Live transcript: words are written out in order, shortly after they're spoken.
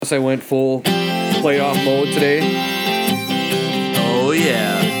notice I went full playoff mode today? Oh,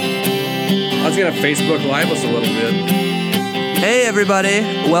 yeah. I was going to Facebook Live us a little bit. Hey, everybody.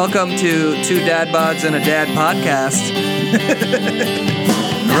 Welcome to Two Dad Bods and a Dad podcast. I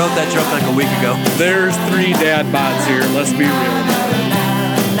wrote that joke like a week ago. There's 3 dad bods here. Let's be real about it.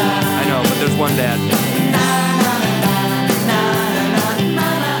 I know, but there's one dad.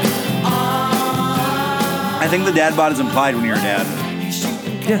 I think the dad bod is implied when you're a dad.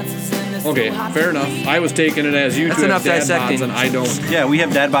 Yeah. Okay, fair enough. I was taking it as you That's two have enough dad dissecting. bods and I don't. Yeah, we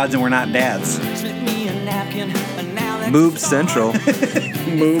have dad bods and we're not dads. Moob Central.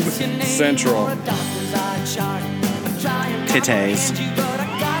 Moob Central. Titties.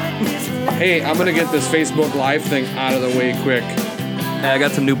 Hey, I'm going to get this Facebook Live thing out of the way quick. Hey, I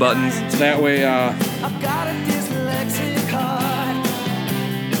got some new buttons. That way,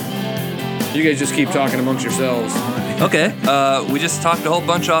 you guys just keep talking amongst yourselves. Okay. We just talked a whole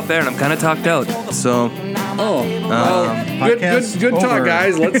bunch off air, and I'm kind of talked out. So, Oh, well, good talk, over.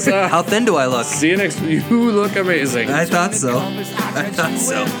 guys. Let's how thin do I look? see you next. You look amazing. I thought so.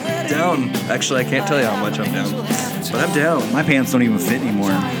 Down. Actually, I can't tell you how much I'm down. But I'm down. My pants don't even fit anymore.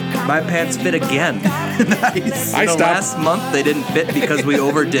 My pants fit again. Nice. I The stopped. last month they didn't fit because we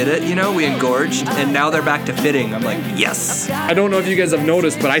overdid it, we engorged, and now they're back to fitting. I'm like, yes, I don't know if you guys have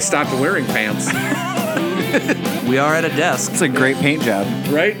noticed, but I stopped wearing pants. we are at a desk. It's a great paint job.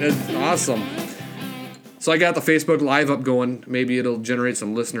 Right? It's awesome. So I got the Facebook Live up going. Maybe it'll generate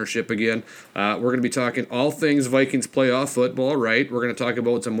some listenership again. We're going to be talking all things Vikings playoff football, right? We're going to talk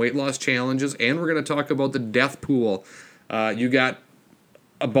about some weight loss challenges, and we're going to talk about the death pool. You got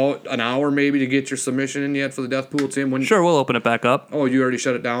about an hour maybe to get your submission in yet for the death pool, Tim? When, Sure, we'll open it back up. Oh, you already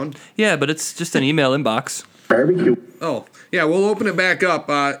shut it down? Yeah, but it's just an email inbox. Oh, yeah, we'll open it back up.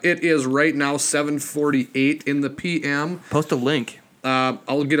 It is right now 7:48 in the p.m. Post a link.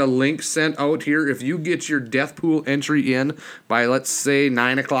 I'll get a link sent out here. If you get your death pool entry in by, let's say,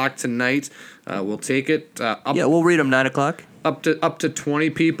 9 o'clock tonight, we'll take it up, Yeah, we'll read them 9 o'clock. up to 20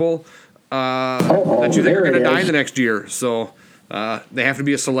 people that you think are going to die in the next year. So they have to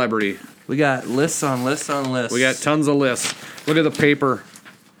be a celebrity. We got lists on lists on lists. We got tons of lists. Look at the paper.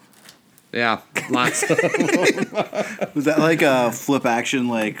 Yeah, lots. Was that like a flip action,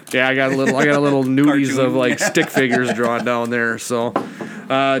 like... Yeah, I got a little nudies of like stick figures drawn down there. So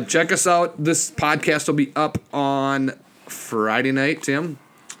check us out. This podcast will be up on Friday night, Tim.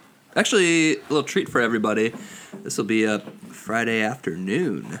 Actually, a little treat for everybody. This will be a Friday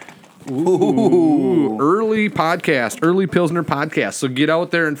afternoon. Ooh, early podcast, early Pilsner podcast. So get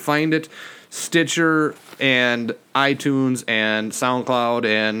out there and find it. Stitcher and iTunes and SoundCloud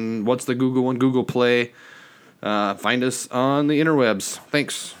and what's the Google one? Google Play. Find us on the interwebs.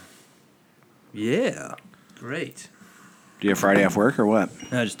 Thanks. Yeah. Great. Do you have Friday off work or what?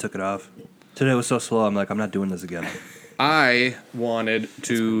 I just took it off. Today was so slow, I'm like, I'm not doing this again. I wanted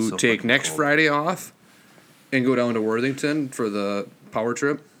to so take fucking next cold. Friday off and go down to Worthington for the power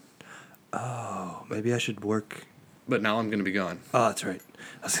trip, Oh, maybe I should work. but now I'm going to be gone. Oh, that's right.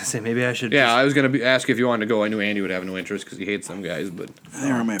 I was going to say, maybe I should. Yeah, I was going to ask if you wanted to go. I knew Andy would have no interest because he hates them guys, but They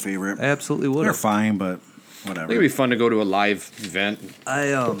aren't my favorite. I absolutely would They're have. fine, but I whatever. think it'd be fun to go to a live event,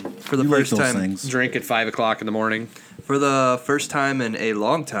 I, for the You like first those time. things. drink at 5 o'clock in the morning. For the first time in a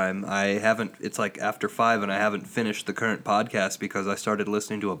long time, I haven't. It's like after 5, and I haven't finished the current podcast because I started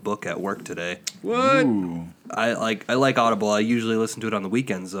listening to a book at work today. What? Ooh. I like Audible. I usually listen to it on the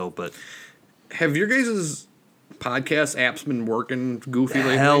weekends though, but Have your guys' podcast apps been working goofy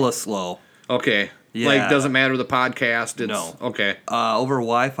lately? hella slow. Okay. Yeah. Like, doesn't matter the podcast. It's, No. Okay. Over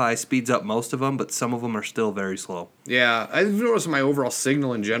Wi-Fi speeds up most of them, but some of them are still very slow. Yeah. I've noticed my overall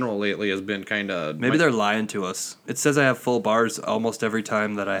signal in general lately has been kind of... Maybe they're lying to us. It says I have full bars almost every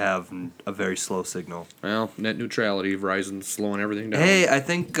time that I have a very slow signal. Well, net neutrality, Verizon's slowing everything down. Hey, I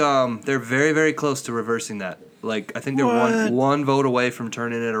think they're very, very close to reversing that. Like, I think they're What? one vote away from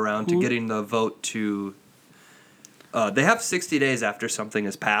turning it around to getting the vote to... they have 60 days after something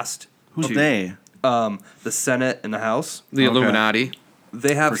is passed. Who's to- they? The Senate and the House. The Okay. Illuminati.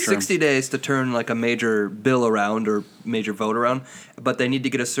 They have For sure. 60 days to turn like a major bill around or major vote around, but they need to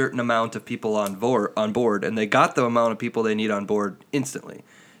get a certain amount of people on board, and they got the amount of people they need on board instantly.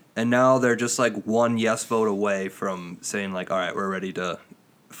 And now they're just like one yes vote away from saying like, all right, we're ready to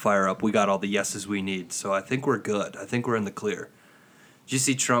fire up. We got all the yeses we need. So I think we're good. I think we're in the clear. Did you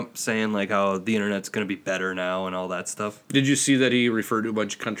see Trump saying like how the internet's going to be better now and all that stuff? Did you see that he referred to a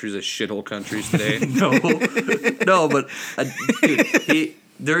bunch of countries as shithole countries today? No, but dude, he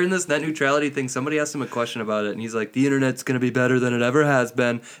during this net neutrality thing, somebody asked him a question about it, and he's like, "The internet's going to be better than it ever has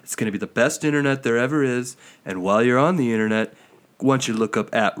been. It's going to be the best internet there ever is. And while you're on the internet, why don't you look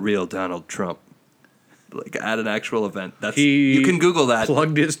up at real Donald Trump, like at an actual event. He you can Google that.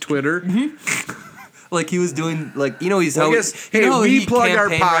 Plugged his Twitter. Like he was doing, like, you know, he's Well, how I guess, you hey, know how we he plug our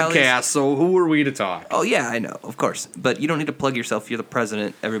campaign rallies? podcast, so who are we to talk? Oh yeah, I know, of course. But you don't need to plug yourself. You're the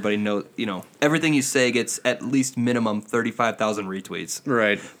president. Everybody knows. You know, everything you say gets at least minimum 35,000 retweets.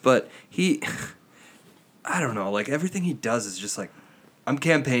 Right. But he, I don't know. Like everything he does is just like, I'm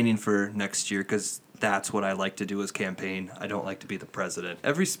campaigning for next year because that's what I like to do as campaign. I don't like to be the president.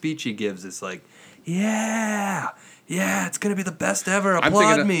 Every speech he gives is like, yeah, it's gonna be the best ever.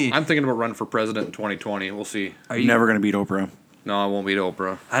 Applaud me. I'm thinking about running for president in 2020. We'll see. Are You're you? never going to beat Oprah. No, I won't beat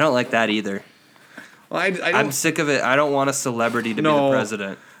Oprah. I don't like that either. Well, I I'm don't. sick of it. I don't want a celebrity to be No. the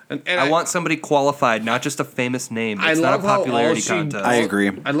president. And I want somebody qualified, not just a famous name. I It's not love a how popularity all she- contest. I agree.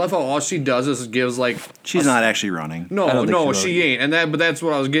 I love how all she does is gives like She's not actually running. I no, don't think she she ain't. But that's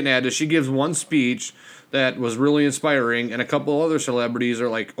what I was getting at. Is she gives one speech that was really inspiring, and a couple other celebrities are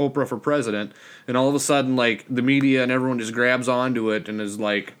like Oprah for president, and all of a sudden, like the media and everyone just grabs onto it and is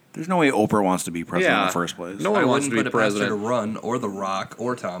like, There's no way Oprah wants to be president in Yeah. the first place. No one I wants wouldn't to put be it past her to president. run, or The Rock,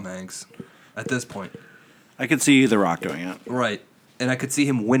 or Tom Hanks at this point. I could see The Rock doing it. Right. And I could see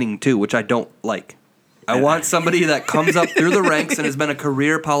him winning too, which I don't like. I want somebody that comes up through the ranks and has been a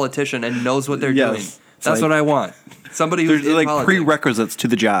career politician and knows what they're Yes. doing. It's That's like- what I want. Somebody who's There's in like politics. prerequisites to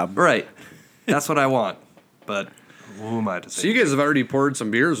the job. Right. That's what I want. But who am I to say? so you guys have already poured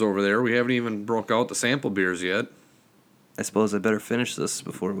some beers over there. We haven't even broke out the sample beers yet. I suppose I better finish this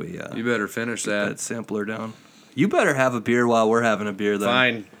before we You better finish that that. sampler down. You better have a beer while we're having a beer, then.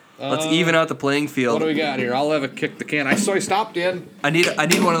 Fine. Let's even out the playing What field. do we got here? I'll have a kick the can. I stopped in. I need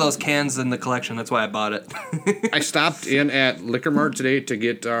one of those cans in the collection. That's why I bought it. I stopped in at Liquor Mart today to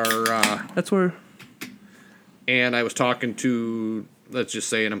get our, That's where. and I was talking to, let's just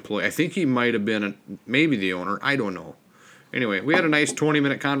say, an employee. I think he might have been maybe the owner. I don't know. Anyway, we had a nice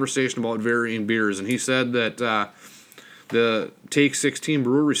 20-minute conversation about varying beers, and he said that the Take 16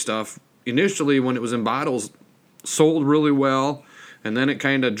 brewery stuff, initially when it was in bottles, sold really well, and then it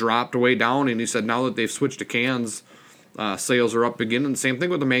kind of dropped way down, and he said now that they've switched to cans, sales are up again. And same thing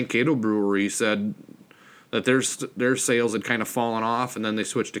with the Mankato brewery. He said that their sales had kind of fallen off, and then they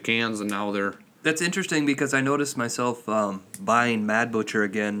switched to cans, and now they're... That's interesting because I noticed myself buying Mad Butcher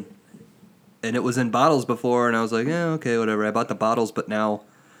again, and it was in bottles before, and I was like, yeah, okay, whatever. I bought the bottles, but now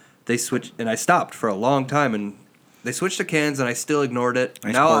they switched, and I stopped for a long time, and they switched to cans, and I still ignored it.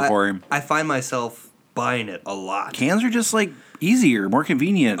 Nice now pour for him. I find myself buying it a lot. Cans are just like easier, more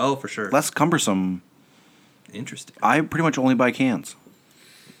convenient. Oh, for sure. Less cumbersome. Interesting. I pretty much only buy cans.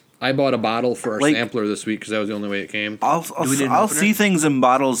 I bought a bottle for our Like- sampler this week because that was the only way it came. I'll Do we need an I'll opener? see things in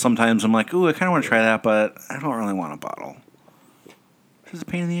bottles sometimes. I'm like, ooh, I kind of want to try that, but I don't really want a bottle. It's just a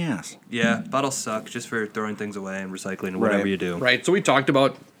pain in the ass. Yeah, bottles suck just for throwing things away and recycling or whatever Right. you do. Right, so we talked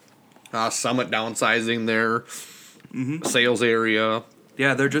about Summit downsizing their sales area.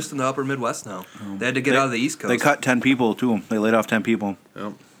 Yeah, they're just in the upper Midwest now. They had to get out of the East Coast. They cut 10 people, too. They laid off 10 people.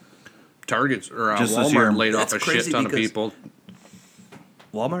 Yep. Targets or Just this year. Walmart laid That's off a crazy shit ton of because- people.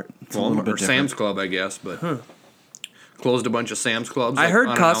 Walmart? a little Walmart bit or Sam's different. Club, I guess, but closed a bunch of Sam's Clubs. I like, heard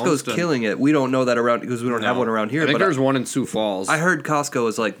unannounced, Costco's and- killing it. We don't know that around because we don't have No. one around here. I think But there's one in Sioux Falls. I heard Costco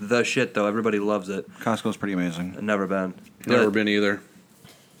is like the shit though. Everybody loves it. Costco's pretty amazing. I've never been. Never But- been either.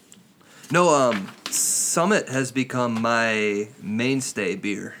 No, Summit has become my mainstay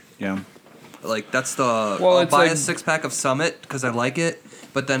beer. Yeah. Like that's the Well, I'll it's buy like- a 6-pack of Summit because I like it,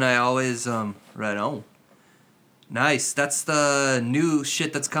 but then I always right on. Nice. That's the new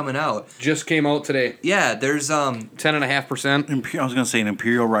shit that's coming out. Just came out today. Yeah, there's 10.5%. I was going to say an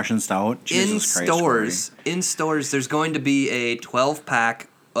Imperial Russian Stout. in Jesus Christ, stores. In stores, there's going to be a 12-pack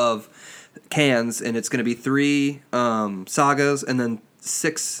of cans, and it's going to be 3 sagas and then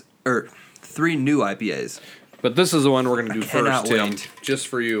 3 new IPAs. But this is the one we're going to do cannot first, Tim. wait. Just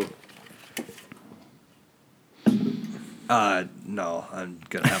for you. No, I'm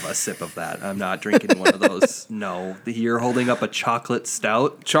gonna have a sip of that. I'm not drinking one of those. No, you're holding up a chocolate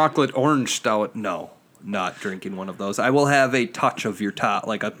stout. Chocolate orange stout. No, not drinking one of those. I will have a touch of your top,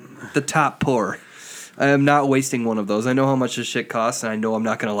 like the top pour. I am not wasting one of those. I know how much this shit costs, and I know I'm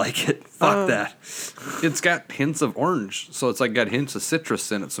not gonna like it. Fuck that. It's got hints of orange, so it's like got hints of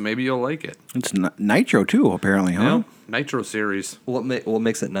citrus in it, so maybe you'll like it. It's nitro, too, apparently, huh? You know? Nitro series. What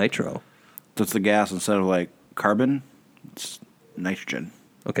makes it nitro? That's the gas instead of, like, carbon. It's nitrogen.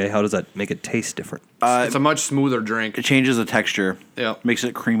 Okay, how does that make it taste different? It's a much smoother drink. It changes the texture. Yeah. Makes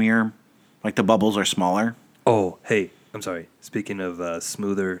it creamier. Like, the bubbles are smaller. Oh, hey, I'm sorry. Speaking of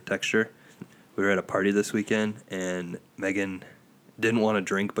smoother texture, we were at a party this weekend, and Megan didn't want to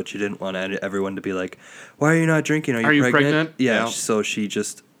drink, but she didn't want everyone to be like, "Why are you not drinking? Are you pregnant?" Yeah. Yeah. So she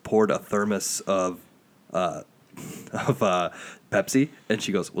just poured a thermos of Pepsi, and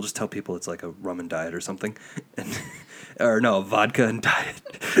she goes, "We'll just tell people it's like a rum and diet or something," and or no, vodka and diet.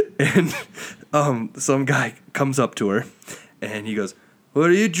 And some guy comes up to her, and he goes, "What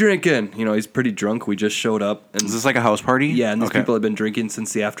are you drinking?" You know, he's pretty drunk. We just showed up, and Is this like a house party? yeah, and these Okay. people have been drinking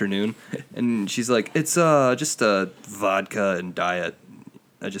since the afternoon. And she's like, "It's just a vodka and diet.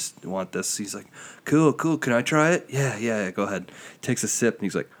 I just want this." He's like, Cool. Can I try it?" Yeah, go ahead. Takes a sip, and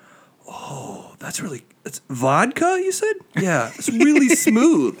he's like, "Oh, that's vodka, you said?" "Yeah, it's really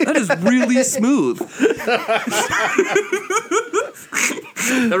smooth. That is really smooth."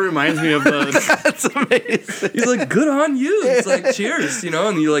 That reminds me of the. That's amazing. He's like, "Good on you." It's like, "Cheers,"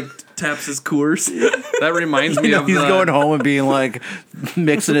 and he like taps his Coors. That reminds me of He's the, going home and being like,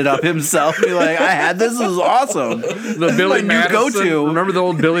 mixing it up himself. Be like, I had this. This is awesome. the Billy My new Madison. go-to. Remember the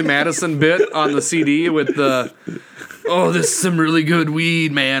old Billy Madison bit on the CD with the. "Oh, this is some really good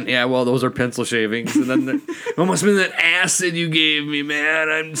weed, man." "Yeah, well, those are pencil shavings." And then it must have been that acid you gave me, man.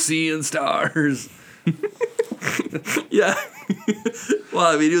 I'm seeing stars. Yeah. Well,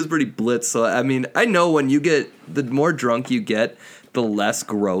 I mean, he was pretty blitz. So, I mean, I know when the more drunk you get, the less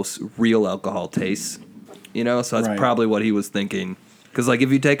gross real alcohol tastes. So that's Right. probably what he was thinking. Because, like,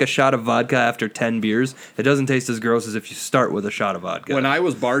 if you take a shot of vodka after 10 beers, it doesn't taste as gross as if you start with a shot of vodka. When I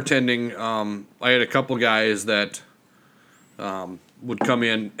was bartending, I had a couple guys that would come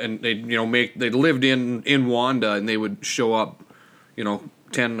in and they lived in Wanda, and they would show up,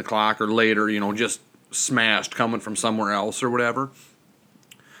 10 o'clock or later, just smashed, coming from somewhere else or whatever.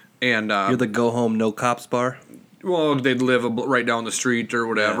 And You're the go home, no cops bar? well, they'd live right down the street or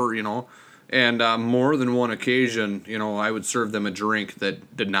whatever, And more than one occasion, I would serve them a drink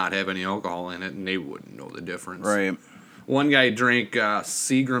that did not have any alcohol in it, and they wouldn't know the difference. Right. One guy drank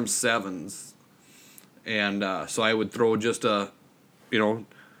Seagram 7s, and so I would throw just a,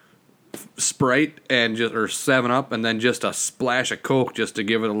 Sprite and or 7-Up, and then just a splash of Coke just to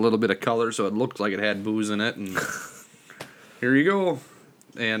give it a little bit of color, so it looked like it had booze in it. And here you go.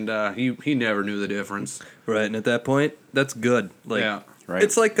 And he never knew the difference. Right, and at that point, that's good. Like, Yeah. Right.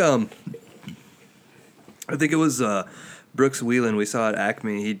 It's like, I think it was Brooks Wheelan we saw at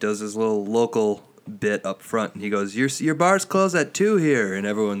Acme. He does his little local bit up front, and he goes, your bar's closed at 2 here. And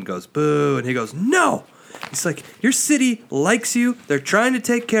everyone goes, boo. And he goes, no. He's like, your city likes you. They're trying to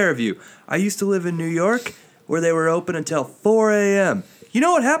take care of you. I used to live in New York where they were open until 4 a.m. You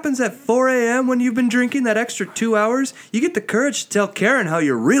know what happens at 4 a.m. when you've been drinking that extra 2 hours? You get the courage to tell Karen how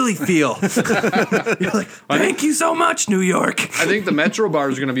you really feel. You're like, thank you so much, New York. I think the Metro bar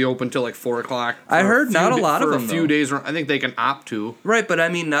is going to be open till like 4 o'clock. I for heard few not a di- lot of for them, a few though. days. I think they can opt to. Right, but I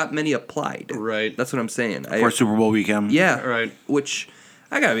mean, not many applied. Right. That's what I'm saying. For Super Bowl weekend. Yeah. Right. Which,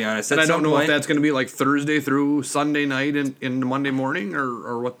 I gotta be honest. And at I don't some know point, if that's going to be like Thursday through Sunday night in Monday morning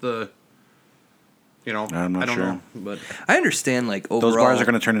or what the. I'm not I don't sure. know, but I understand, like, overall. Those bars are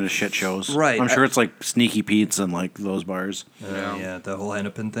going to turn into shit shows. Right. I'm sure it's like Sneaky Pete's and like those bars. Yeah, the whole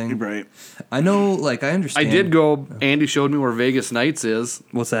Hennepin thing. Right. I know, like, I I understand. did go. Andy showed me where Vegas Nights is,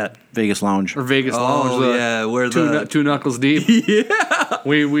 What's that? Vegas Lounge. or Vegas Lounge. Oh, yeah, where the. Two knuckles deep. Yeah,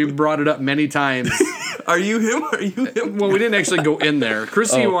 we brought it up many times. Are you him? Are you him? Well, we didn't actually go in there.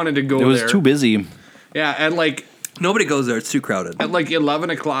 Chrissy wanted to go It was there. too busy. Yeah, at like Nobody goes there. It's too crowded. 11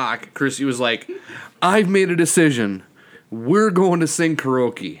 o'clock, Chrissy was like, "I've made a decision. We're going to sing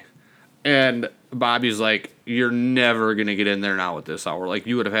karaoke." And Bobby's like, "You're never gonna get in there now at this hour. Like,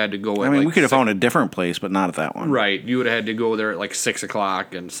 you would have had to go." I At mean, like we could have six- found a different place, but not at that one. Right, you would have had to go there at like 6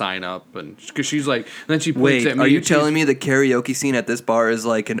 o'clock and sign up, and because she's like, and then she points Wait, at me. are you and she's- telling me the karaoke scene at this bar is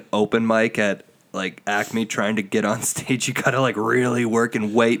like an open mic at like Acme trying to get on stage? You gotta like really work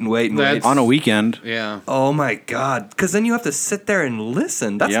and wait and wait and wait. That's- On a weekend. Yeah, Oh my god! Because then you have to sit there and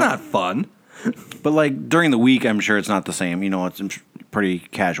listen. That's Yeah. not fun. But like during the week, I'm sure it's not the same. It's pretty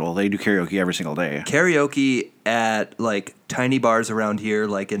casual. They do karaoke every single day. Karaoke at like tiny bars around here,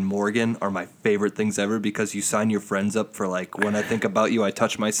 like in Morgan, are my favorite things ever because you sign your friends up for like When I Think About You, I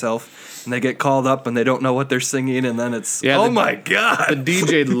Touch Myself, and they get called up and they don't know what they're singing, and then it's Yeah, oh the- my the god!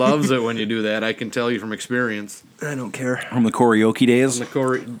 DJ loves it when you do that. I can tell you from experience. I don't care. From the karaoke days. The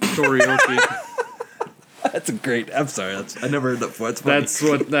karaoke. That's a great. I'm sorry. I never heard that before. That's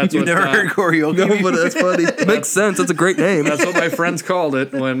funny. That's You what never heard karaoke? no, but that's funny. It makes sense. That's a great name. that's what my friends called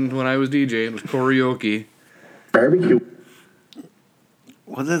it when I was DJing. It was karaoke. Barbecue.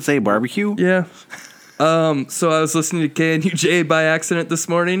 What did it say? Barbecue? Yeah. So I was listening to KNUJ by accident this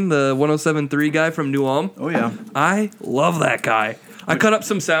morning, the 107.3 guy from New Ulm. Oh yeah. I love that guy. I cut up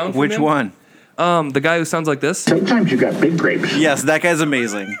some sound from Which him. one? The guy who sounds like this. Sometimes you got big grapes. Yes, that guy's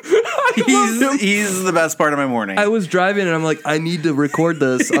amazing. He's the best part of my morning. I was driving and I'm like, I need to record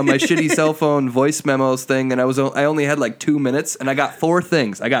this on my shitty cell phone voice memos thing, and I only had like 2 minutes, and I got 4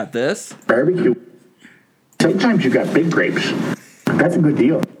 things. I got this. Barbecue. Sometimes you got big grapes. That's a good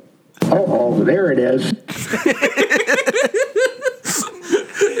deal. Oh, there it is.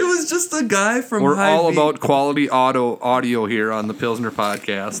 It was just a guy from We're all Hy-Vee. about quality audio here on the Pilsner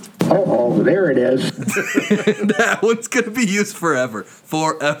Podcast. Oh, there it is. That one's gonna be used forever.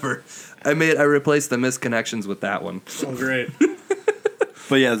 I replaced the misconnections with that one. Oh, great.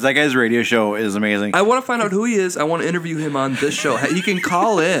 But yeah, that guy's radio show is amazing. I want to find out who he is. I want to interview him on this show. He can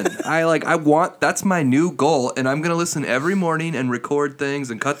call in. That's my new goal, and I'm gonna listen every morning and record things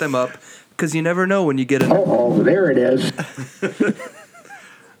and cut them up, because you never know when you get an. Oh, there it is.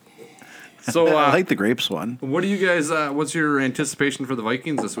 So, I like the grapes one. what do you guys? What's your anticipation for the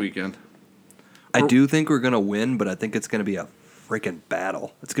Vikings this weekend? I do think we're gonna win, but I think it's gonna be a freaking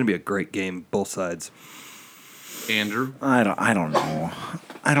battle. It's gonna be a great game, both sides. Andrew? I don't know.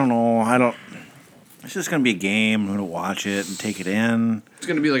 It's just gonna be a game. I'm gonna watch it and take it in. It's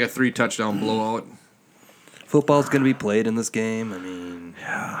going to be like a 3-touchdown blowout. Football's gonna be played in this game. I mean,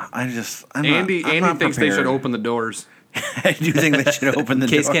 Andy not thinks they should prepared. open the doors. I do think they should open the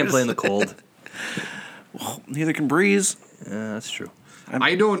Case doors. can't play in the cold. Neither can Breeze. Yeah, that's true.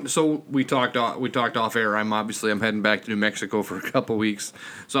 I don't. So we talked off air. I'm heading back to New Mexico for a couple weeks,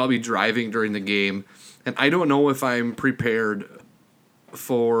 so I'll be driving during the game, and I don't know if I'm prepared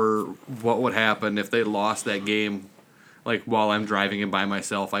for what would happen if they lost that game. Like while I'm driving it by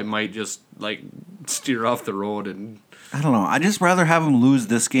myself, I might just like steer off the road, and I don't know. I'd just rather have them lose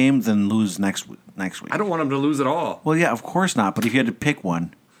this game than lose next week. I don't want them to lose at all. Well, yeah, of course not. But if you had to pick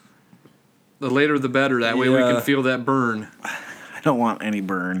one, The later the better. That way we Yeah. can feel that burn. I don't want any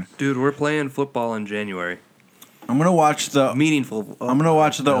burn. Dude, we're playing football in January. I'm gonna watch the Meaningful. I'm gonna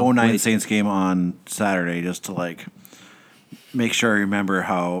watch the No, 09 wait. Saints game on Saturday just to like make sure I remember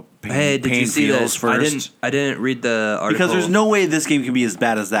how pain, Hey, did pain you see feels this? first. I didn't read the article. Because there's no way this game can be as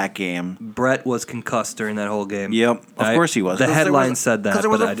bad as that game. Brett was concussed during that whole game. Yep, of course he was. The 'Cause there headline was- said that, because there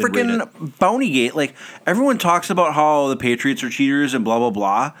was but a I didn't read it. freaking bounty gate. Like everyone talks about how the Patriots are cheaters and blah blah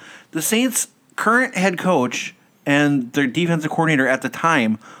blah. The Saints' current head coach and their defensive coordinator at the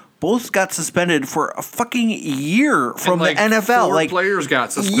time both got suspended for a fucking year from And, like, the NFL. 4 Like players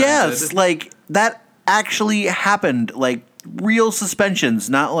got suspended. yes, like that actually happened. Like real suspensions,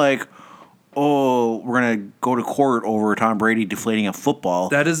 not like. Oh, we're gonna go to court over Tom Brady deflating a football.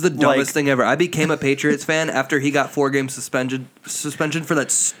 That is the dumbest Like, thing ever. I became a Patriots fan after he got 4-game suspension for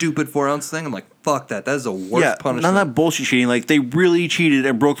that stupid 4-ounce thing. I'm like, fuck that. That is the worst Yeah, punishment. none of that bullshit cheating. Like they really cheated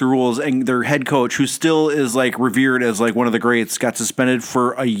and broke the rules, and their head coach, who still is like revered as like one of the greats, got suspended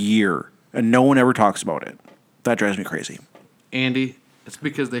for a year, and no one ever talks about it. That drives me crazy. Andy, it's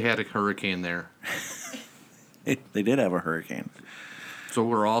because they had a hurricane there. They did have a hurricane. So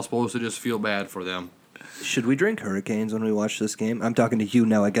we're all supposed to just feel bad for them. Should we drink Hurricanes when we watch this game? I'm talking to you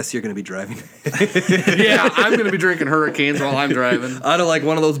now. I guess you're going to be driving. Yeah, I'm going to be drinking Hurricanes while I'm driving. Out of like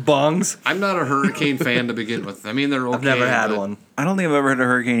one of those bongs. I'm not a Hurricane fan to begin with. I mean, they're okay. I've never had but, one. I don't think I've ever had a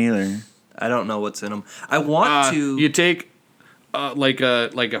hurricane either. I don't know what's in them. I want to. You take like a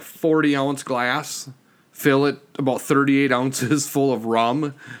 40-ounce glass, fill it about 38 ounces full of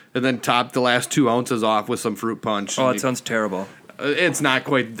rum, and then top the last 2 ounces off with some fruit punch. Oh, And it sounds terrible. it's not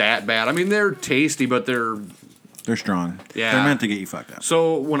quite that bad. I mean, they're tasty, but they're... They're strong. Yeah. They're meant to get you fucked up.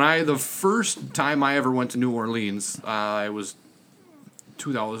 So the first time I ever went to New Orleans, it was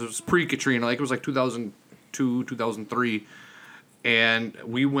 2000. It was pre-Katrina. Like it was like 2002, 2003, and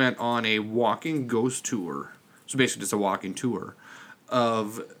we went on a walking ghost tour. So basically, just a walking tour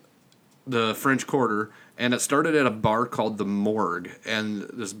of the French Quarter, and it started at a bar called the Morgue, and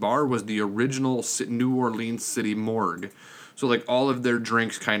this bar was the original New Orleans City Morgue. So like all of their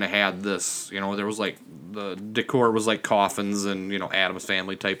drinks kind of had this, there was like the decor was like coffins and Addams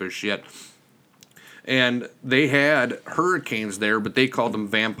Family type of shit. And they had hurricanes there, but they called them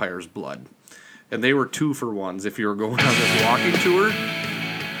Vampire's Blood. And they were 2-for-1s if you were going on this walking tour.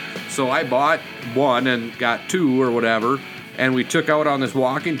 So I bought one and got 2 or whatever, and we took out on this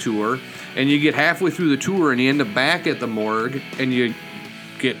walking tour. And you get halfway through the tour and you end up back at the morgue and you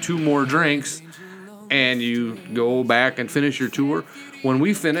get 2 more drinks and you go back and finish your tour. When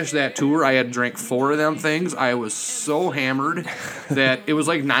we finished that tour, I had drank 4 of them things. I was so hammered that it was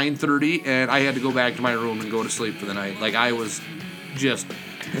like 9:30 and I had to go back to my room and go to sleep for the night. Like I was just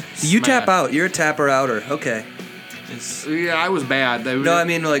You tap smashed. out. You're a tapper outer. Okay. Yeah, I was bad. No, I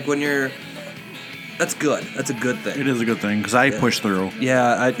mean like when you're. That's good. That's a good thing. It is a good thing because I push through.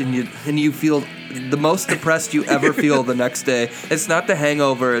 Yeah, and you feel the most depressed you ever feel the next day. It's not the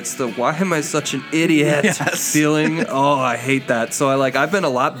hangover. It's the why am I such an idiot feeling. Oh, I hate that. So I've been a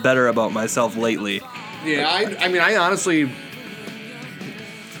lot better about myself lately. Yeah, I mean, I honestly,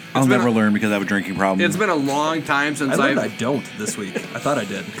 I'll been never a- learn because I have a drinking problem. it's been a long time since I learned I've. I don't this week. I thought I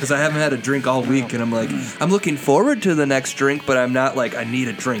did because I haven't had a drink all week, and I'm looking forward to the next drink, but I'm not I need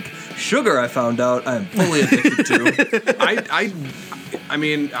a drink. Sugar, I found out I'm fully addicted to. I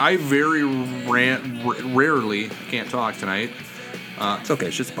mean, I very rarely can't talk tonight. It's okay.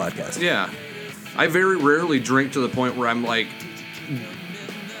 It's just a podcast. Yeah, I very rarely drink to the point where I'm like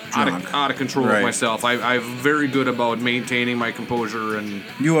Drunk. out of control Right. of myself. I'm very good about maintaining my composure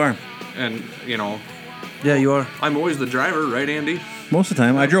You are. and Yeah, you are. I'm always the driver, right, Andy? Most of the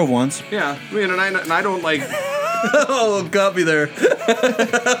time. I drove once. Yeah, I mean, and I don't like. Oh, got me there.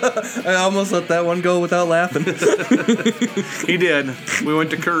 I almost let that one go without laughing. He did. We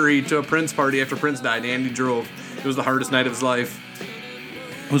went to Curry to a Prince party after Prince died. Andy drove. It was the hardest night of his life.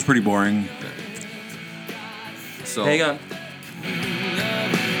 It was pretty boring. So Hang on.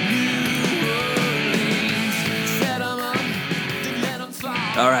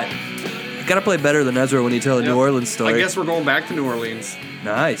 All right. You gotta play better than Ezra when you tell a New Yep. Orleans story. I guess we're going back to New Orleans.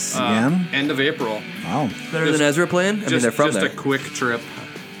 Nice. Again? End of April. Wow. better just- than Ezra playing? I mean, they're from just there. a quick trip.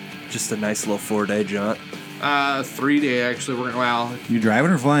 Just a nice little 4-day jaunt. 3-day actually. You driving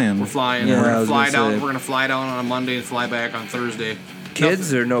or flying? We're flying. Yeah, we're I gonna was fly gonna down. say. We're gonna fly down on a Monday and fly back on Thursday.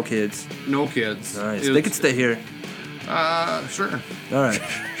 Kids or no kids? No kids. Nice. It's- They could stay here. Sure. All right.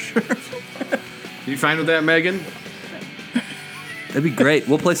 You fine with that, Megan? That'd be great.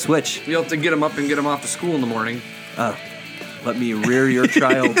 We'll play Switch. You'll have to get them up and get them off to school in the morning. Let me rear your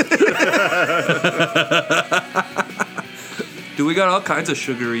child. Dude, we got all kinds of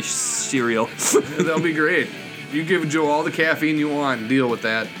sugary cereal. That'll be great. You give Joe all the caffeine you want and deal with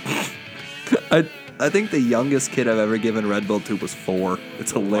that. I think the youngest kid I've ever given Red Bull to was 4.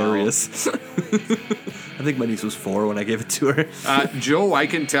 It's hilarious. I think my niece was 4 when I gave it to her. Joe, I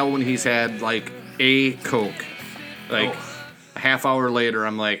can tell when he's had like a Coke. Like a half hour later,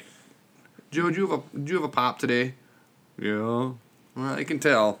 I'm like, Joe, did you have a pop today? Yeah. Well, I can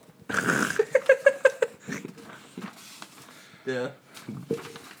tell. Yeah.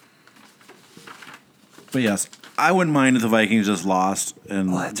 But yes, I wouldn't mind if the Vikings just lost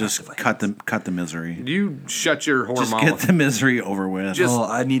and that's just right, the cut the misery. You shut your whore Just mouth. get the misery over with. Just- Oh,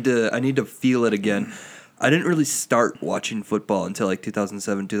 I need to feel it again. I didn't really start watching football until like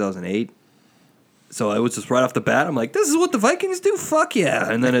 2007, 2008. So I was just right off the bat, I'm like, this is what the Vikings do? Fuck yeah.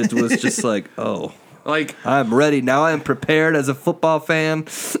 And then it was just like, oh, Like, I'm ready. Now I am prepared as a football fan.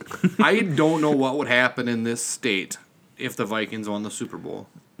 I don't know what would happen in this state if the Vikings won the Super Bowl.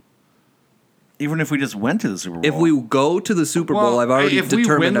 Even if we just went to the Super Bowl. If we go to the Super Bowl, I've already if we win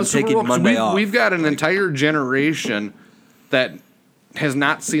determined the I'm Super taking Bowl, 'cause Monday off. We've got an entire generation that has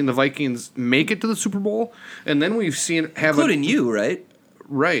not seen the Vikings make it to the Super Bowl, and then we've seen Including you, right?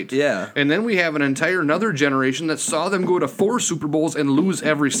 right, Yeah. and then we have another generation that saw them go to 4 Super Bowls and lose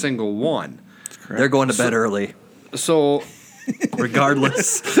every single one. They're going to bed early, So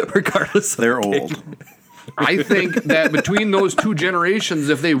regardless. regardless. they're old. I think that between those two generations,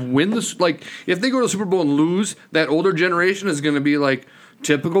 if they win this, like if they go to the Super Bowl and lose, that older generation is going to be like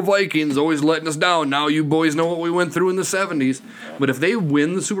typical Vikings, always letting us down. Now you boys know what we went through in the 70s. But if they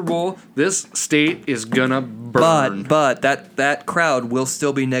win the Super Bowl, this state is gonna burn. But that crowd will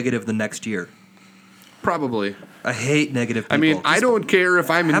still be negative the next year. Probably. I hate negative people. I mean, I don't care if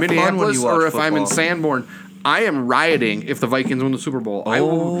I'm in have fun when Minneapolis you watch or if I'm in football. Sanborn. I am rioting if the Vikings win the Super Bowl.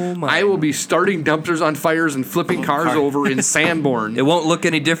 Oh, my. I will be starting dumpsters on fires and flipping cars over in Sanborn. It won't look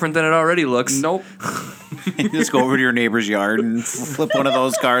any different than it already looks. Nope. You just go over to your neighbor's yard and flip one of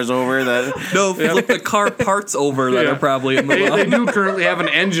those cars over. That No, flip the car parts over that Yeah. are probably in the They lot. do currently have an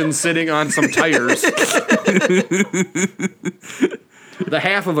engine sitting on some tires. The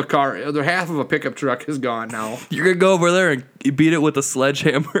half of a pickup truck is gone now. You're gonna go over there and you beat it with a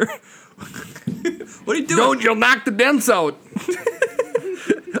sledgehammer. What are you doing? Don't, you'll knock the dents out.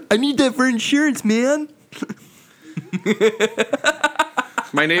 I need that for insurance, man.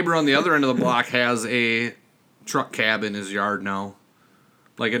 My neighbor on the other end of the block has a truck cab in his yard now.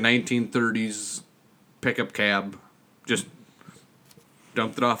 Like a 1930s pickup cab. Just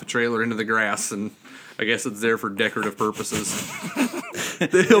dumped it off a trailer into the grass, and I guess it's there for decorative purposes.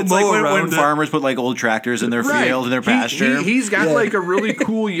 They'll it's like when farmers put like old tractors in their field and their pasture. He's got like a really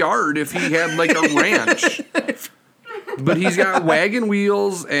cool yard if he had like a ranch. But he's got wagon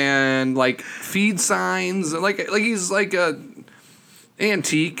wheels and like feed signs. Like he's like a...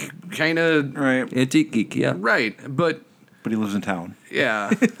 antique kind of Right. Antique geek, yeah. right, but But he lives in town. yeah.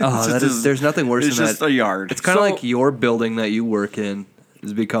 Oh, that is. There's nothing worse It's than just that. a yard. It's kind of So- like your building that you work in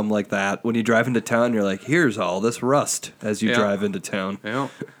has become like that. When you drive into town, you're like, here's all this rust as you Yeah. drive into town. Yeah.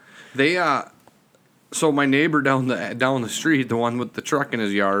 They so my neighbor down the street, the one with the truck in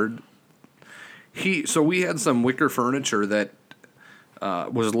his yard, we had some wicker furniture that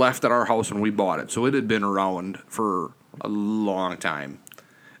was left at our house when we bought it. So it had been around for a long time.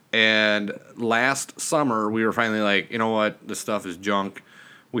 And last summer we were finally like, you know what, this stuff is junk.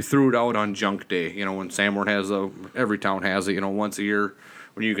 We threw it out on junk day, when Sanborn has every town has it, once a year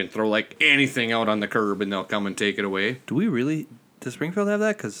when you can throw like anything out on the curb and they'll come and take it away. Do we really? Does Springfield have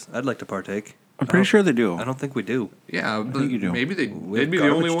that? Because I'd like to partake. I'm pretty sure they do. I don't think we do. Yeah, but think you do. maybe they'd have be the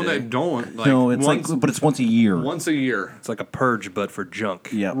only garbage one day. that don't. Like, No, it's once, but it's once a year. once a year. It's like a purge, but for junk.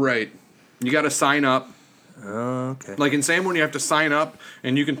 Yeah. Right. You got to sign up. Oh, okay. Like in Sanborn, you have to sign up,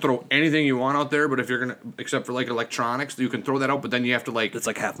 and you can throw anything you want out there. But if you're gonna, except for like electronics, you can throw that out. But then you have to like. That's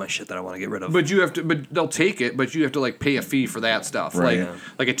like half my shit that I want to get rid of. But you have to. But they'll take it. But you have to like pay a fee for that stuff. Right. Like Yeah.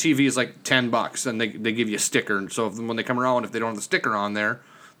 like a TV is like $10, and they give you a sticker. And so when they come around, if they don't have the sticker on there,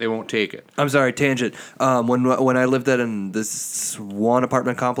 they won't take it. I'm sorry, tangent. When I lived in this one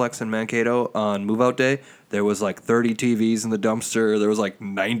apartment complex in Mankato on move out day, there was like 30 TVs in the dumpster. There was like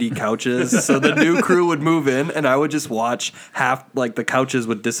 90 couches. So the new crew would move in, and I would just watch the couches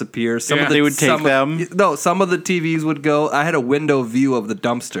would disappear. Yeah. They would take them? No, some of the TVs would go. I had a window view of the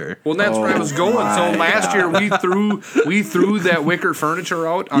dumpster. Well, that's where I was going. So last year we threw that wicker furniture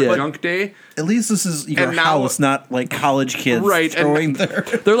out on Yeah. junk day. At least this is your And now- house, not like college kids Right, and- throwing their.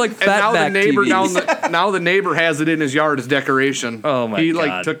 They're like And now the fatback neighbor TVs. now the neighbor has it in his yard as decoration. Oh, my he God.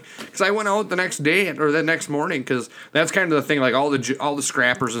 like took because I went out the next day or the next morning because that's kind of the thing. Like all the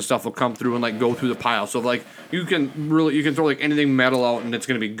scrappers and stuff will come through and like go through the pile. So like you can throw like anything metal out and it's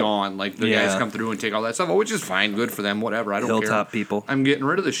gonna be gone. Like the guys Yeah. come through and take all that stuff, which is fine, good for them, whatever. I don't care. Hilltop people. I'm getting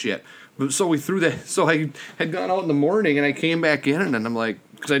rid of the shit. But so we threw that. So I had gone out in the morning and I came back in and I'm like,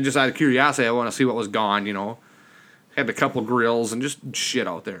 because I just out of curiosity, I want to see what was gone. Had a couple grills and just shit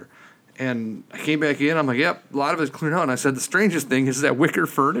out there. And I came back in. I'm like, yep, a lot of it's cleared out. And I said, the strangest thing is that wicker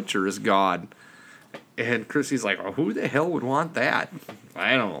furniture is gone. And Chrissy's like, oh, who the hell would want that?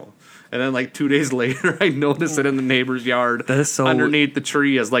 I don't know. And then like 2 days later, I noticed it in the neighbor's yard That is so- underneath the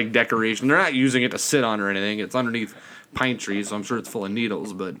tree as like decoration. They're not using it to sit on or anything. It's underneath pine trees, so I'm sure it's full of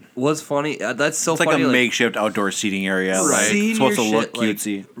needles. But What's funny? That's so It's like funny. a makeshift outdoor seating area. Right. Like, Seeing it's supposed to your look shit, like,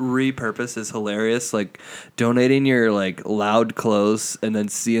 cutesy. repurpose is hilarious. Like donating your like loud clothes and then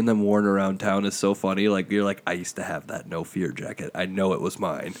seeing them worn around town is so funny. Like you're like, I used to have that No Fear jacket. I know it was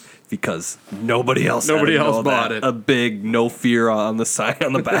mine because nobody else bought it. A big No Fear on the sign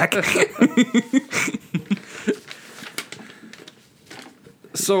on the back.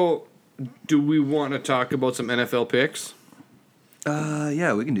 so, do we want to talk about some NFL picks?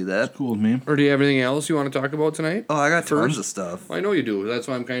 Yeah, we can do that. Cool with me. Or do you have anything else you want to talk about tonight? Oh, I got tons First? of stuff. I know you do. That's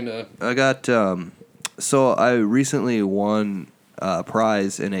why I'm kind of... I got so I recently won a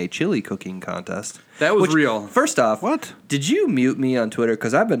prize in a chili cooking contest. That was real. First off, What? Did you mute me on Twitter?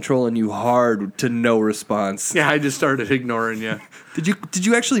 Because I've been trolling you hard to no response. Yeah, I just started ignoring you. Did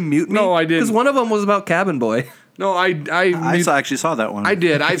you actually mute me? No, I didn't. Because one of them was about Cabin Boy. No, I Actually saw that one. I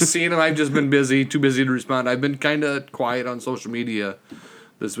did. I've seen him. I've just been too busy to respond. I've been kind of quiet on social media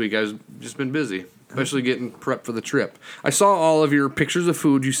this week. I've just been busy, especially getting prepped for the trip. I saw all of your pictures of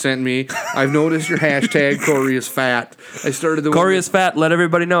food you sent me. I've noticed your hashtag Corey is fat. I started the Corey is fat. Let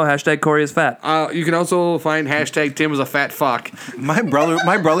everybody know. Hashtag Corey is fat. You can also find hashtag Tim is a fat fuck. My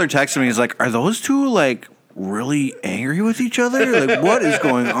brother texted me. He's like, "Are those two like really angry with each other? Like, what is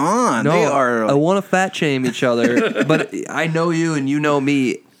going on? No, They are." I want to fat shame each other, but I know you and you know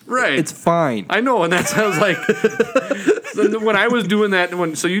me. Right. It's fine. I know, and that sounds like when I was doing that.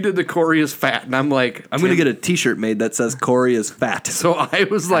 So you did the Corey is fat, and I'm like, I'm gonna get a T-shirt made that says Corey is fat. So I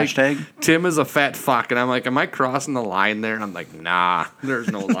was like, Hashtag? Tim is a fat fuck, and I'm like, am I crossing the line there? And I'm like, nah, there's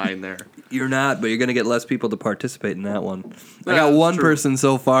no line there. You're not, but you're gonna get less people to participate in that one. I Yeah, got that's one true. person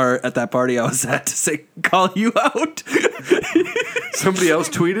so far at that party I was at to say call you out. Somebody else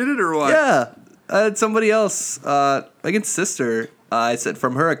tweeted it or what? Yeah, I had somebody else, Megan's sister. I said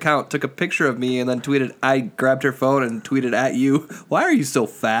from her account, took a picture of me and then tweeted. I grabbed her phone and tweeted at you. Why are you so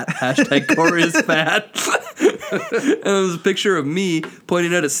fat? Hashtag Corey is fat. And it was a picture of me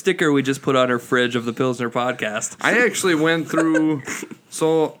pointing at a sticker we just put on her fridge of the Pilsner podcast. I actually went through.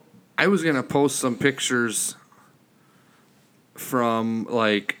 So I was gonna post some pictures from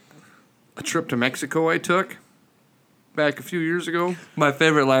like a trip to Mexico I took back a few years ago. My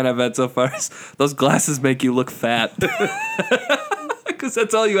favorite line I've had so far is, those glasses make you look fat. Because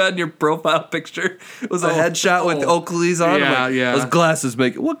that's all you had in your profile picture. It was a headshot with Oakley's on. Yeah, I'm like, yeah. Those glasses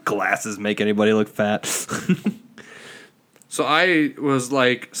make... What glasses make anybody look fat? So I was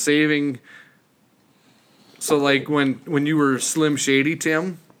like saving. So like when you were Slim Shady,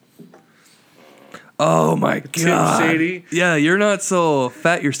 Tim. Oh, my God. Shady. Yeah, you're not so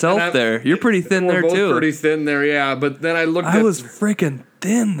fat yourself there. You're pretty thin We're there, both too. pretty thin there, yeah. But then I looked I at was freaking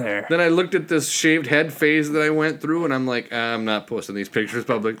thin there. then I looked at this shaved head phase that I went through, and I'm like, I'm not posting these pictures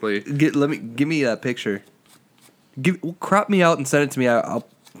publicly. Give me that picture. Crop me out and send it to me.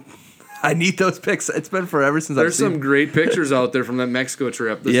 I need those pics. It's been forever since There's I've seen. some great pictures out there from that Mexico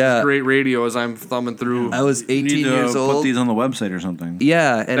trip. This is great radio as I'm thumbing through. I was 18 Need to years put old. these on the website or something.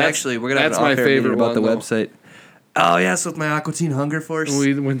 Yeah, and That's- actually, we're gonna have that's an my off-air meeting favorite about the one, though. website. Oh yes, with my Aqua Teen Hunger Force.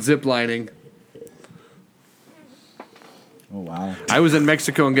 We went ziplining. Oh, wow. I was in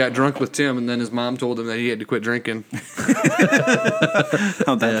Mexico and got drunk with Tim, and then his mom told him that he had to quit drinking. How'd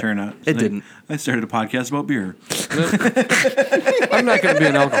that turn out? It didn't. I started a podcast about beer. I'm not going to be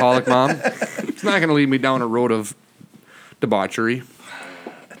an alcoholic, Mom. It's not going to lead me down a road of debauchery.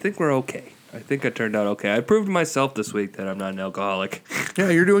 I think we're okay. I think I turned out okay. I proved to myself this week that I'm not an alcoholic.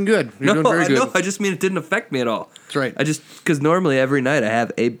 Yeah, you're doing good. You're doing very good. No, I just mean it didn't affect me at all. That's right. Because normally every night I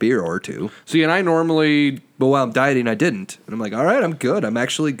have a beer or two. See, and I normally But while I'm dieting, I didn't. And I'm like, all right, I'm good. I'm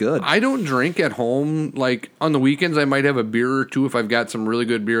actually good. I don't drink at home. Like on the weekends, I might have a beer or two if I've got some really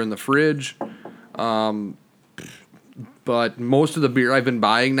good beer in the fridge. But most of the beer I've been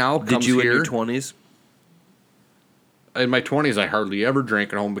buying now Did comes you here. in your 20s? In my 20s, I hardly ever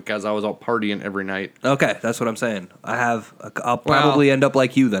drank at home because I was out partying every night. Okay, that's what I'm saying. I'll probably end up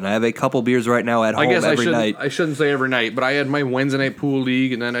like you then. I have a couple beers right now at home I guess every night. I shouldn't say every night, but I had my Wednesday night pool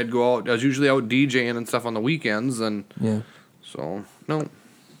league, and then I'd go out. I was usually out DJing and stuff on the weekends, and Yeah. so no.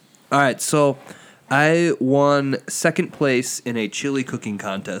 All right, so I won second place in a chili cooking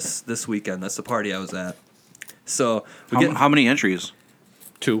contest this weekend. That's the party I was at. So we get How many entries?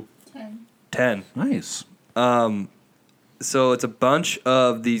 2. 10. Nice. So it's a bunch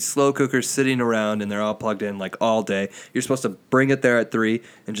of these slow cookers sitting around, and they're all plugged in like all day. You're supposed to bring it there at 3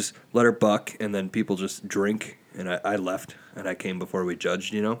 and just let her buck, and then people just drink. And I left, and I came before we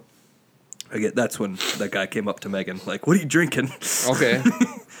judged, you know? That's when that guy came up to Megan, like, what are you drinking? Okay.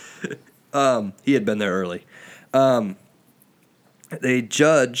 He had been there early. They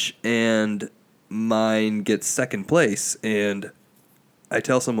judge, and mine gets second place, and I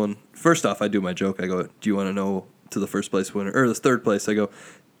tell someone, first off, I do my joke. I go, do you want to know to the first place winner, or the third place, I go,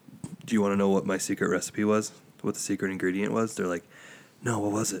 do you want to know what my secret recipe was? What the secret ingredient was? They're like, no,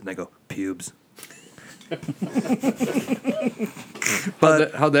 what was it? And I go, pubes.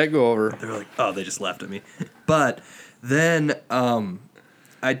 But How'd that go over? they're like, oh, they just laughed at me. But then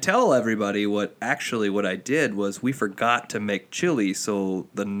I tell everybody what I did was we forgot to make chili. So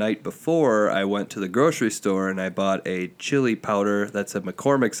the night before, I went to the grocery store and I bought a chili powder that said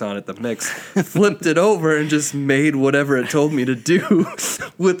McCormick's on it, the mix, flipped it over and just made whatever it told me to do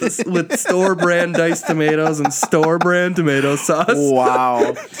with store brand diced tomatoes and store brand tomato sauce.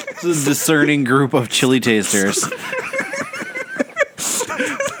 Wow. This is a discerning group of chili tasters.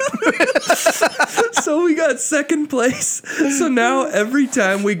 So we got second place. So now every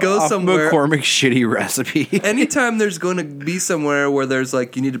time we go somewhere, McCormick's shitty recipe. anytime there's going to be somewhere where there's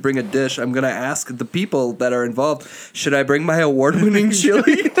like you need to bring a dish, I'm going to ask the people that are involved, should I bring my award-winning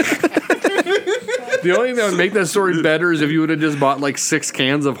chili? The only thing that would make that story better is if you would have just bought like 6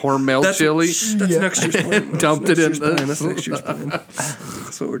 cans of Hormel chili, That's next year's plan. dumped it in. That's next year's plan.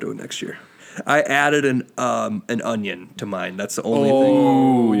 That's what we're doing next year. I added an onion to mine. That's the only thing.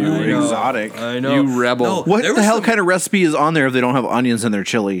 Oh, you I know. exotic. I know. You rebel. No, What there the was hell some- kind of recipe is on there if they don't have onions in their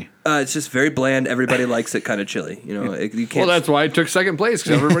chili? It's just very bland. Everybody likes it kind of chili. You know, you can't. Well, that's why I took second place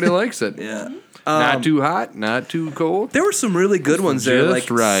because everybody likes it. yeah. Not too hot, not too cold. There were some really good ones there, Just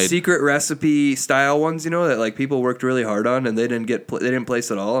like right. secret recipe style ones. You know that like people worked really hard on and they didn't place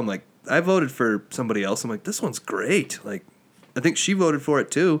at all. I'm like, I voted for somebody else. I'm like, this one's great. Like, I think she voted for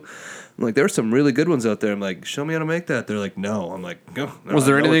it too. I'm like, there were some really good ones out there. I'm like, show me how to make that. They're like, no. I'm like, no. Was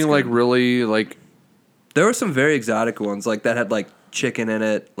there I know it's anything like good. really like? There were some very exotic ones like that had like chicken in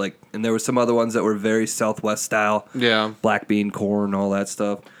it, like, and there were some other ones that were very Southwest style. Yeah. Black bean, corn, all that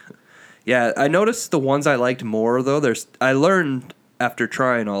stuff. Yeah, I noticed the ones I liked more though. I learned after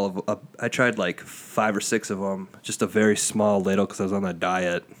trying all of. I tried like 5 or 6 of them, just a very small ladle because I was on that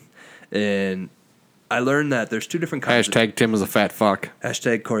diet, and I learned that there's 2 different kinds. Hashtag Tim is a fat fuck.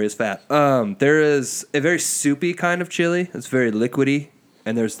 Hashtag Corey is fat. There is a very soupy kind of chili. It's very liquidy,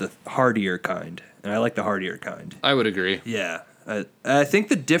 and there's the heartier kind, and I like the heartier kind. I would agree. Yeah, I think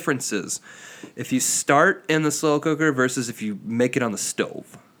the differences if you start in the slow cooker versus if you make it on the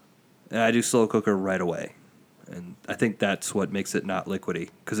stove. And I do slow cooker right away. And I think that's what makes it not liquidy,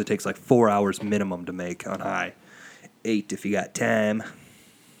 because it takes like 4 hours minimum to make on high. 8 if you got time.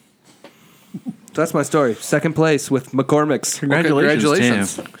 So that's my story. Second place with McCormick's.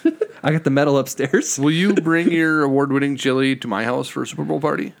 Congratulations. Tim. I got the medal upstairs. Will you bring your award-winning chili to my house for a Super Bowl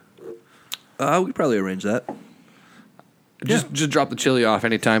party? We could probably arrange that. Just drop the chili off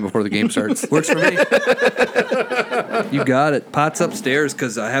anytime before the game starts. Works for me. You got it. Pot's upstairs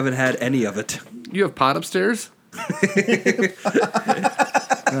because I haven't had any of it. You have pot upstairs?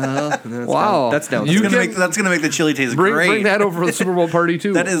 Wow. That's down. That's gonna make the chili taste great. Bring that over for the Super Bowl party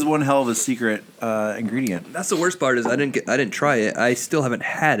too. That is one hell of a secret ingredient. That's the worst part is I didn't try it. I still haven't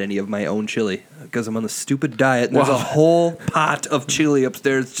had any of my own chili because I'm on the stupid diet. And There's a whole pot of chili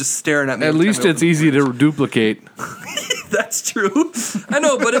upstairs just staring at me. At least it's easy to duplicate. That's true. I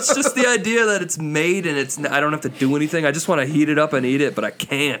know, but it's just the idea that it's made and I don't have to do anything. I just want to heat it up and eat it, but I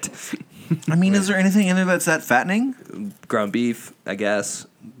can't. I mean, is there anything in there that's that fattening? Ground beef, I guess.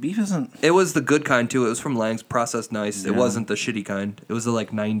 Beef isn't. It was the good kind too. It was from Lang's, processed nice. Yeah. It wasn't the shitty kind. It was the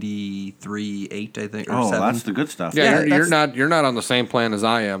like 93.8, I think, or Oh, 7. that's the good stuff. Yeah, Yeah, you're not on the same plan as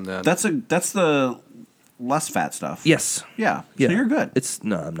I am then. That's the less fat stuff. Yes. Yeah. Yeah. So you're good.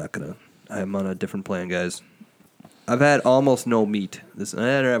 I'm not gonna. I'm on a different plan, guys. I've had almost no meat.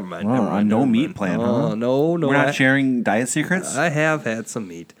 Never mind. Wow, never mind, a no never meat mind. plan, Oh, huh? no. We're not sharing diet secrets. I have had some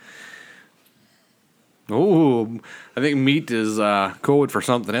meat. Oh, I think meat is code for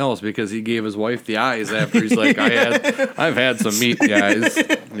something else because he gave his wife the eyes after he's like, I've had some meat, guys.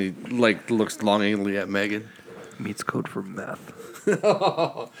 And he looks longingly at Megan. Meat's code for meth.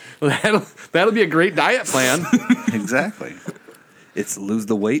 Well, that'll be a great diet plan. Exactly. It's lose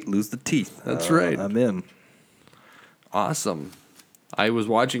the weight, lose the teeth. That's right. I'm in. Awesome. I was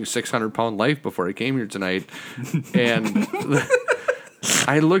watching 600-Pound Life before I came here tonight, and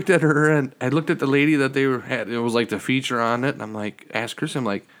I looked at her and I looked at the lady that they had. It was like the feature on it, and I'm like, asked Chris, I'm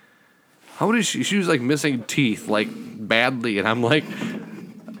like, how old is she? She was like missing teeth, like badly, and I'm like,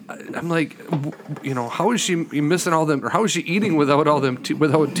 how is she missing all them, or how is she eating without all them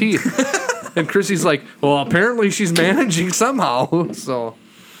without teeth? And Chrissy's like, well, apparently she's managing somehow. So,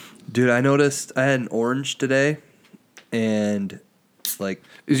 Dude, I noticed I had an orange today, and like,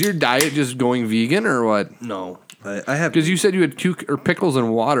 is your diet just going vegan or what? no, I have Because you said you had pickles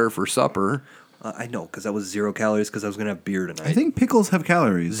and water for supper. I know, because that was 0 calories because I was gonna have beer tonight. I think pickles have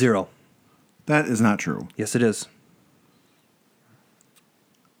calories. 0. That is not true. Yes, it is.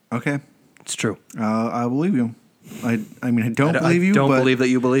 Okay. It's true. I believe you. I mean, I don't believe you. Don't but believe that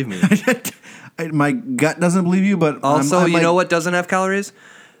you believe me. my gut doesn't believe you, but Also, I'm you like, know what doesn't have calories?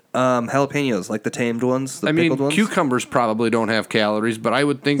 Jalapenos, like the tamed ones, the I mean, pickled ones. cucumbers probably don't have calories, but I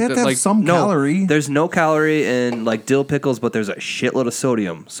would think They have that to have like some No, calorie. there's no calorie in like dill pickles, but there's a shitload of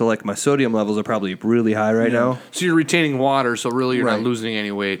sodium. So like my sodium levels are probably really high right now. so you're retaining water, so really you're Right. not losing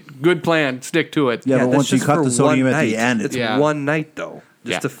any weight. Good plan, stick to it. Yeah, but that's once you just cut for the sodium one at the night. end, it's Yeah. one night though,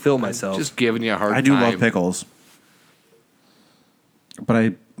 just Yeah. to fill myself. Just giving you a hard I do time. love pickles, but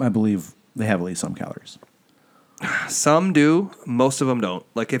I believe they have at least some calories. Some do, most of them don't.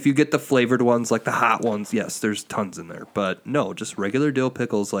 Like if you get the flavored ones, like the hot ones, yes, there's tons in there. But no, just regular dill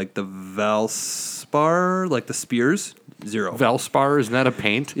pickles, like the Valspar, like the Spears, 0. Valspar, isn't that a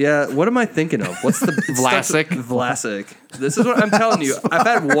paint? Yeah, what am I thinking of? What's the it starts with Vlasic. Vlasic. This is what I'm telling you. I've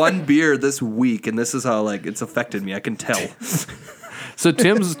had one beer this week, and this is how like it's affected me. I can tell. So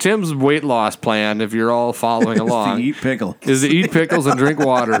Tim's weight loss plan, if you're all following along, To eat pickle. is to eat pickles and drink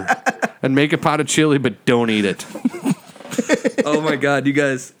water and make a pot of chili, but don't eat it. Oh my god, you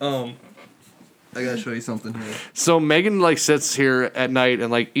guys. I gotta show you something here. So Megan like sits here at night and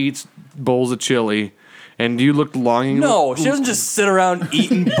like eats bowls of chili, and you look longing. No, she doesn't just sit around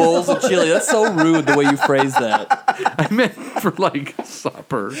eating bowls of chili. That's so rude the way you phrase that. I meant for like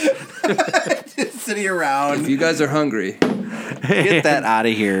supper. Sitting around. If you guys are hungry, Get that out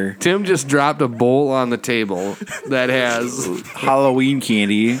of here. Tim just dropped a bowl on the table that has Halloween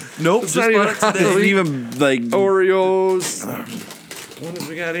candy. nope. It's Just not bought even it today. Doesn't even like. Oreos. What have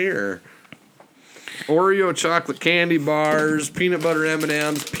we got here? Oreo chocolate candy bars, peanut butter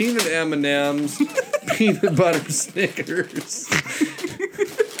M&Ms, peanut M&Ms, peanut butter Snickers.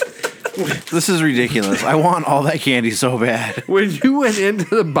 This is ridiculous. I want all that candy so bad. When you went in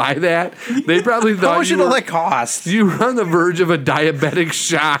to buy that, they probably How thought much you did all were, that cost? you were on the verge of a diabetic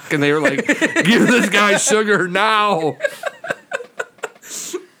shock, and they were like, "Give this guy sugar now."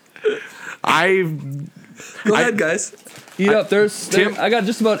 Go ahead, guys. Eat up. Tim- I got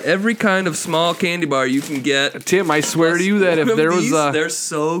just about every kind of small candy bar you can get. Tim, I swear to you that if One of there was these, a... they're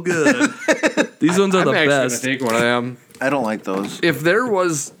so good. These ones are I'm the actually best. going to take one of them. I don't like those. If there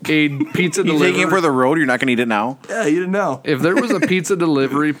was a pizza You taking it for delivery... the road? You're not gonna eat it now. Yeah, you didn't know. If there was a pizza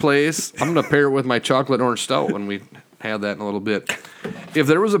delivery place, I'm going to pair it with my chocolate orange stout when we have that in a little bit. If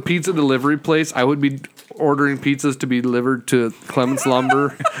there was a pizza delivery place, I would be ordering pizzas to be delivered to Clements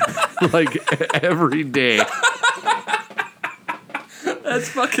Lumber like every day. That's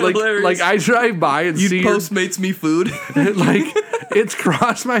fucking Like, hilarious. like I drive by and You'd see your, Postmates me food. like it's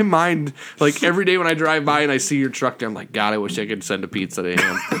crossed my mind like every day when I drive by and I see your truck there, I'm like, God, I wish I could send a pizza to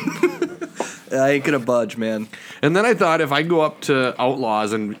him. I ain't gonna budge, man. And then I thought if I go up to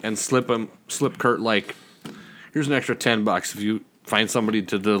Outlaws and slip Kurt like, here's an extra $10 if you find somebody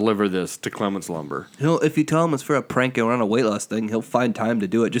to deliver this to Clements Lumber. If you tell him it's for a prank and we're on a weight loss thing, he'll find time to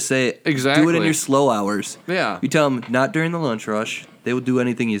do it. Just say, do it Exactly. in your slow hours. Yeah. You tell him not during the lunch rush. They will do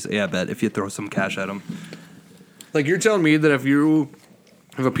anything you say. Yeah, I bet if you throw some cash at them. Like you're telling me that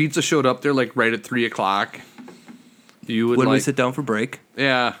if a pizza showed up there like right at 3:00, you would When we like, sit down for break,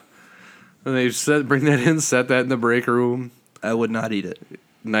 yeah. And they bring that in, set that in the break room. I would not eat it.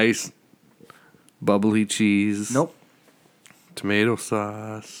 Nice bubbly cheese. Nope. Tomato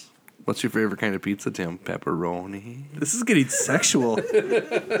sauce. What's your favorite kind of pizza, Tim? Pepperoni. This is getting sexual.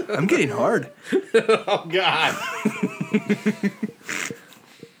 I'm getting hard. Oh God.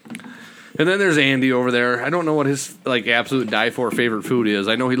 And then there's Andy over there. I don't know what his like absolute die for favorite food is.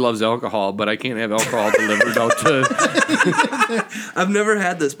 I know he loves alcohol, but I can't have alcohol delivered out to. I've never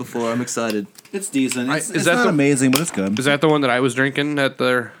had this before. I'm excited. It's decent. It's, is it's that not the- amazing, but it's good. Is that the one that I was drinking at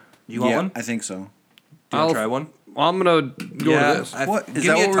the? You want one? I think so. Do you I'll- want to try one? Well, I'm gonna go to this. What is give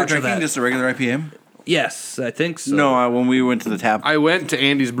that? me a What we're touch of drinking? that. Just a regular IPA? Yes, I think so. No, when we went to the tap. I went to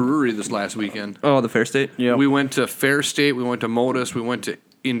Andy's Brewery this last weekend. Oh, the Fair State? Yep. We went to Fair State. We went to Modus. We went to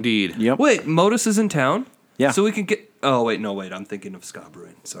Indeed. Yep. Wait, Modus is in town? Yeah. So we can get... Oh, wait, no, wait. I'm thinking of Ska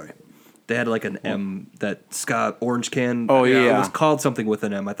Brewing. Sorry. They had like an M, that Ska orange can. Oh, yeah. It was called something with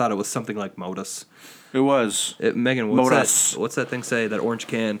an M. I thought it was something like Modus. It was. Megan, Modus. what's that thing say? That orange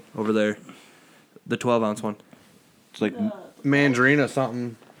can over there. The 12-ounce one. It's like Mandarina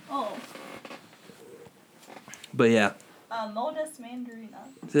something. Oh, But yeah. Modus Mandarina.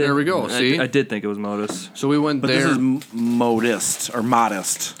 There we go, see? I did think it was Modus. So we went But there. this is modest or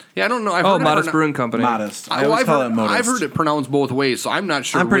modest. Yeah, I don't know. I've Oh, heard it Modest pronou- Brewing Company. Modest. I Well, always I've, call heard, it modest. I've heard it pronounced both ways, so I'm not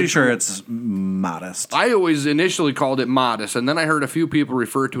sure. I'm pretty which- sure it's modest. I always initially called it modest, and then I heard a few people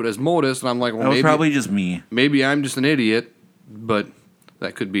refer to it as modest, and I'm like, well, That was maybe probably just me. maybe I'm just an idiot, but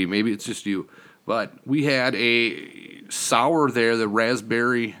that could be. Maybe it's just you. But we had a sour there, the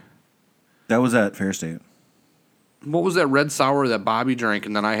raspberry. That was at Fair State. What was that red sour that Bobby drank,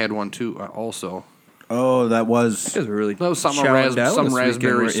 and then I had one too also. Oh, that was You guys were really That was some chowing down some this weekend,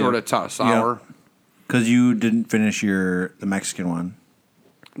 raspberry weren't you? sort of sour. because you didn't finish the Mexican one.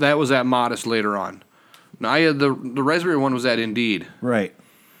 That was at Modest later on. Now I had the raspberry one was at Indeed. Right.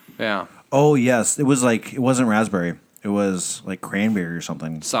 Yeah, Oh yes, it was like it wasn't raspberry. It was like cranberry or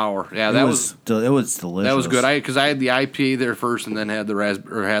something. sour. Yeah, It that was it was delicious. That was good. Because I had the IPA there first, and then had the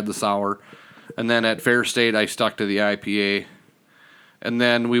had the sour, and then at Fair State I stuck to the IPA, and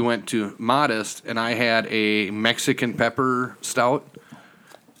then we went to Modest, and I had a Mexican pepper stout.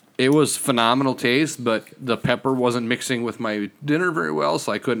 It was phenomenal taste, but the pepper wasn't mixing with my dinner very well,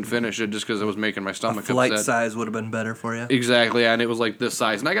 so I couldn't finish it just because it was making my stomach Flight upset. size would have been better for you. Exactly, and it was like this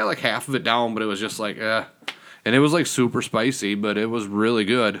size, and I got like half of it down, but it was just like, and it was like super spicy, but it was really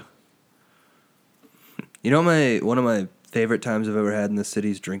good. You know, one of my favorite times I've ever had in the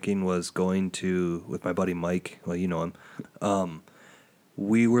city's drinking was going to with my buddy Mike. Well, you know him.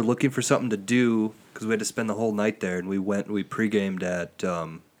 We were looking for something to do because we had to spend the whole night there, and we pre-gamed at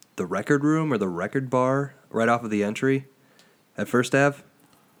the Record Room or the Record Bar right off of the entry at First Ave.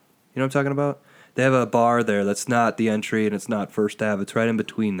 You know what I'm talking about? They have a bar there that's not the entry and it's not First Ave. It's right in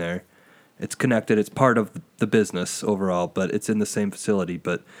between there. It's connected. It's part of the business overall, but it's in the same facility.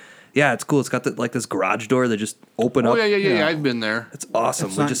 But yeah, it's cool. It's got like this garage door that just open Oh up. yeah. I've been there. It's awesome.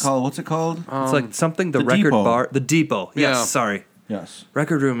 It's We not just called. What's it called? it's like something the the Record Depot. Bar, the Depot. Yes, Yeah. sorry. Yes.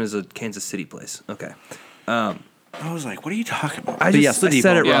 Record Room is a Kansas City place. Okay. I was like, what are you talking about? I But just yes, the I Depot.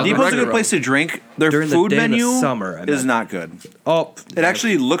 said it Yeah, wrong. the Depot's a Record good place to drink. Their During the food day in the menu summer, I is meant. not good. Oh, It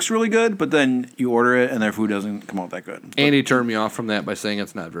actually looks really good, but then you order it and their food doesn't come out that good. Andy turned me off from that by saying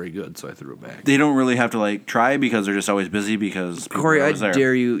it's not very good, so I threw it back. They don't really have to like try because they're just always busy because people Corey, are I always there.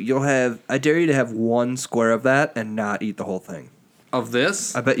 dare you. I dare you to have one square of that and not eat the whole thing. Of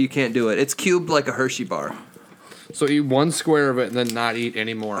this? I bet you can't do it. It's cubed like a Hershey bar. So eat one square of it and then not eat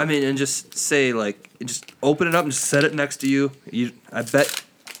any more. I mean, and just say just open it up and just set it next to you. I bet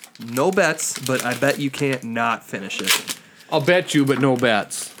no bets, but I bet you can't not finish it. I'll bet you, but no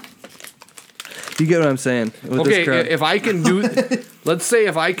bets. You get what I'm saying? With Okay, this crowd. if I can do, let's say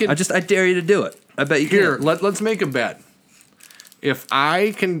if I can. I dare you to do it. I bet you Here, can. let's make a bet. If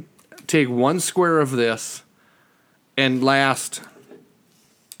I can take one square of this and last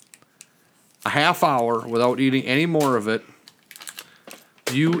a half hour without eating any more of it,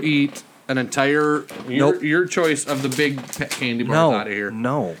 you eat an entire your choice of the big pet candy bars No, out of here.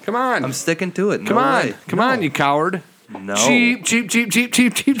 no. Come on. I'm sticking to it. Come No on. way. Come No. on, you coward. No. Cheap, cheap, cheap, cheap,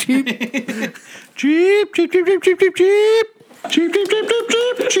 cheap, cheap, cheap. Cheap, cheap, cheap, cheap, cheap, cheap, cheap. Cheap, cheap, cheap,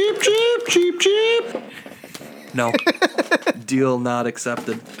 cheap, cheap, cheap, cheap, cheap, cheap. No. Deal not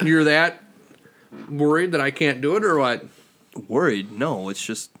accepted. You're that worried that I can't do it or what? Worried? No, it's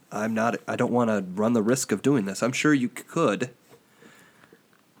just I don't want to run the risk of doing this. I'm sure you could.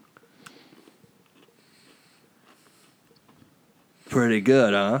 Pretty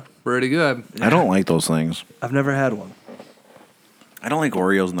good, huh? Pretty good. I don't like those things. I've never had one. I don't like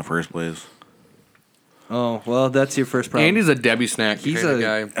Oreos in the first place. Oh, well, that's your first problem. Andy's a Debbie snack He's kind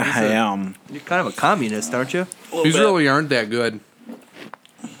a- of guy. I am. You're kind of a communist, aren't you? These really aren't that good.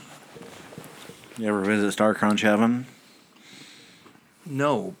 You ever visit Star Crunch Heaven?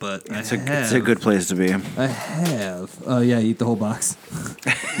 No, but It's a good place to be. I have. Oh, yeah, eat the whole box.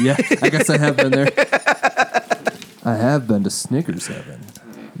 Yeah, I guess I have been there. I have been to Snickers Heaven.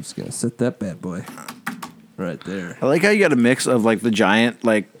 I'm just going to set that bad boy right there. I like how you got a mix of like the giant,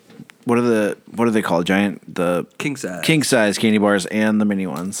 like what are they called? The king size. king size candy bars and the mini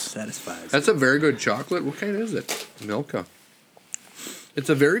ones. Satisfies. That's a very good chocolate. What kind is it? Milka. It's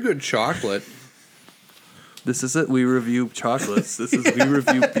a very good chocolate. This isn't we review chocolates. This is we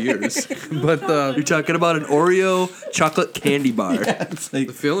review beers. But You're talking about an Oreo chocolate candy bar.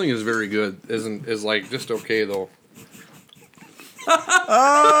 the filling is very good. Is like just okay though.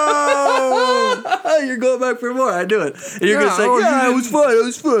 Oh, you're going back for more. I do it. And you're Yeah, gonna say, oh, yeah, you it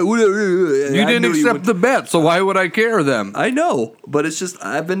was fun. Whatever. You didn't accept the bet, so why would I care then? I know, but it's just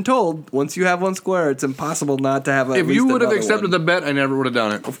I've been told once you have one square, it's impossible not to have. If you would have accepted the bet, I never would have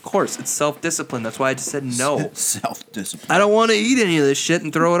done it. Of course, it's self-discipline. That's why I just said no. Self-discipline. I don't want to eat any of this shit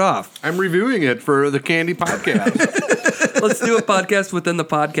and throw it off. I'm reviewing it for the Candy Podcast. Let's do a podcast within the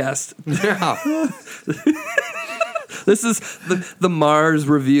podcast. Yeah. This is the Mars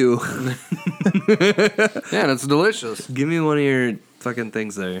review. Yeah, it's delicious. Give me one of your fucking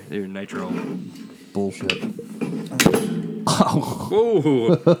things there. Your nitro bullshit.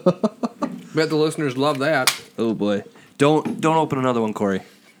 Ooh. Bet the listeners love that. Oh boy. Don't open another one, Corey.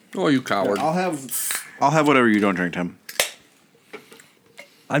 Oh, you coward. I'll have whatever you don't drink, Tim.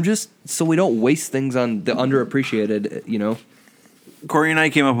 I'm just so we don't waste things on the underappreciated, you know. Corey and I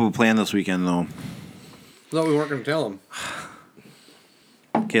came up with a plan this weekend, though. Thought we weren't going to tell them.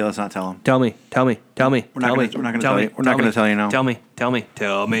 Okay, let's not tell him. Tell me. We're not gonna tell you. We're not gonna tell you now. Tell me.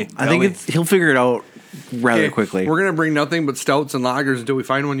 I think he'll figure it out rather quickly. We're going to bring nothing but stouts and lagers until we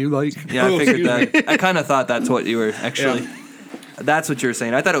find one you like. Yeah, I figured that. I kind of thought that's what you were actually. Yeah. That's what you were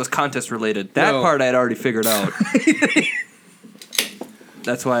saying. I thought it was contest related. That part I had already figured out.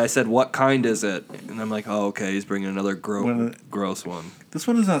 That's why I said, "What kind is it?" And I'm like, "Oh, okay, he's bringing another gross one." This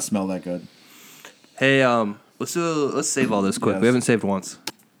one does not smell that good. Hey, let's save all this quick. Yes. We haven't saved once.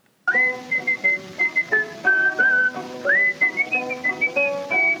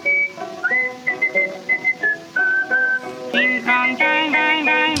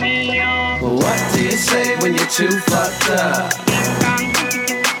 What do you say when you're too fucked up?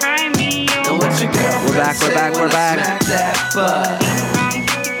 And what's your girlfriend We're back. smack that butt?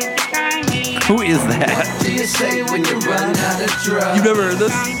 Who is that? What do you say when you run out of drugs? You've never heard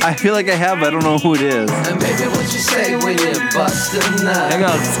this? I feel like I have, but I don't know who it is. And baby, what you say when you bust a nut? Hang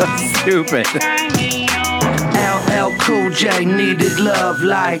on. So stupid. LL Cool J needed love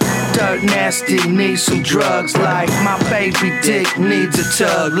like Dirt Nasty needs some drugs like my baby dick needs a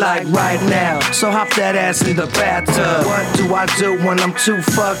tug like right now. So hop that ass in the bathtub. What do I do when I'm too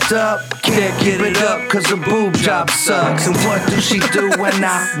fucked up? Can't keep it up cause a boob job sucks. And what do she do when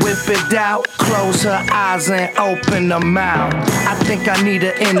I whip it out? Close her eyes and open her mouth. I think I need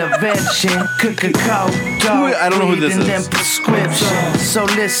an intervention. I don't know who this is. Prescription. So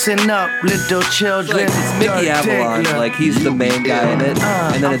listen up, little children. It's Mickey Avalon. Like he's the main guy in it,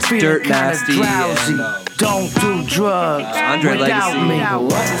 and then it's Dirt Nasty. And, don't do drugs. Andre without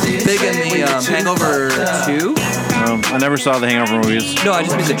Legacy. me. Big in the Hangover 2. I never saw the Hangover movies. No, I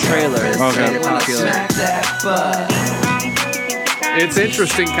just mean the trailer. Okay. Made it popular. Smack that butt. It's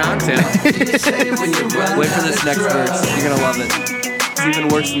interesting content. Wait for this next verse. You're gonna love it. It's even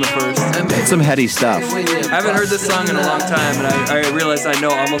worse than the first. It's some heady stuff. I haven't heard this song in a long time, and I realize I know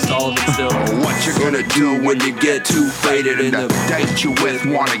almost all of it still. What you gonna do when you get too faded and the date you with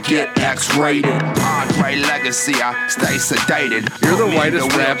wanna get X-rated? Andre Legacy, I stay sedated. You're the Put me in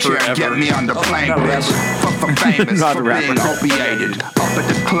whitest rapper wheelchair, ever. Get me on the plane, not a bitch. Fuck for famous, Not a for rapper. being opiated. Up at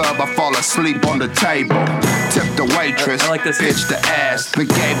the club, I fall asleep on the table. Tip the waitress, I like this. pitch the ass, then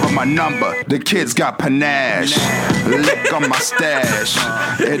gave her my number. The kids got panache, lick on my stash.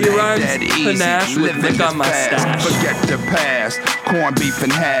 It He ain't rhymes that easy. panache with Living lick this on my fast. stash. Forget the past, corned beef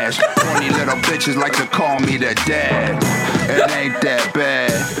and hash. Corny little bitches like to call me their dad. It ain't that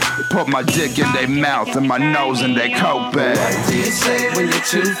bad. Put my dick in their mouth and my nose in their coke bag.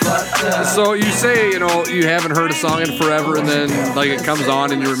 So you say, you haven't heard a song in forever, and then like it comes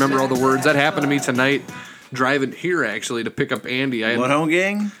on and you remember all the words. That happened to me tonight, driving here actually to pick up Andy. Bloodhound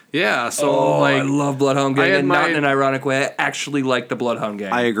Gang? Yeah, so I love Bloodhound I Gang, had and not my- in an ironic way. I actually like the Bloodhound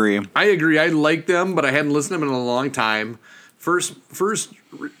Gang. I agree. I agree. I like them, but I hadn't listened to them in a long time. First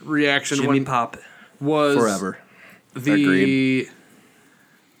reaction Jimmy Pop was forever.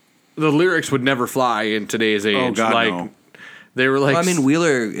 the lyrics would never fly in today's age. Oh, God, like no. they were like, Well, I mean,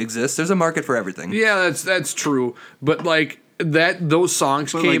 Wheeler exists. There's a market for everything. yeah, that's true. But like those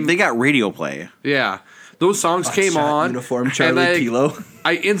songs But, came. like, they got radio play. Yeah, those songs came Shot on. Uniform, Charlie and Kilo.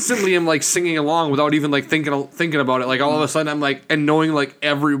 I instantly am like singing along without even like thinking about it. Like all of a sudden I'm like and knowing like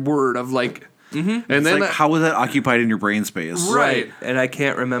every word of like. Mm-hmm. And It's then like, how was that occupied in your brain space? Right. And I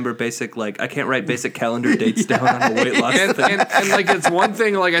can't remember I can't write basic calendar dates down on the weight loss and, thing. and like it's one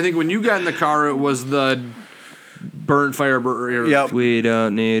thing. Like I think when you got in the car, it was the burn fire. Yep. We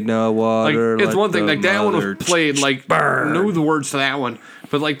don't need no Like water. it's let one thing. the Like that one mother was played. Like knew the words to that one.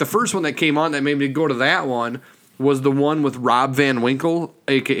 But like the first one that came on that made me go to that one was the one with Rob Van Winkle,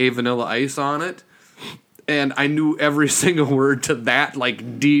 aka Vanilla Ice, on it. And I knew every single word to that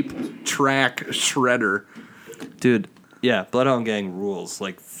like deep track shredder. Dude, yeah, Bloodhound Gang rules,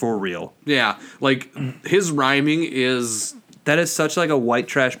 like, for real. Yeah, like his rhyming is That is such like a white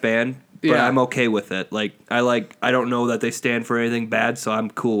trash band, but Yeah. I'm okay with it. I don't know that they stand for anything bad, so I'm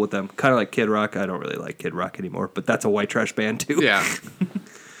cool with them. Kind of like Kid Rock. I don't really like Kid Rock anymore, but that's a white trash band too. yeah.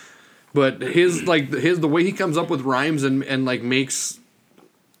 But the way he comes up with rhymes and like makes,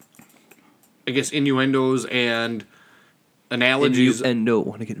 I guess, innuendos and analogies. And no,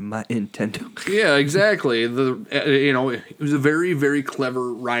 want to get my Nintendo. Yeah, exactly. He was a very, very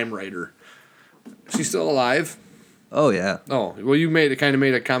clever rhyme writer. Is he still alive? Oh yeah. Oh, well, you made a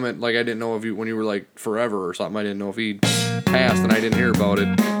comment like I didn't know if you when you were like forever or something. I didn't know if he passed and I didn't hear about it.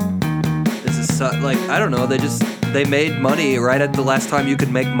 This is like, I don't know. They made money right at the last time you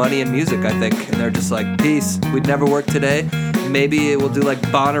could make money in music, I think, and they're just like, peace. We'd never work today. Maybe we'll do like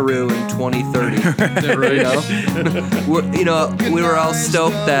Bonnaroo in 2030. We were all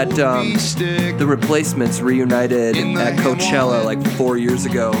stoked that the Replacements reunited at Coachella like 4 years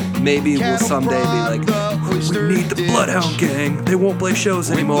ago. Maybe we'll someday be like, we need the Bloodhound Gang. They won't play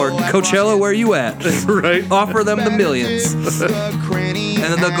shows anymore. Coachella, where you at? Right. Offer them the millions. And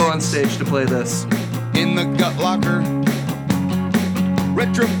then they'll go on stage to play this. In the gut locker,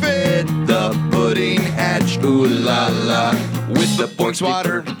 retrofit the pudding hatch, ooh la la, with the points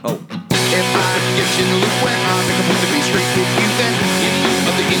water. Oh. If I get you in the loop when I'm supposed to be straight with you, then in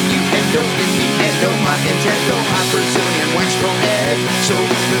of the innuendo, my Nintendo, my Brazilian wax pro head, so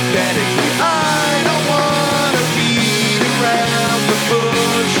pathetically, I don't wanna beat around the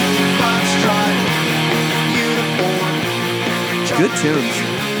bush. Foxtrot, uniform, Good tunes.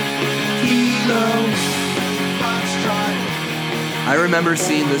 Kilo, Foxtrot, I remember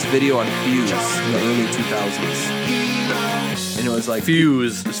seeing this video on Fuse in the early 2000s. And it was like,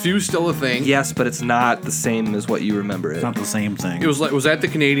 Fuse. Is Fuse still a thing? yes, but it's not the same as what you remember it. Not the same thing. It was that the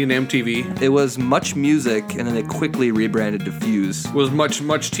Canadian MTV? It was Much Music, and then they quickly rebranded to Fuse. Was Much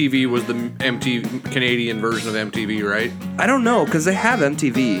TV was the MTV Canadian version of MTV, right? I don't know, because they have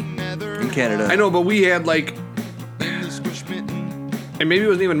MTV in Canada. I know, but we had like, and maybe it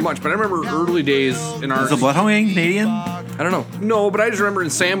wasn't even much, but I remember early days in our. Is the Bloodhound Gang Canadian? I don't know. No, but I just remember in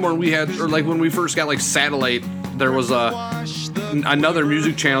Sanborn we had, or like when we first got like satellite, there was another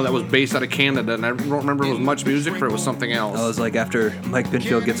music channel that was based out of Canada, and I don't remember if it was Much Music or it was something else. I was like, after Mike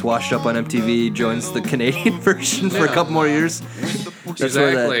Binfield gets washed up on MTV, joins the Canadian version for a couple more years.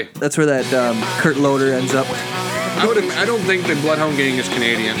 Exactly. That's where that Kurt Loder ends up. I don't think the Bloodhound Gang is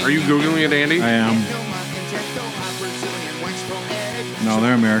Canadian. Are you Googling it, Andy? I am. No,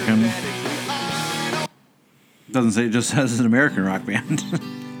 they're American. Doesn't say, it just says it's an American rock band.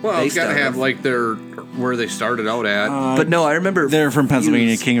 Well, it's based got to out have of. like their where they started out at. But no, I remember They're from Pennsylvania,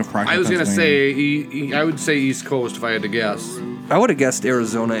 Fuse. King of Proctor. I was gonna Pennsylvania. say, I would say East Coast if I had to guess, I would have guessed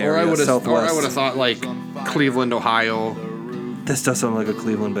Arizona or area, I would have Southwest. thought like Cleveland, Ohio. This does sound like a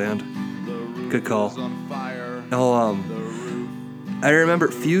Cleveland band. Good call. Oh, I remember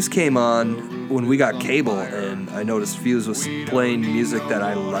Fuse came on when we got cable, and I noticed Fuse was playing music that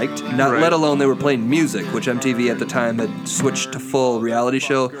I liked. Not Right. let alone they were playing music, which MTV at the time had switched to full reality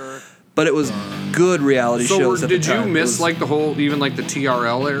show. But it was good reality So shows. did you miss like the whole, even like the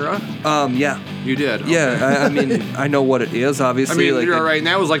TRL era? Yeah, You did. yeah. I mean, I know what it is. I Obviously, mean, like, you're right. And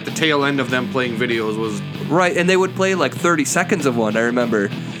that was like the tail end of them playing videos. Was right, and they would play like 30 seconds of one. I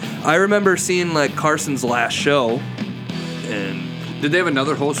remember seeing like Carson's last show, and did they have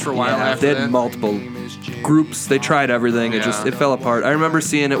another host for a while yeah, after they that? had multiple groups. They tried everything. Yeah. It fell apart. I remember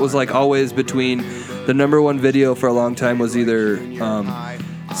seeing it was like always between the number one video for a long time was either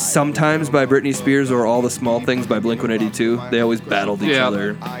Sometimes by Britney Spears or All the Small Things by Blink-182. They always battled each Yeah.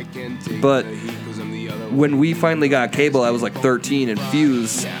 other. But when we finally got cable, I was like 13, and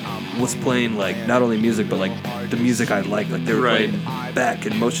Fuse was playing like not only music but like the music I like. Like they were Right. playing Beck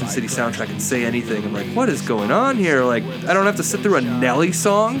and Motion City Soundtrack and Say Anything. I'm like, what is going on here? Like I don't have to sit through a Nelly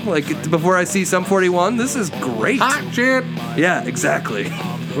song like before I see Sum 41. This is great. Hot shit. Yeah, exactly.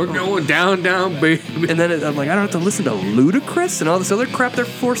 We're going down, down, baby. And then I'm like, I don't have to listen to Ludacris and all this other crap they're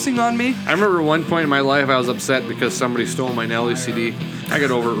forcing on me. I remember one point in my life I was upset because somebody stole my Nelly CD. I got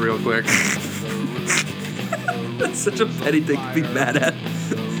over it real quick. That's such a petty thing to be mad at.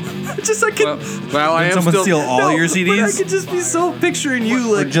 Just I can. Well, I Did am someone still. steal all your But I CDs? could just be so picturing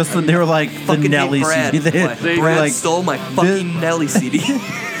you like Just they were like the fucking Nelly hey, Brad. CD. Brad were like, stole my fucking Nelly CD.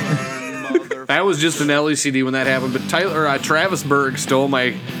 That was just an Nelly CD when that happened. But Travis Berg stole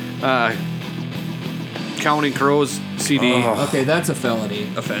my Counting Crows CD. Okay, that's a felony.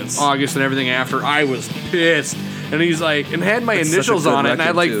 Offense. August and everything after. I was pissed. And he's like, and had my That's such a initials good on it. And I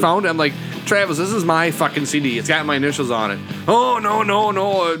record, like too. found it. I'm like, Travis, this is my fucking CD. It's got my initials on it. Oh,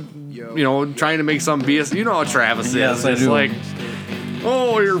 no. You know, trying to make some BS. You know how Travis is. Yes, I it's do. like,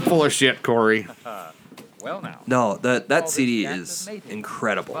 oh, you're full of shit, Corey. No, that CD is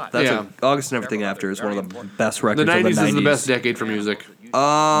incredible. That's Yeah. August and Everything After is one of the best records The of 90s the 90s. is the best decade for music.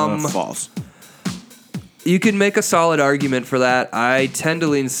 false. You can make a solid argument for that. I tend to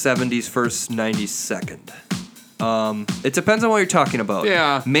lean 70s first, 90s second. It depends on what you're talking about.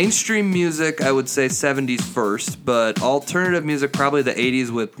 Yeah. Mainstream music, I would say 70s first, but alternative music, probably the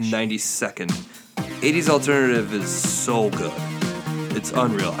 80s with 90s second. 80s alternative is so good. It's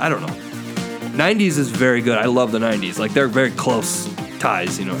unreal. I don't know. 90s is very good. I love the 90s. Like, they're very close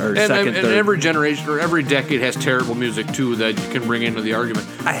ties, you know, or And, second, and third. every generation or every decade has terrible music too that you can bring into the argument.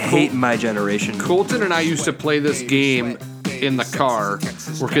 I hate my generation. Colton and I used to play this game in the car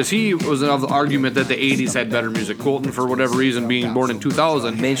because he was of the argument that the 80s had better music. Colton, for whatever reason, being born in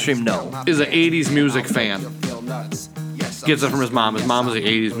 2000, Mainstream, no. is an 80s music fan. Gets it from his mom. His mom was an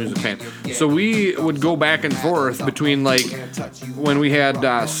 80s music fan. So we would go back and forth between, like, when we had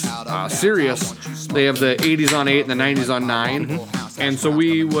Sirius, they have the 80s on 8 and the 90s on 9. And so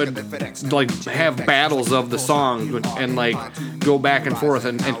we would, like, have battles of the song and, like, go back and forth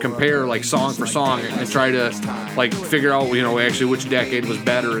and compare, like, song for song and try to, like, figure out, you know, actually which decade was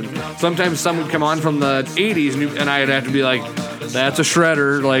better. And sometimes some would come on from the 80s and I'd have to be like, that's a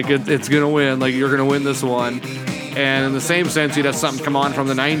shredder. Like, it's going to win. Like, you're going to win this one. And in the same sense, you'd have something come on from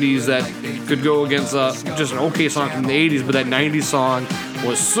the 90s that could go against just an okay song from the 80s, but that 90s song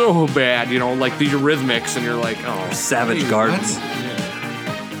was so bad, you know, like the Eurythmics, and you're like, oh. Savage Gardens.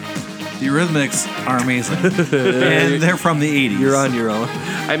 The Eurythmics are amazing, and they're from the '80s. You're on your own.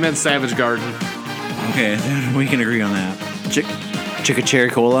 I meant Savage Garden. Okay, we can agree on that. Chicka Cherry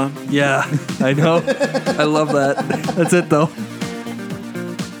Cola. Yeah, I know. I love that. That's it, though.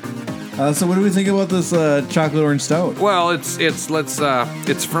 So what do we think about this chocolate orange stout? Well, it's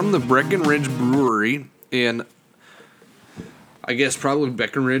from the Breckenridge Brewery in, I guess, probably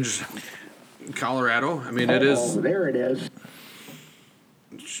Breckenridge, Colorado. I mean, it is. Oh, there it is.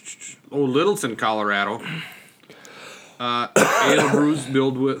 Oh, Littleton, Colorado. Ale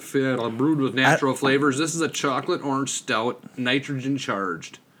brewed with natural flavors. This is a chocolate orange stout, nitrogen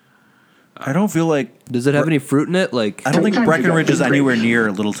charged. I don't feel like. Does it have any fruit in it? Like, I don't think Sometimes you Breckenridge got is big anywhere grapes.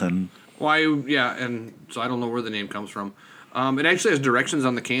 near Littleton. Why? Yeah, and so I don't know where the name comes from. It actually has directions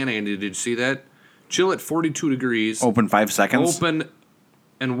on the can, Andy. Did you see that? Chill at 42 degrees. Open 5 seconds. Open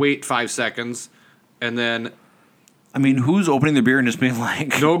and wait 5 seconds, and then I mean, who's opening the beer and just being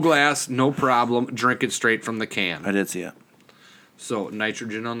like, no glass, no problem. Drink it straight from the can. I did see it. So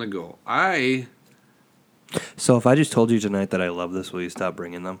nitrogen on the go. So if I just told you tonight that I love this, will you stop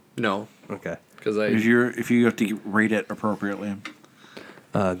bringing them? No, Okay. because If you have to rate it appropriately.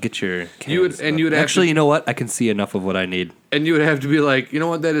 Get your. You would- cans and up. you would have actually. to- You know what? I can see enough of what I need. and you would have to be like, you know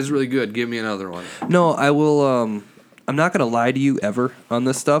what, that is really good. Give me another one. No, I will. I'm not gonna lie to you ever on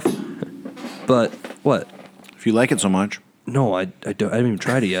this stuff. But what? If you like it so much. No, I don't. I haven't even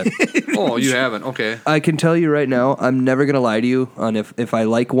tried it yet. Oh, you haven't? Okay. I can tell you right now, I'm never gonna lie to you on if I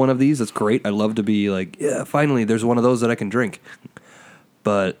like one of these. That's great. I love to be like, yeah, finally, there's one of those that I can drink.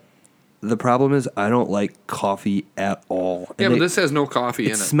 But the problem is, I don't like coffee at all. Yeah, And but this has no coffee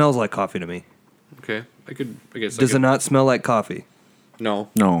in it it. smells like coffee to me. Okay, I guess. Does it not smell like coffee? No.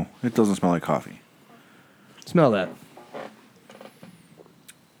 No, it doesn't smell like coffee. Smell that.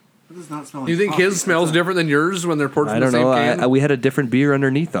 It does not smell You think his smells different than yours when they're poured from I the don't same know. can? We had a different beer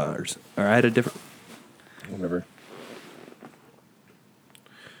underneath ours, or I had a different. Whatever.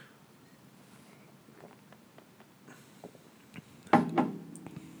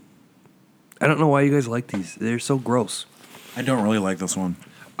 I don't know why you guys like these. They're so gross. I don't really like this one.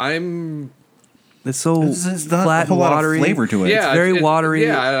 I'm. It's so It's not flat a whole and lot of watery. flavor to it. Yeah, It's very watery.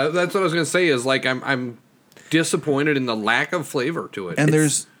 Yeah, that's what I was gonna say. Is like I'm disappointed in the lack of flavor to it. And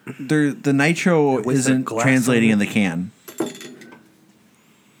the nitro with isn't the glass translating on in the can.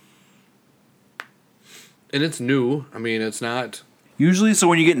 and it's new. I mean, it's not. Usually, so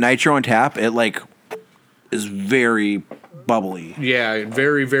when you get nitro on tap, it like is very bubbly. Yeah,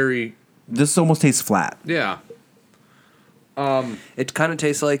 very, very. This almost tastes flat. Yeah. It kind of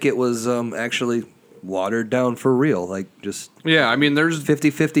tastes like it was actually watered down for real, like just Yeah, I mean, there's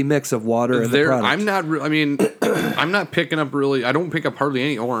 50-50 mix of water and the there. product. I'm not. I mean, I'm not picking up really. I don't pick up hardly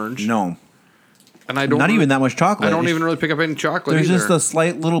any orange. No, and I don't. not even that much chocolate. I don't It's- even really pick up any chocolate. There's either. just a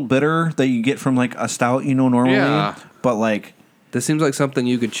slight little bitter that you get from like a stout, normally. Yeah. But like, This seems like something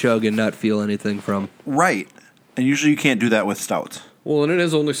you could chug and not feel anything from. right. And usually you can't do that with stouts. Well, and it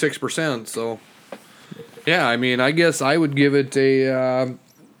is only 6%, so. Yeah, I mean, I guess I would give it a.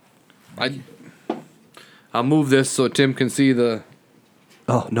 I'll move this so Tim can see the.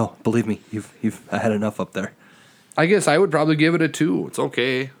 Oh no, believe me, I had enough up there. I guess I would probably give it a 2. It's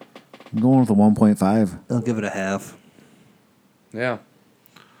okay. I'm going with a 1.5. I'll give it a half. Yeah.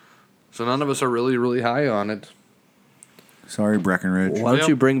 So none of us are really, really high on it. Sorry, Breckenridge. Why don't Yep.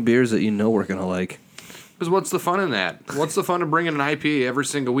 you bring beers that you know we're gonna like? Because what's the fun in that? What's the fun of bringing an IPA every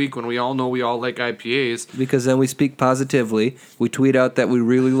single week when we all know we all like IPAs? Because then we speak positively. We tweet out that we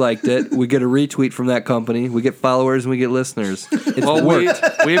really liked it. We get a retweet from that company. We get followers and we get listeners. It's Well, worked.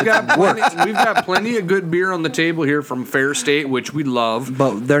 we've got plenty of good beer on the table here from Fair State, which we love.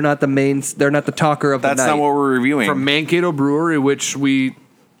 But they're not the main. They're not the talker of That's the night. not what we're reviewing. From Mankato Brewery, which we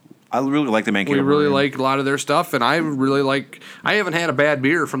I really like the Mankato. really Brewery. like a lot of their stuff, and I really like. I haven't had a bad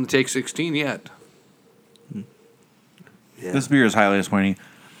beer from the Take 16 yet. This beer is highly disappointing.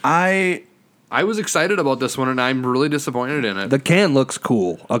 I I was excited about this one, and I'm really disappointed in it. The can looks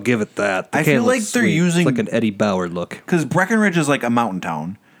cool. I'll give it that. The I can feel like looks they're sweet. using- It's like an Eddie Bauer look. because Breckenridge is like a mountain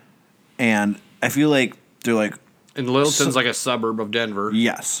town, and I feel like they're like And Littleton's like a suburb of Denver.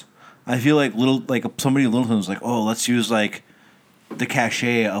 yes. I feel like somebody in Littleton was like, oh, let's use like the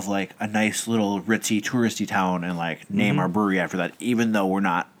cachet of like a nice little ritzy touristy town and like name our brewery after that, even though we're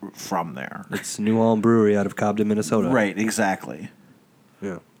not from there. It's New Ulm Brewery out of Cobden, Minnesota. Right, exactly.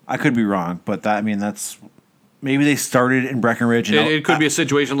 Yeah. I could be wrong, but that's maybe they started in Breckenridge. And It could be a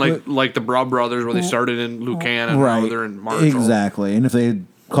situation like the Broad Brothers, where they started in Lucan and now they're in Marshall. Exactly. And if they had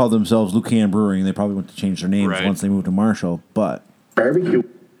called themselves Lucan Brewing, they probably wouldn't change their names Right. once they moved to Marshall. But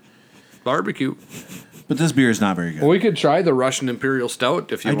Barbecue. But this beer is not very good. Well, we could try the Russian Imperial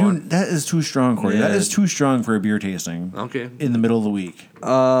Stout if you want. That is too strong, Corey. That Yeah. is too strong for a beer tasting. Okay. In the middle of the week.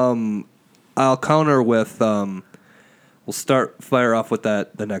 I'll counter with. We'll fire off with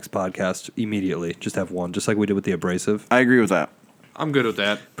that the next podcast immediately. Just have one, just like we did with the abrasive. I agree with that. I'm good with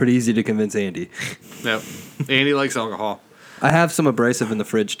that. Pretty easy to convince Andy. Yep. Andy likes alcohol. I have some abrasive in the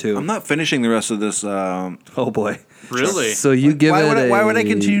fridge too. I'm not finishing the rest of this. Oh boy. Really? So you give why it would I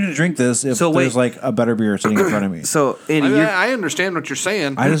continue to drink this if So wait. there's like a better beer sitting in front of me? So Andy, I understand what you're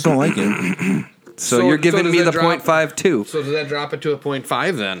saying. I just don't like it. so you're giving does me that the drop- 0.5 too. So does that drop it to a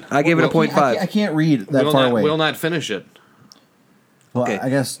 0.5 then? I gave it a We'll- 0.5. I can't read that We'll far not, away. we'll not finish it. Well, Okay. I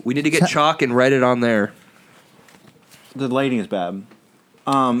guess We need to get chalk and write it on there. The lighting is bad.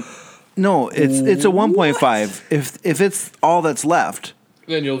 No, it's a 1.5. If it's all that's left.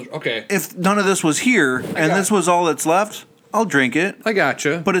 Then you'll okay. If none of this was here and this was all that's left, I'll drink it. I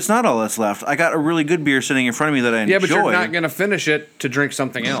gotcha. But it's not all that's left. I got a really good beer sitting in front of me that I enjoy. Yeah, but you're not going to finish it to drink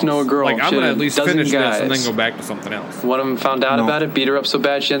something else. know a girl. Like, I'm She going to had at least dozen finish this and guys. then go back to something else. One of them found out about it, beat her up so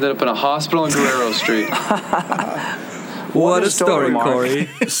bad she ended up in a hospital on Guerrero Street. What a story, Mark. Corey.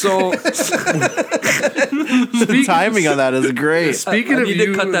 So, The timing on that is great. speaking I of need you,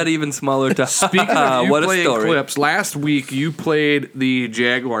 to cut that even smaller to speaking of you what a playing story. clips, last week you played the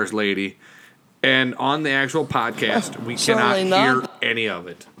Jaguars lady, and on the actual podcast, we cannot hear any of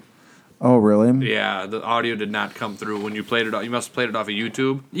it. Oh, really? Yeah, the audio did not come through when you played it. You must have played it off of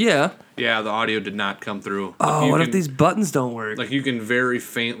YouTube. Yeah. Yeah, the audio did not come through. Oh, You what if can- these buttons don't work? Like, you can very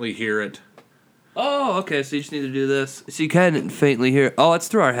faintly hear it. Oh, okay. So you just need to do this. So you can faintly hear. Oh, it's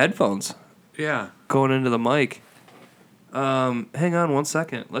through our headphones Yeah. going into the mic. Hang on 1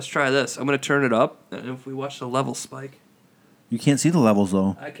 second. Let's try this. I'm gonna turn it up, and if we watch the level spike, You can't see the levels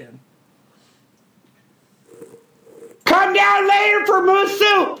though. I can. Come down later for moose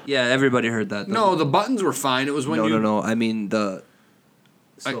soup. Yeah, everybody heard that. No, the buttons were fine. It was when you. No. I mean the.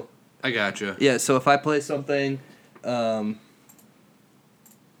 So, I gotcha. yeah. So if I play something,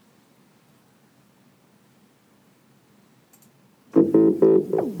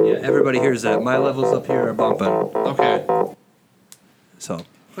 yeah, everybody hears that. My levels up here are bumping. Okay. So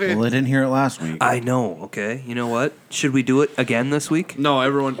Okay. Well, I didn't hear it last week. I know. Okay, you know what? Should we do it again this week? No,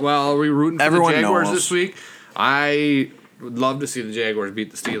 everyone. Well, are we rooting for Everyone the Jaguars knows. this week? I would love to see the Jaguars beat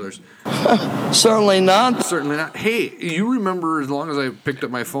the Steelers. Certainly not. Certainly not. Hey, you remember, as long as I picked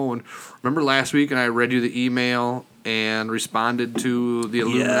up my phone, remember last week and I read you the email and responded to the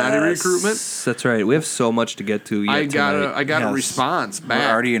Illuminati recruitment? That's right. We have so much to get to yet I got tonight. a Yes. response We're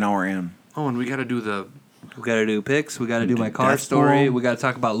back. already an hour in. Oh, and we got to do the. We got to do picks. We got to do my car Death story. Pool. We got to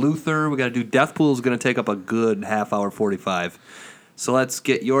talk about Luther. We got to do Death Pool is going to take up a good half hour 45. So let's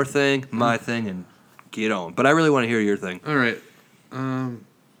get your thing, my thing, and get on. But I really want to hear your thing. All right. Can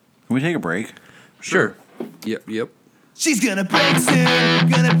we take a break? Sure. Yep. She's gonna break soon.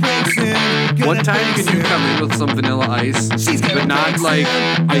 Gonna break soon. One time can you come in with some Vanilla Ice, but not like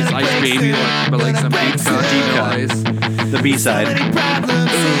Ice Baby, but like some deep cut Vanilla Ice. The B-side.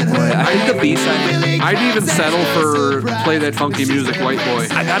 I think the B-side. I'd even settle for Play That Funky Music, White Boy.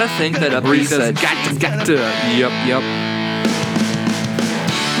 I got to think that a Where he says, B-side. got to. Yep.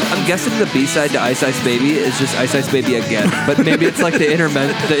 I'm guessing the B-side to Ice Ice Baby is just Ice Ice Baby again. But maybe it's like the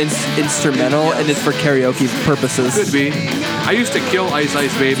instrumental and it's for karaoke purposes. Could be. I used to kill Ice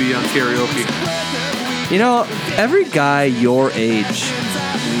Ice Baby on karaoke. You know, every guy your age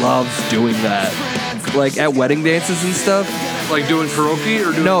loves doing that. Like at wedding dances and stuff. Like doing karaoke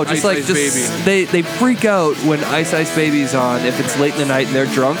or doing No, just Ice like Ice just Baby? they freak out when Ice Ice Baby's on if it's late in the night and they're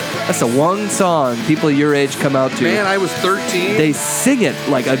drunk. That's the one song people your age come out to. Man, I was 13. They sing it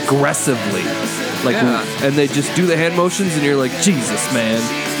like aggressively. Like Yeah. and they just do the hand motions and you're like, Jesus, man.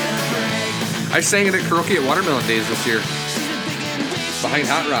 I sang it at karaoke at Watermelon Days this year. Behind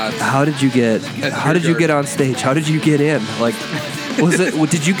Hot Rods. How did you get on stage? How did you get in? Like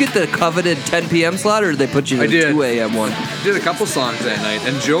did you get the coveted 10 p.m. slot or did they put you in I the did. 2 a.m. one? Did a couple songs that night,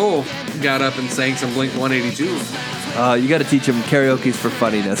 and Joe got up and sang some Blink 182. You got to teach them karaoke's for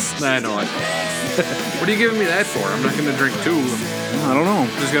funniness. I know it. What are you giving me that for? I'm not going to drink two. I don't know. I'm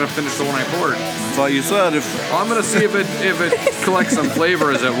just going to finish the one I poured. That's all you said. Well, I'm going to see if it collects some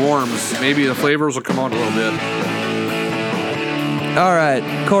flavor as it warms. Maybe the flavors will come out a little bit. All right,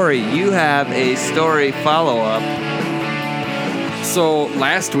 Corey, you have a story follow-up. So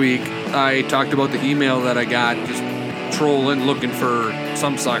last week, I talked about the email that I got just trolling, looking for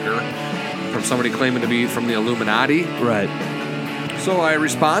some sucker from somebody claiming to be from the Illuminati. Right. So I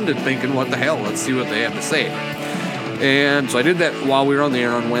responded thinking, what the hell? Let's see what they have to say. And so I did that while we were on the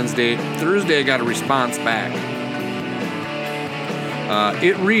air on Wednesday. Thursday, I got a response back.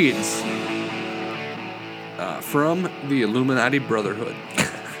 It reads, from the Illuminati Brotherhood.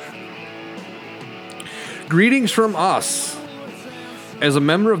 Greetings from us. As a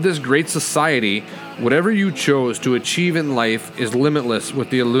member of this great society, whatever you chose to achieve in life is limitless with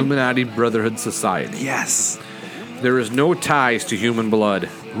the Illuminati Brotherhood Society. Yes. There is no ties to human blood.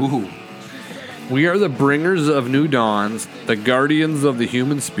 Ooh. We are the bringers of new dawns, the guardians of the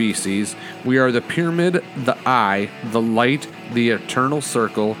human species. We are the pyramid, the eye, the light, the eternal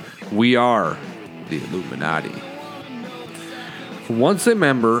circle. We are the Illuminati. Once a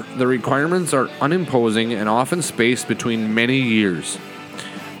member, the requirements are unimposing and often spaced between many years.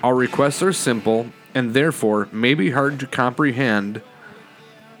 Our requests are simple and therefore may be hard to comprehend,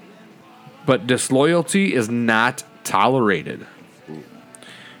 but disloyalty is not tolerated.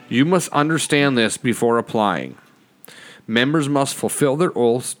 You must understand this before applying. Members must fulfill their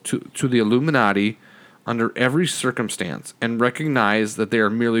oaths to the Illuminati, under every circumstance and recognize that they are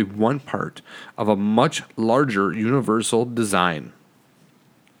merely one part of a much larger universal design.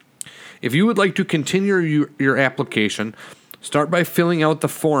 If you would like to continue your application, start by filling out the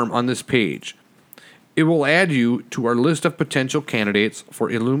form on this page. It will add you to our list of potential candidates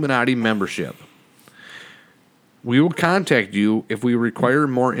for Illuminati membership. We will contact you if we require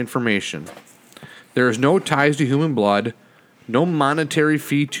more information. There is no ties to human blood, no monetary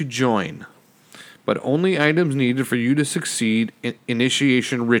fee to join, but only items needed for you to succeed in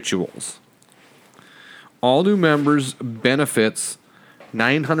initiation rituals. All new members benefits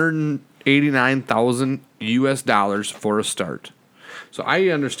 $989,000 for a start. So I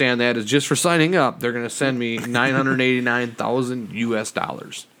understand that as just for signing up, they're going to send me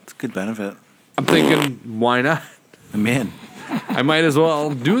 $989,000. It's a good benefit. I'm thinking, why not? I'm in. I might as well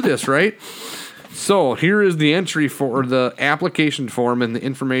do this, right? So here is the entry for the application form and the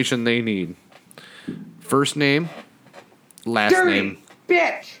information they need. First name, last name.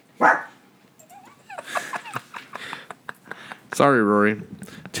 Bitch! Sorry, Rory.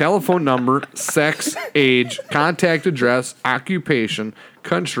 Telephone number, sex, age, contact address, occupation,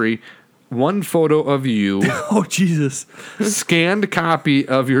 country, one photo of you, Oh, Jesus. scanned copy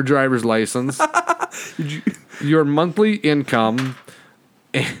of your driver's license, your monthly income,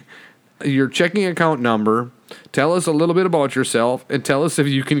 your checking account number. Tell us a little bit about yourself and tell us if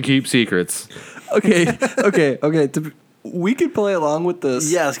you can keep secrets. Okay. We can play along with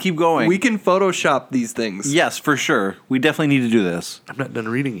this. Yes, keep going. We can Photoshop these things. Yes, for sure. We definitely need to do this. I'm not done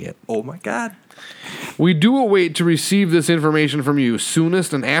reading yet. Oh, my God. We do await to receive this information from you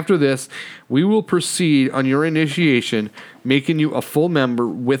soonest, and after this, we will proceed on your initiation, making you a full member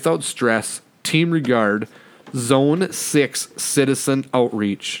without stress. Team Regard, Zone 6 Citizen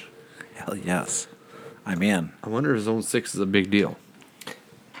Outreach. Hell yes. I'm in. I wonder if Zone 6 is a big deal.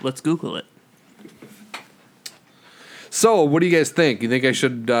 Let's Google it. So, what do you guys think? You think I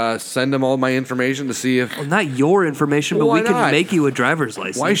should send them all my information to see if... Well, not your information, but Why we can not? make you a driver's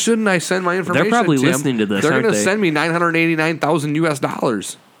license. Why shouldn't I send my information? They're probably Tim? listening to this, They're aren't going to they? send me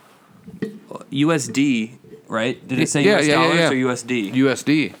 $989,000. USD, right? Did it say Yeah, US yeah, yeah, dollars yeah. or USD?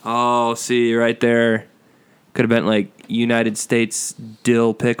 USD. Oh, see, right there. Could have been like United States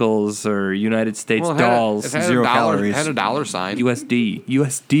dill pickles or United States Well, dolls. it had Zero a dollar, calories. had a dollar sign.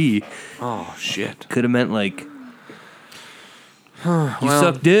 USD. Oh, shit. Could have meant like, you Well-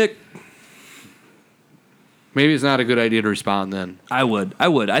 suck dick. Maybe it's not a good idea to respond then. I would.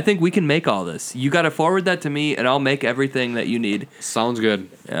 I think we can make all this. You got to forward that to me, and I'll make everything that you need. Sounds good.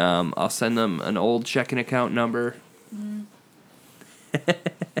 I'll send them an old checking account number.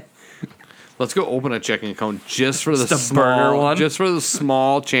 Let's go open a checking account just for the Just a burner small, one? just for the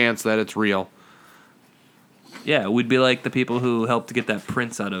small chance that it's real. Yeah, we'd be like the people who helped to get that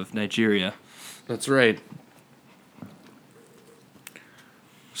prince out of Nigeria. That's right.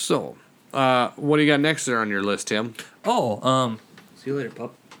 So, what do you got next there on your list, Tim? Oh, see you later,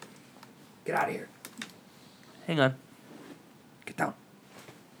 pup. Get out of here. Hang on. Get down.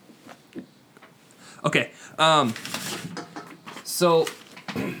 Okay. So,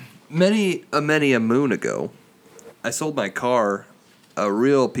 many a moon ago, I sold my car, a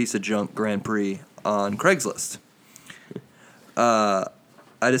real piece of junk Grand Prix, on Craigslist. I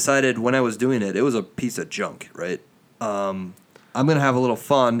decided when I was doing it, it was a piece of junk, right? I'm going to have a little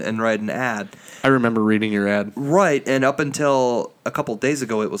fun and write an ad. I remember reading your ad. Right, and up until a couple days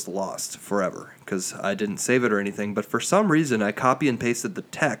ago, it was lost forever because I didn't save it or anything. But for some reason, I copy and pasted the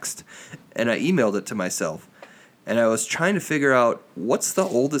text and I emailed it to myself. And I was trying to figure out what's the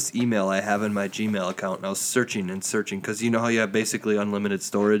oldest email I have in my Gmail account. And I was searching because you know how you have basically unlimited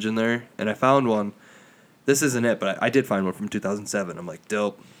storage in there? And I found one. This isn't it, but I did find one from 2007. I'm like,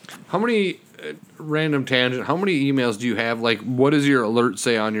 dope. How many random tangent? How many emails do you have? Like, what does your alert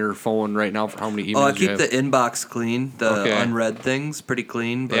say on your phone right now for how many emails? Oh, I you keep have? the inbox clean, the Okay. unread things pretty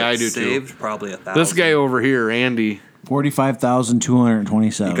clean. But Yeah, I do too. saved probably 1,000. This guy over here, Andy.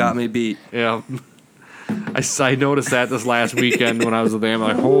 45,227. You got me beat. Yeah. I noticed that this last weekend when I was with them.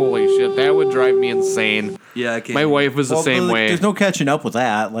 I'm like, holy shit, that would drive me insane. Yeah, I can't. My wife was the same way. There's no catching up with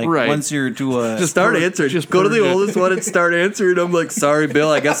that. Like Right. once you're to a Just start answering. just Go to the purge it. oldest one and start answering. I'm like, sorry,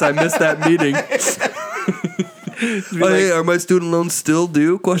 Bill. I guess I missed that meeting. Hey, are my student loans still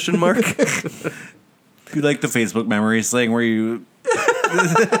due? Question mark. do like the Facebook memories thing where you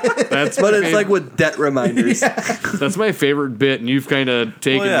That's But it's like with debt reminders. That's my favorite bit, and you've kind of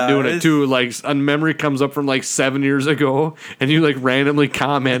taken Well, yeah, to doing it it's- too. Like a memory comes up from like 7 years ago, and you like randomly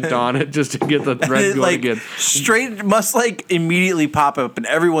comment on it just to get the thread It, going like again. straight must like immediately pop up in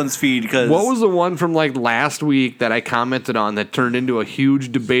everyone's feed because What was the one from like last week that I commented on that turned into a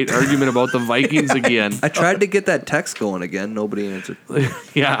huge debate argument about the Vikings again? I tried to get that text going again. Nobody answered.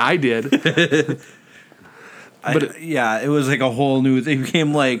 Yeah, I did. it was like a whole new. It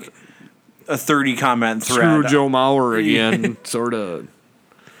became like a 30 comment thread. Screw Joe Mauer again, sort of.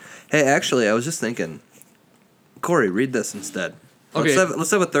 Hey, actually, I was just thinking. Corey, read this instead. Okay.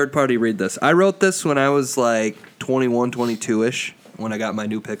 Let's have a third party read this. I wrote this when I was like 21, 22-ish when I got my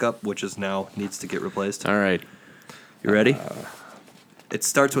new pickup, which is now needs to get replaced. All right. You ready? It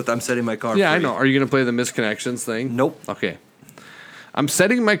starts with I'm setting my car Yeah, I free. know. Are you going to play the misconnections thing? Nope. Okay. I'm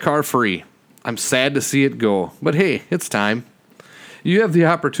setting my car free. I'm sad to see it go, but hey, it's time. You have the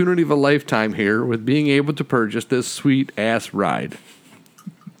opportunity of a lifetime here with being able to purchase this sweet ass ride.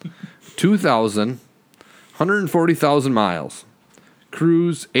 140,000 miles.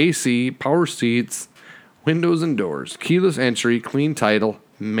 Cruise, AC, power seats, windows and doors, keyless entry, clean title,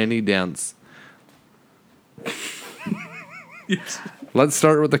 many dents. Let's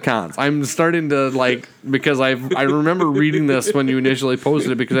start with the cons. I'm starting to like because I remember reading this when you initially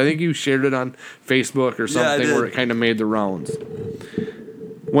posted it because I think you shared it on Facebook or something did. where it kind of made the rounds.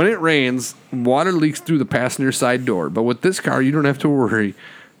 When it rains, water leaks through the passenger side door, but with this car you don't have to worry.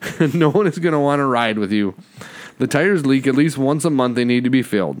 No one is going to want to ride with you. The tires leak at least once a month. They need to be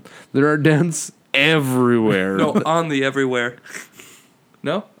filled. There are dents everywhere. No, on the everywhere.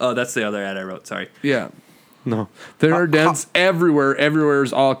 No? Oh, that's the other ad I wrote. Sorry. Yeah. No. There are dents everywhere. Everywhere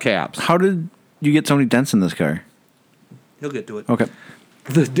is all caps. How did you get so many dents in this car? He'll get to it. Okay.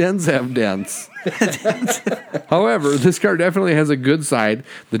 The dents have dents. However, this car definitely has a good side.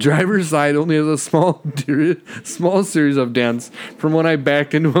 The driver's side only has a small series of dents from when I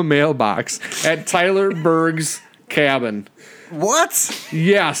backed into a mailbox at Tyler Berg's cabin. What?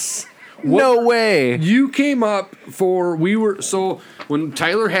 Yes. No way. You came up for when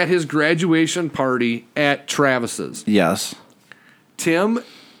Tyler had his graduation party at Travis's. Yes. Tim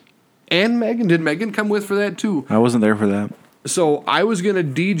and Megan, did Megan come with for that too? I wasn't there for that. So I was gonna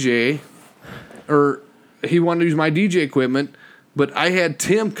DJ, or he wanted to use my DJ equipment, but I had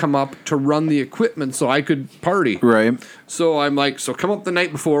Tim come up to run the equipment so I could party. Right. So I'm like, so come up the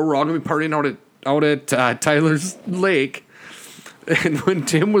night before. We're all gonna be partying out at Tyler's lake. And when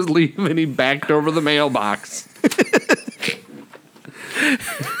Tim was leaving, he backed over the mailbox.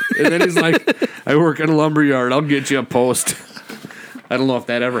 And then he's like, I work at a lumber yard. I'll get you a post. I don't know if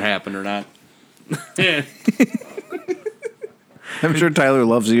that ever happened or not. I'm sure Tyler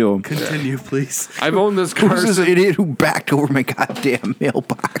loves you. Continue, please. I've owned this car. Who's this idiot who backed over my goddamn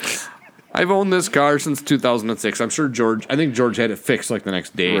mailbox? I've owned this car since 2006. I'm sure I think George had it fixed like the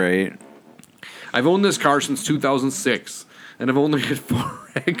next day. Right. I've owned this car since 2006, and I've only had 4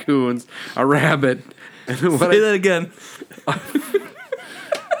 raccoons, a rabbit, and Say that again.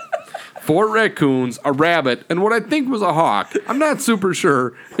 4 raccoons, a rabbit, and what I think was a hawk. I'm not super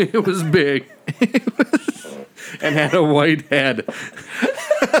sure. It was big. And had a white head.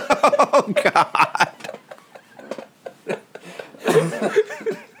 Oh, God.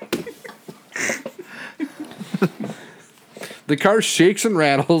 The car shakes and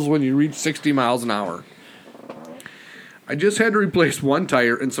rattles when you reach 60 miles an hour. I just had to replace one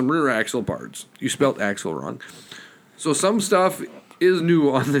tire and some rear axle parts. You spelled axle wrong. So some stuff is new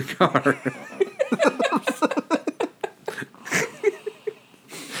on the car.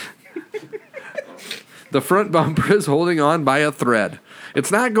 The front bumper is holding on by a thread.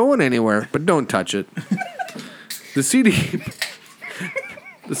 It's not going anywhere, but don't touch it. The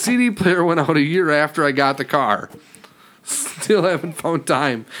CD player went out a year after I got the car. Still haven't found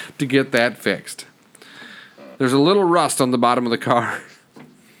time to get that fixed. There's a little rust on the bottom of the car.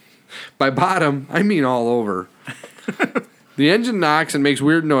 By bottom, I mean all over. The engine knocks and makes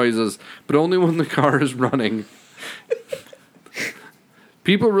weird noises, but only when the car is running.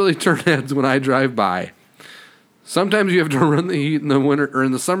 People really turn heads when I drive by. Sometimes you have to run the heat in the winter or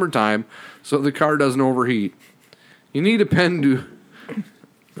in the summertime so the car doesn't overheat. You need a pen to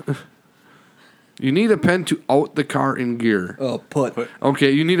out the car in gear. Oh, put.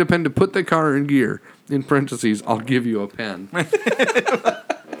 Okay, you need a pen to put the car in gear. In parentheses, I'll give you a pen.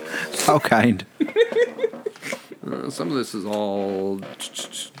 How kind. Some of this is all...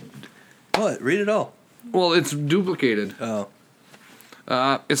 What? Read it all. Well, it's duplicated. Oh.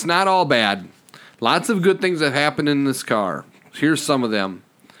 It's not all bad. Lots of good things have happened in this car. Here's some of them.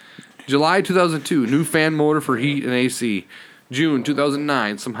 July 2002, new fan motor for heat and AC. June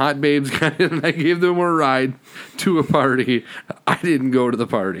 2009, some hot babes got in and I gave them a ride to a party. I didn't go to the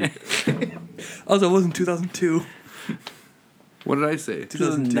party. Also, it wasn't 2002. What did I say?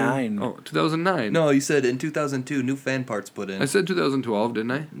 2009. Oh, 2009. No, you said in 2002, new fan parts put in. I said 2012,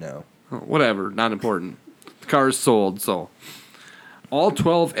 didn't I? No. Oh, whatever, not important. The car is sold, so. All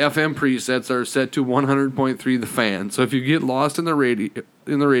 12 FM presets are set to 100.3 The Fan. So if you get lost in the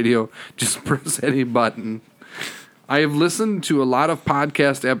radio, just press any button. I have listened to a lot of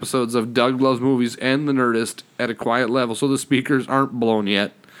podcast episodes of Doug Loves Movies and The Nerdist at a quiet level, so the speakers aren't blown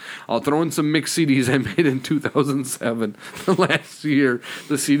yet. I'll throw in some mixed CDs I made in 2007, the last year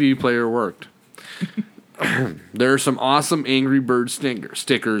the CD player worked. There are some awesome Angry Bird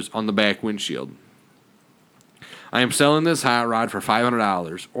stickers on the back windshield. I am selling this hot rod for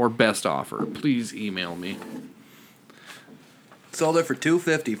 $500 or best offer. Please email me. Sold it for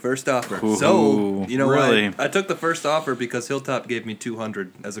 $250, first offer. Ooh, so, you know really? what? I took the first offer because Hilltop gave me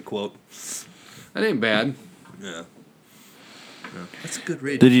 $200 as a quote. That ain't bad. Yeah. That's a good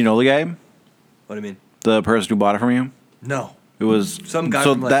rating. Did you know the guy? What do you mean? The person who bought it from you? No. It was Some guy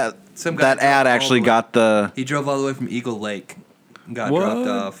So from, like, that some guy that drove ad all actually the way- got the. He drove all the way from Eagle Lake and got What? dropped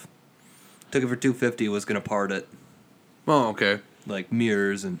off. Took it for $250, was going to part it. Oh, okay. Like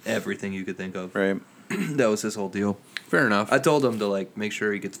mirrors and everything you could think of. Right. That was his whole deal. Fair enough. I told him to like make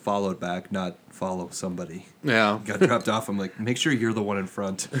sure he gets followed back, not follow somebody. Yeah. Got dropped off. I'm like, make sure you're the one in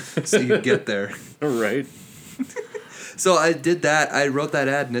front so you get there. Right. So I did that. I wrote that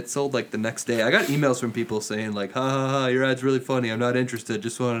ad and it sold like the next day. I got emails from people saying like, ha ha ha, your ad's really funny. I'm not interested.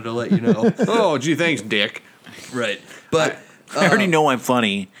 Just wanted to let you know. Oh, gee, thanks, Dick. Right. But I already know I'm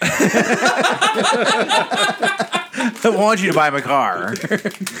funny. I want you to buy my car.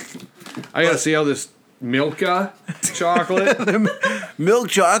 I gotta see how this Milka chocolate Milk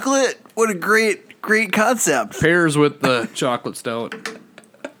chocolate? What a great concept. pairs with the chocolate stout.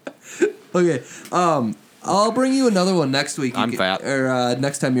 okay. I'll bring you another one next week. I'm fat. Or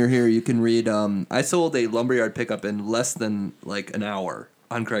next time you're here, you can read. I sold a lumberyard pickup in less than like an hour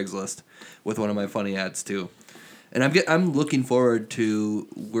on Craigslist with one of my funny ads too. And I'm looking forward to.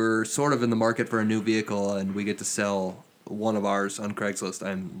 We're sort of in the market for a new vehicle, and we get to sell one of ours on Craigslist.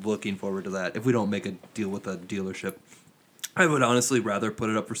 I'm looking forward to that. If we don't make a deal with a dealership, I would honestly rather put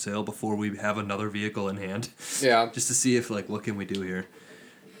it up for sale before we have another vehicle in hand. Yeah. Just to see if like what can we do here.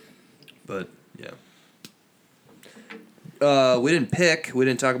 But yeah. We didn't pick. We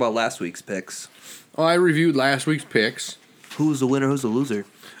didn't talk about last week's picks. Oh, I reviewed last week's picks. Who's the winner? Who's the loser?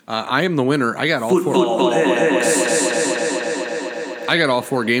 I am the winner. I got all four. I got all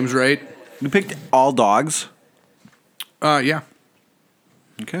 4 games right. You picked all dogs. Yeah,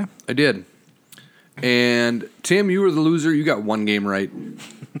 Okay. I did. And Tim, you were the loser. You got 1 game right.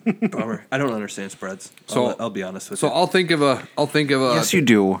 Bummer. I don't understand spreads. So- I'll be honest with So you. I'll think of a. Yes, you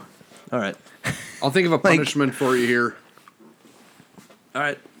do. All right. I'll think of a punishment for you here. All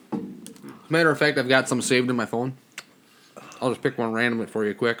right. As a matter of fact, I've got some saved in my phone. I'll just pick one randomly for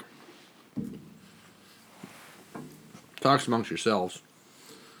you quick. Talks amongst yourselves.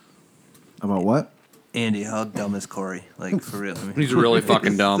 About what? Andy, how dumb is Corey? Like, for real. I mean, He's really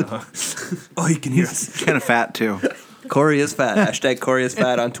fucking dumb. oh, you can hear us. Kind of fat, too. Corey is fat. Hashtag Corey is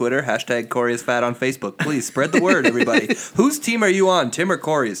fat on Twitter. Hashtag Corey is fat on Facebook. Please spread the word, everybody. Whose team are you on, Tim or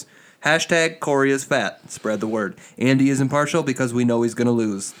Corey's? Hashtag Corey is fat. Spread the word. Andy is impartial because we know he's going to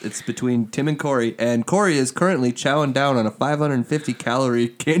lose. It's between Tim and Corey. And Corey is currently chowing down on a 550-calorie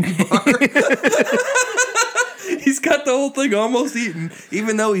candy bar. He's got the whole thing almost eaten,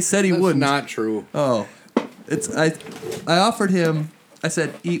 even though he said he That's wouldn't. not true. Oh, I offered him. I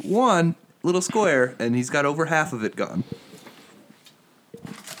said, eat one little square, and he's got over half of it gone.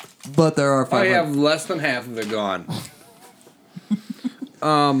 But there are I 500. have less than half of it gone.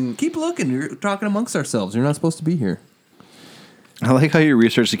 Keep looking. You're talking amongst ourselves. You're not supposed to be here. I like how you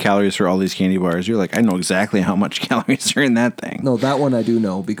research the calories for all these candy bars. You're like, I know exactly how much calories are in that thing. No, that one I do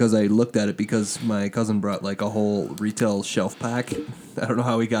know because I looked at it because my cousin brought like a whole retail shelf pack. I don't know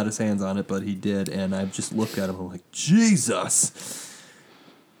how he got his hands on it, but he did. And I just looked at him. I'm like, Jesus.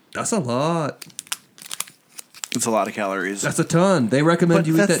 That's a lot. It's a lot of calories. That's a ton. They recommend But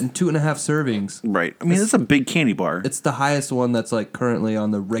you eat that's- that in 2.5 servings. Right. I mean, it's a big candy bar. It's the highest one that's like currently on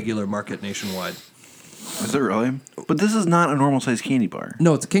the regular market nationwide. Is it really? But this is not a normal size candy bar.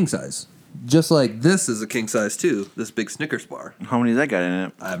 No, it's a king size. Just like this is a king size too. This big Snickers bar. How many has that got in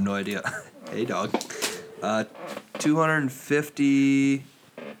it? I have no idea. Hey, dog. 250.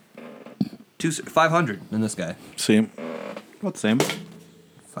 500 in this guy. Same. About the same.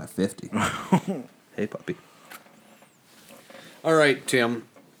 550. Hey, puppy. All right, Tim.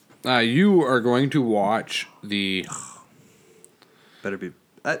 You are going to watch the Better be.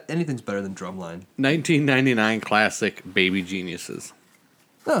 Anything's better than Drumline. 1999 classic Baby Geniuses.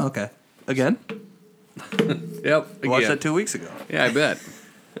 Oh, okay. Again? Yep. I watched again. that 2 weeks ago. Yeah, I bet.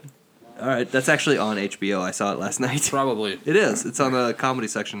 All right, that's actually on HBO. I saw it last night. Probably. It is. It's on the comedy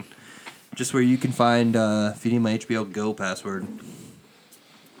section. Just where you can find if you need my HBO Go password.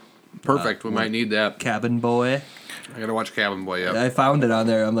 Perfect. We might need that. Cabin Boy. I gotta watch Cabin Boy. Yep. I found it on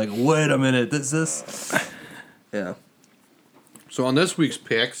there. I'm like, wait a minute. This. Yeah. So on this week's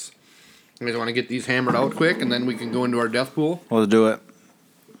picks, you guys want to get these hammered out quick, and then we can go into our death pool. Let's do it.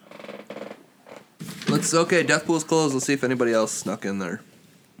 Okay, Death Pool's closed. Let's see if anybody else snuck in there.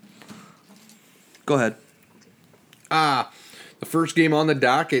 Go ahead. The first game on the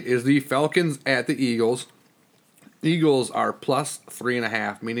docket is the Falcons at the Eagles. Eagles are plus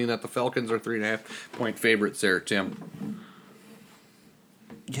 3.5, meaning that the Falcons are 3.5 point favorites there, Tim.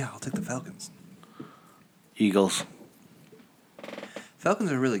 Yeah, I'll take the Falcons. Eagles.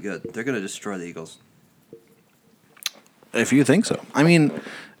 Falcons are really good. They're going to destroy the Eagles. If you think so. I mean,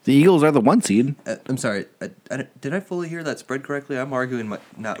 the Eagles are the 1 seed. I'm sorry. Did I fully hear that spread correctly? I'm arguing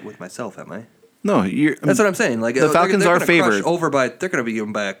not with myself, am I? No, that's what I'm saying. Like the Falcons they're are gonna favored. They're going to be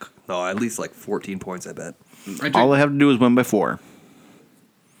giving back at least like 14 points, I bet. All they have to do is win by 4.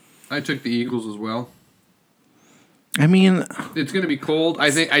 I took the Eagles as well. I mean, It's going to be cold.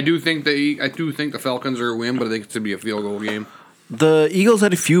 I do think the Falcons are a win, but I think it's going to be a field goal game. the Eagles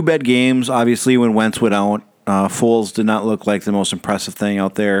had a few bad games, obviously, when Wentz went out. Foles did not look like the most impressive thing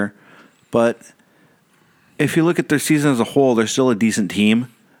out there. But if you look at their season as a whole, they're still a decent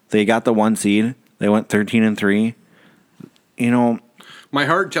team. They got the 1 seed. They went 13-3. You know, my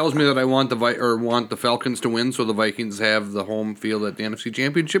heart tells me that I want the Falcons to win, so the Vikings have the home field at the NFC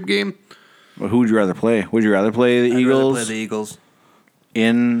Championship game. Well, who would you rather play? Would you rather play the Eagles? I'd rather play the Eagles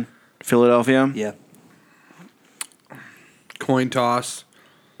in Philadelphia. Yeah. Coin toss.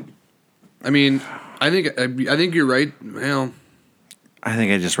 I mean, I think you're right. Well, I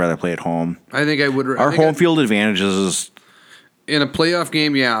think I'd just rather play at home. I think I would. Our home field advantages is in a playoff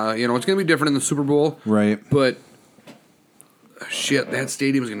game. Yeah, it's going to be different in the Super Bowl. Right. But shit, that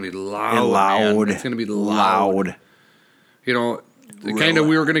stadium is going to be loud. Man. It's going to be loud. Kind of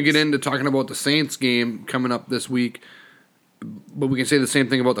we were going to get into talking about the Saints game coming up this week, but we can say the same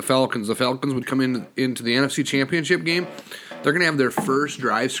thing about the Falcons. The Falcons would come into the NFC Championship game. They're going to have their first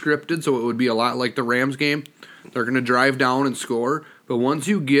drive scripted, so it would be a lot like the Rams game. They're going to drive down and score, but once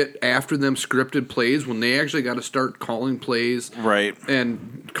you get after them scripted plays, when they actually got to start calling plays right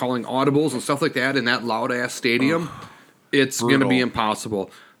and calling audibles and stuff like that in that loud-ass stadium, it's going to be impossible.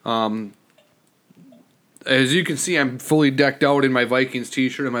 As you can see, I'm fully decked out in my Vikings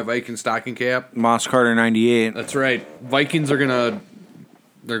t-shirt and my Vikings stocking cap. Moss Carter 98. That's right. Vikings they're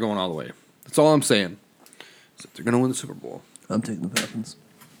going all the way. That's all I'm saying. They're going to win the Super Bowl. I'm taking the Falcons.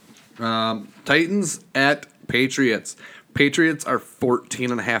 Titans at Patriots. Patriots are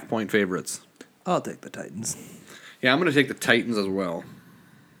 14.5 point favorites. I'll take the Titans. Yeah, I'm going to take the Titans as well.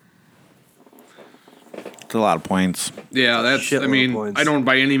 It's a lot of points. Yeah, Shitload of points. I don't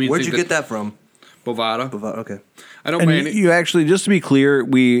by any means. Where'd you get that from? Bovada. Okay. I don't And buy any. you actually, just to be clear,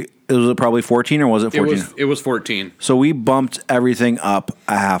 was it probably 14 or was it 14? It was 14. So we bumped everything up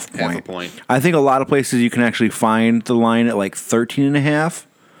a half point. Half a point. I think a lot of places you can actually find the line at like 13.5.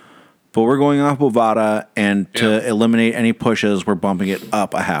 But we're going off Bovada, and to eliminate any pushes, we're bumping it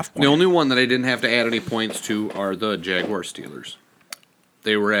up a half point. The only one that I didn't have to add any points to are the Jaguars Steelers.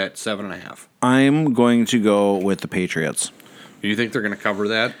 They were at 7.5. I'm going to go with the Patriots. Do you think they're going to cover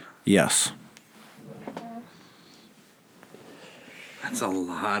that? Yes. That's a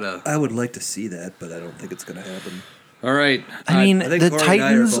lot of. I would like to see that, but I don't think it's going to happen. All right. I mean, I think the Corey and I are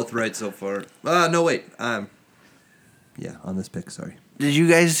Titans. both right so far. No, wait. Yeah, on this pick, sorry. Did you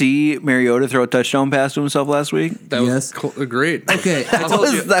guys see Mariota throw a touchdown pass to himself last week? That was great. Okay, I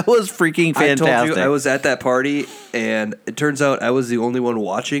told you. That was freaking fantastic. I told you I was at that party, and it turns out I was the only one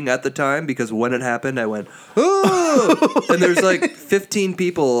watching at the time because when it happened, I went, oh! And there's like 15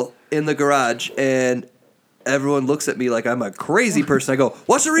 people in the garage, and everyone looks at me like I'm a crazy person. I go,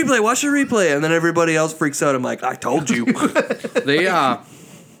 watch the replay, and then everybody else freaks out. I'm like, I told you. I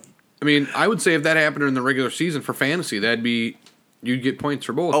mean, I would say if that happened in the regular season for fantasy, you'd get points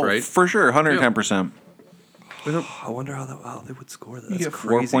for both, right? For sure, 110%. I wonder how they would score that. You That's get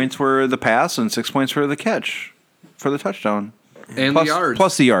crazy. 4 points for the pass and 6 points for the catch, for the touchdown. And plus, the yards.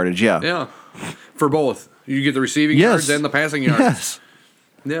 Plus the yardage, yeah. Yeah. For both. You get the receiving yards and the passing yards. Yes.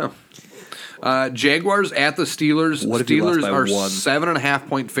 Yeah. Jaguars at the Steelers. What if you lost Steelers by are 1? 7.5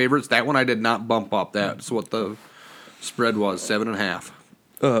 point favorites. That one I did not bump up. That's what the spread was, 7.5.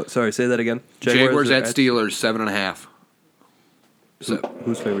 Sorry, say that again. Jaguars at Steelers, 7.5. So,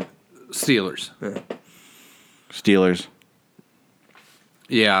 Who's favorite? Steelers. Steelers.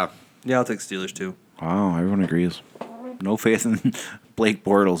 Yeah. Yeah, I'll take Steelers too. Wow, everyone agrees. No faith in Blake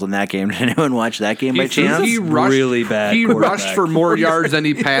Bortles in that game. Did anyone watch that game by chance? He rushed, Really bad He quarterback. rushed for more yards than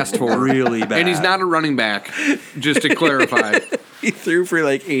he passed for. Really bad. And he's not a running back, just to clarify. He threw for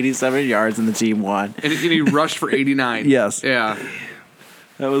like 87 yards and the team won. And he rushed for 89. Yes. Yeah.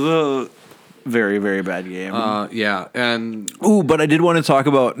 That was a very, very bad game. Yeah. And Ooh, but I did want to talk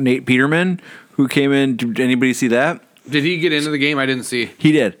about Nate Peterman, who came in. Did anybody see that? did he get into the game? I didn't see.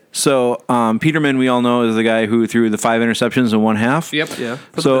 He did. So Peterman, we all know, is the guy who threw the 5 interceptions in one half. Yep. Yeah,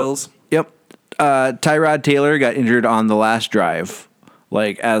 for the So, Bills. Yep. Tyrod Taylor got injured on the last drive,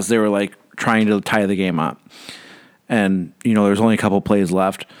 like as they were like trying to tie the game up, and there's only a couple plays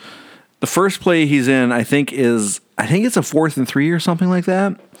left. The first play he's in, I think it's a 4th and 3 or something like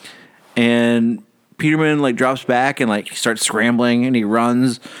that, and Peterman like drops back and like he starts scrambling and he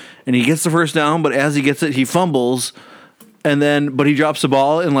runs and he gets the first down, but as he gets it, he fumbles, but he drops the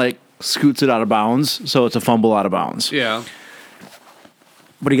ball and like scoots it out of bounds, so it's a fumble out of bounds. Yeah.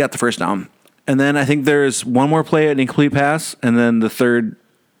 But he got the first down. And then I think there's one more play, an incomplete pass, and then the third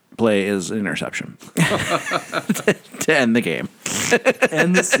play is an interception to end the game.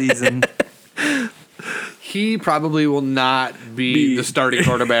 End the season. He probably will not be the starting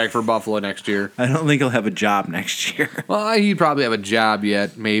quarterback for Buffalo next year. I don't think he'll have a job next year. Well, he'd probably have a job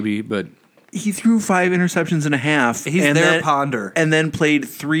yet, maybe, but He threw 5 interceptions and a half. He's and their then, ponder. And then played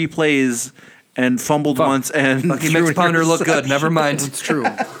 3 plays and fumbled once and He threw makes an Ponder look good. interception. Never mind. it's true.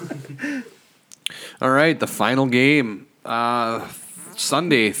 All right, the final game.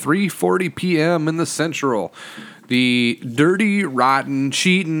 Sunday, 3:40 p.m. in the Central. The dirty, rotten,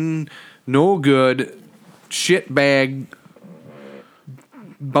 cheating, no good, shitbag,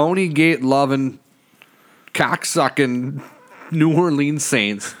 bony gate loving, cocksucking New Orleans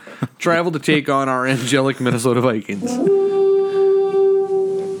Saints travel to take on our angelic Minnesota Vikings.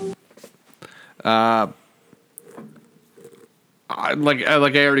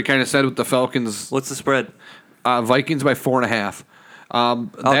 Like I already kind of said with the Falcons, What's the spread? Vikings by 4.5. I'll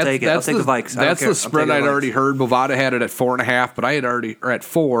take it. I'll take the Vikes. I don't That's care. the I'm spread taking the I'd Vikes. already heard. Bovada had it at 4.5, but I had already, or at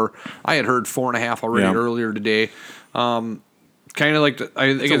 4. I had heard 4.5 already Yeah. earlier today. Kind of like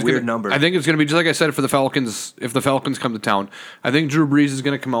I think It's a weird gonna, number. I think it's going to be just like I said for the Falcons. If the Falcons come to town, I think Drew Brees is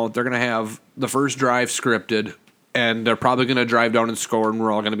going to come out. They're going to have the first drive scripted, and they're probably going to drive down and score, and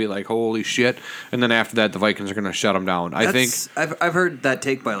we're all going to be like, "Holy shit!" And then after that, the Vikings are going to shut them down. I think. I've heard that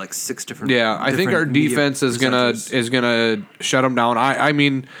take by like 6 different. Yeah, I think our different media defense is gonna shut them down. I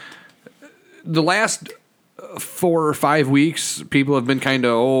mean, the last 4 or 5 weeks, people have been kind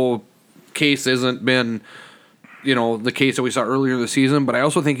of Case hasn't been, the Case that we saw earlier in the season. But I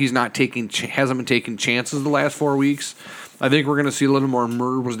also think he's not hasn't been taking chances the last 4 weeks. I think we're gonna see a little more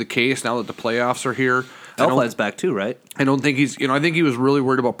Murr was the case now that the playoffs are here. Elfleint's back too, right? I don't think he's, I think he was really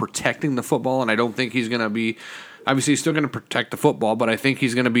worried about protecting the football, and I don't think he's going to be, obviously he's still going to protect the football, but I think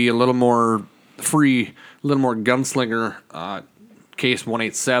he's going to be a little more free, a little more gunslinger, Case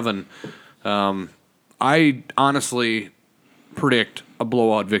 187. I honestly predict a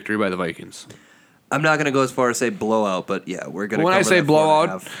blowout victory by the Vikings. I'm not going to go as far as say blowout, but yeah, we're going to. When I say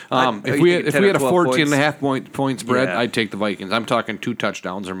blowout, if we had a 14.5 point spread, Yeah. I'd take the Vikings. I'm talking 2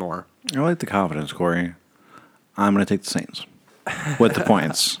 touchdowns or more. I like the confidence, Corey. I'm going to take the Saints with the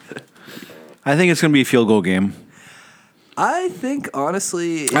points. I think it's going to be a field goal game. I think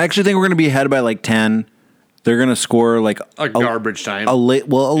honestly, I actually think we're going to be ahead by like 10. They're going to score like A garbage time. a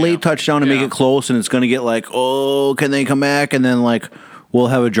late touchdown to make Yeah. it close, and it's going to get like, can they come back? And then like we'll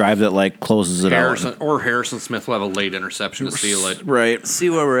have a drive that like closes it Harrison Smith will have a late interception to seal it. Right. see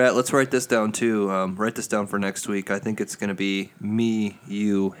where we're at. Let's write this down too. Write this down for next week. I think it's going to be me,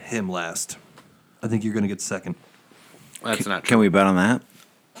 you, him last. I think you're going to get second. That's not true. Can we bet on that?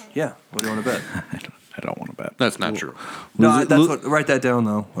 Yeah. What do you want to bet? I don't want to bet. That's not true. No, write that down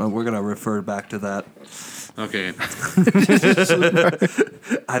though. We're going to refer back to that. Okay.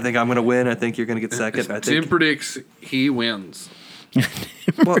 I think I'm going to win. I think you're going to get second. I Tim think. predicts he wins.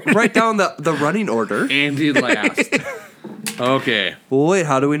 Well, write down the running order. Andy last. Okay. Well, wait.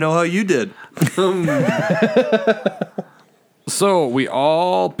 How do we know how you did? So we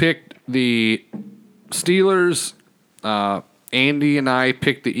all picked the Steelers. Andy and I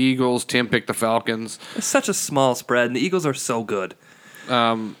picked the Eagles. Tim picked the Falcons. It's such a small spread, and the Eagles are so good.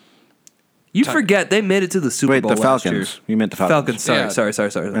 You forget they made it to the Super Wait, Bowl the last year. Falcons. You meant the Falcons. Falcons.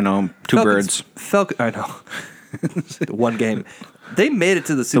 Sorry. Yeah. I know. Two birds. Falcon. I know. One game. They made it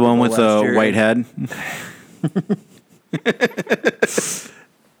to the Super The Bowl one with last the year. white head.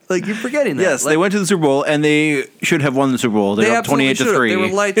 Like, you're forgetting that. Yes, Like, they went to the Super Bowl, and they should have won the Super Bowl. They're up absolutely 28-3. should've. They were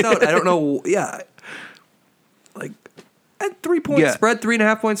lights out. I don't know. Yeah. Like, at 3-point spread,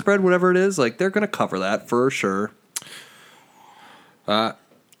 3.5-point spread, whatever it is, like, they're going to cover that for sure.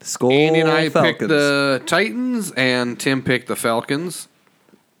 Skull Andy and I Falcons. picked the Titans, and Tim picked the Falcons.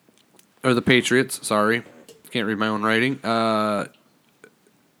 Or the Patriots, sorry. Can't read my own writing.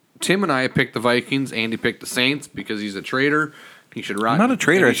 Tim and I picked the Vikings. Andy picked the Saints because he's a traitor. He should rot. I'm not a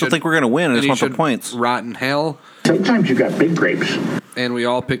traitor. I still think we're going to win. I just want the points. Rot in hell. Sometimes you got big grapes. And we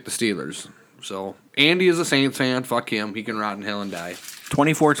all picked the Steelers. So Andy is a Saints fan. Fuck him. He can rot in hell and die.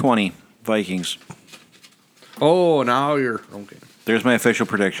 24-20, Vikings. Oh, now you're okay. There's my official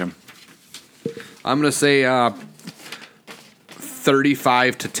prediction. I'm gonna say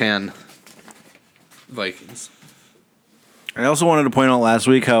 35-10 Vikings. I also wanted to point out last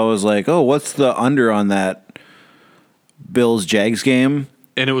week how I was like, oh, what's the under on that Bills-Jags game?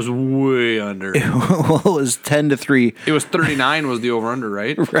 And it was way under. Well, it was 10-3. It was 39 was the over-under,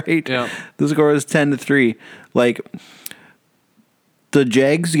 right? Right. Yeah. The score was 10-3. Like, the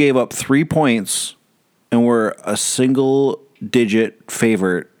Jags gave up 3 points and were a single-digit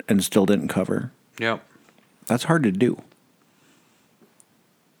favorite and still didn't cover. Yep. That's hard to do.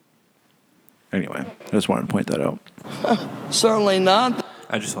 Anyway, I just wanted to point that out. Certainly not.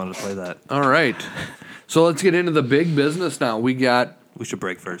 I just wanted to play that. All right. So let's get into the big business now. We should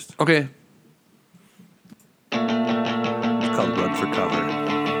break first. Okay. It's called Run for Cover.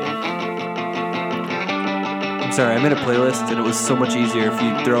 I'm sorry, I made a playlist, and it was so much easier if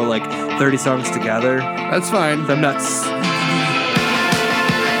you throw like 30 songs together. That's fine. I'm nuts.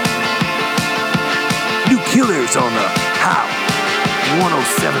 New Killers on the How.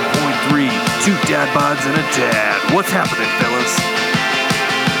 107.3. 2 dad bods and a dad. What's happening, fellas?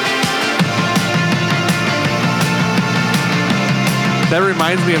 That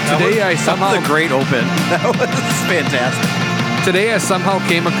reminds me of today. I somehow That was a great open. That was fantastic. Today I somehow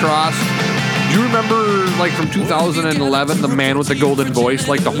came across. Do you remember, like from 2011, the man with the golden voice,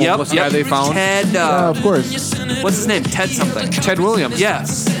 like the homeless guy they found? Ted. Of course. What's his name? Ted something. Ted Williams.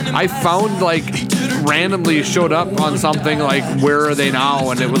 Yes. I found like randomly showed up on something like Where Are They Now,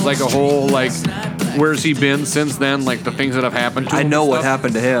 and it was like a whole like where's he been since then, like the things that have happened to him. I know and what stuff.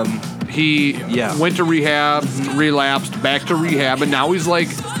 happened to him. He went to rehab, relapsed, back to rehab, and now he's like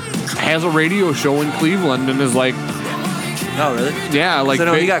has a radio show in Cleveland and is like, Oh, really? yeah, like So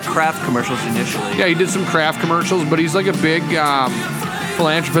no, he big- got Kraft commercials initially. yeah, he did some craft commercials, but he's like a big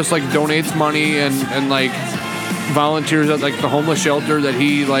philanthropist, like donates money and like volunteers at like the homeless shelter that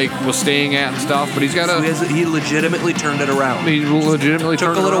he like was staying at and stuff. But he's got So he legitimately turned it around. he legitimately Took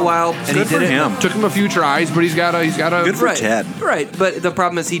turned a little around. while, and Good he for did it. him. Took him a few tries, but he's got a Good for Right, Ted. right. But the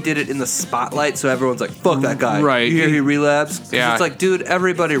problem is he did it in the spotlight, so everyone's like, "Fuck that guy!" Right. You hear he relapsed? 'Cause Yeah. It's like, dude,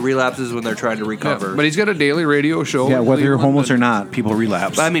 everybody relapses when they're trying to recover. but he's got a daily radio show. Yeah, in whether you're Cleveland homeless or and- not, people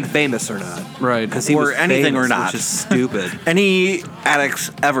relapse. But I mean, famous or not, Right. Because he Or was anything famous, or not. which is stupid. Any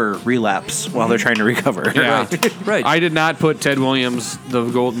addicts ever relapse while they're trying to recover. Yeah. Right. I did not put Ted Williams, the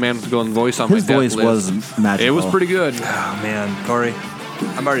gold man with the golden voice, on His my death voice list. was magical. It was pretty good. Oh man, Corey,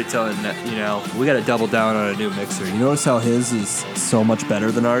 I'm already telling you know we got to double down on a new mixer. You notice how his is so much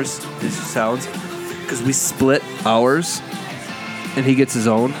better than ours? His sounds because we split ours, and he gets his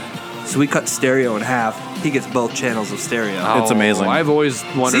own. So we cut stereo in half. He gets both channels of stereo. It's amazing. I've always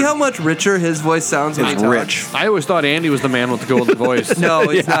wondered. See how much richer his voice sounds when he It's talks? rich. I always thought Andy was the man with the golden voice. No,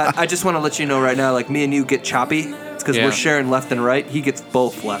 it's not. I just want to let you know right now, like me and you get choppy. It's because Yeah. we're sharing left and right. He gets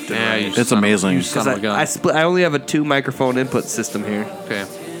both left and Yeah, right. you It's son of- amazing. you son of a gun. I split. I only have a 2 microphone input system here. Okay.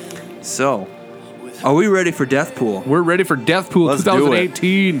 So, are we ready for Death Pool? We're ready for Deathpool Let's do it.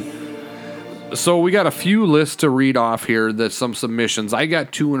 2018. So we got a few lists to read off here. That's some submissions. I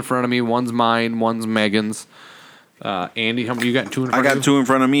got 2 in front of me. One's mine. One's Megan's. Andy, how many you got? 2 in front I of got you? 2 in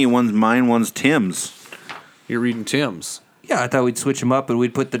front of me. One's mine, one's Tim's. You're reading Tim's. Yeah, I thought we'd switch them up and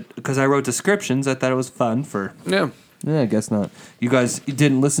we'd put the because I wrote descriptions. I thought it was fun for Yeah. Yeah, I guess not. You guys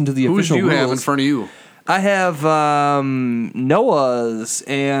didn't listen to the Who's official do you rules. have in front of you? I have Noah's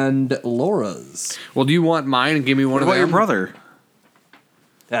and Laura's. Well, do you want mine and give me one What of about them? your brother?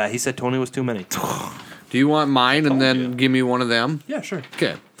 He said Tony was too many. Do you want mine and then give me one of them? Yeah, sure.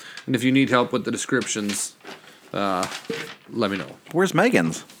 Okay. And if you need help with the descriptions, let me know. Where's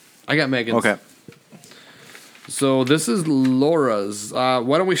Megan's? I got Megan's. Okay. So this is Laura's. Why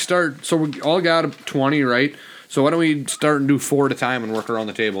don't we start? So we all got 20, right? So why don't we start and do 4 at a time and work around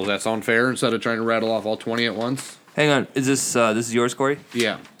the table? Does that sound fair instead of trying to rattle off all 20 at once? Hang on. Is this is yours, Corey?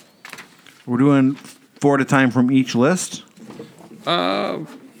 Yeah. We're doing 4 at a time from each list?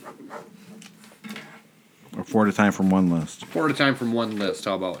 Or 4 at a time from one list. 4 at a time from one list.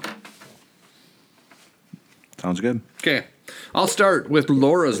 How about? Sounds good. Okay. I'll start with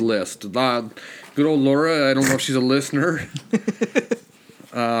Laura's list. Good old Laura. I don't know if she's a listener.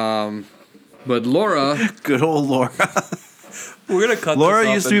 But Laura. Good old Laura. We're gonna cut. Laura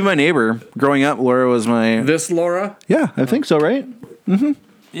this used to be my neighbor. Growing up, Laura was my... This Laura? Yeah, I think so, right?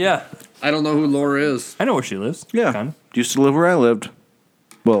 Yeah, I don't know who Laura is. I know where she lives. Yeah. Kinda. Used to live where I lived.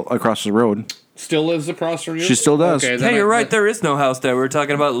 Well, across the road. Still lives across from you? She still does. Okay, Hey, you're right. There is no house there. We were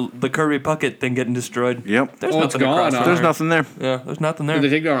talking about the Kirby Puckett thing getting destroyed. Yep. There's Oh, it's nothing gone across now. from There's there. nothing there. Yeah, there's nothing Did they there.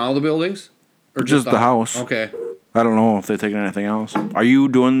 take down all the buildings? Or Just the house. Okay. I don't know if they're taking anything else. Are you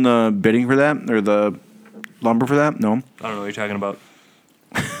doing the bidding for that? Or the lumber for that? No. I don't know what you're talking about.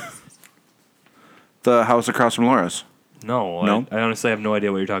 The house across from Laura's. No, No? I honestly have no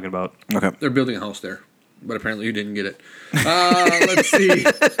idea what you're talking about. Okay. They're building a house there. But apparently you didn't get it. Let's see.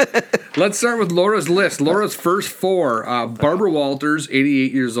 Let's start with Laura's list. Laura's first 4. Barbara Walters,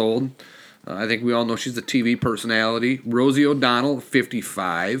 88 years old. I think we all know she's a TV personality. Rosie O'Donnell,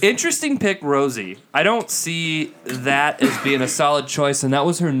 55. Interesting pick, Rosie. I don't see that as being a solid choice, and that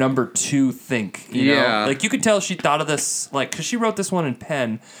was her number 2 think. You Yeah. know? Like, you could tell she thought of this, like, because she wrote this one in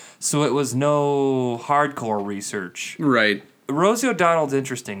pen, so it was no hardcore research. Right. Rosie O'Donnell's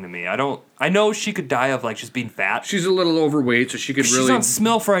interesting to me. I know she could die of, like, just being fat. She's a little overweight, so she could She's really... on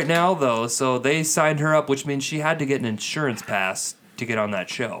SMILF right now, though, so they signed her up, which means she had to get an insurance pass to get on that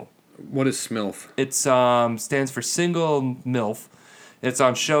show. What is SMILF? It stands for Single MILF. It's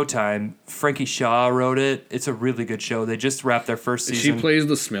on Showtime. Frankie Shaw wrote it. It's a really good show. They just wrapped their first season. She plays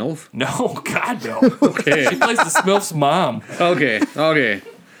the SMILF? No, God, no. Okay. She plays the SMILF's mom. Okay.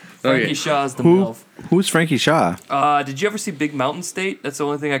 Frankie Shaw's the MILF. Who's Frankie Shaw? Did you ever see Big Mountain State? That's the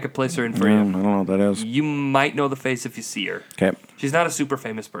only thing I could place her in for I you. don't know what that is. You might know the face if you see her. Okay. She's not a super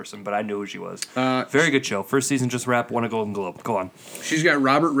famous person, but I knew who she was. Very good show. First season just wrapped, won a Golden Globe. Go on. She's got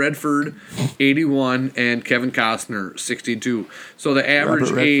Robert Redford, 81, and Kevin Costner, 62. So the average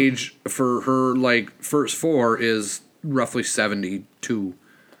Redford. age for her, like, first 4 is roughly 72.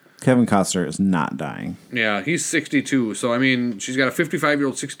 Kevin Costner is not dying. Yeah, he's 62. So, I mean, she's got a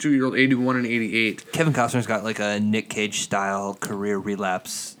 55-year-old, 62-year-old, 81, and 88. Kevin Costner's got like a Nick Cage style career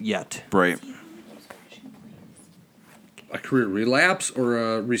relapse yet. Right. A career relapse or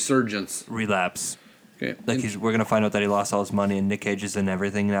a resurgence? Relapse. Okay. Like we're gonna find out that he lost all his money and Nick Cage is in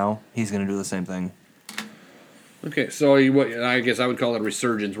everything now. He's gonna do the same thing. Okay, so I guess I would call it a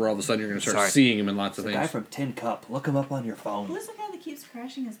resurgence, where all of a sudden you're going to start seeing him in lots of things. from Tin Cup. Look him up on your phone. Who's the guy that keeps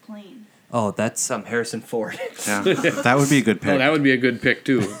crashing his plane? Oh, that's Harrison Ford. Yeah. That would be a good pick. Oh, that would be a good pick,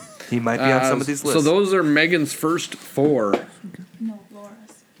 too. He might be on some of these lists. So those are Megan's first 4. No,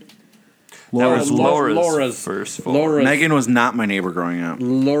 Laura's. That was Laura's, Laura's first 4. Laura's, Megan was not my neighbor growing up.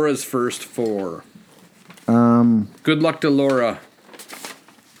 Laura's first 4. Good luck to Laura.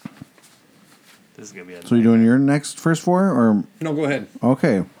 This is gonna be So you doing your next first 4? Or No, go ahead.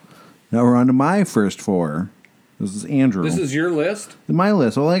 okay. Now we're on to my first 4. This is Andrew. This is your list? my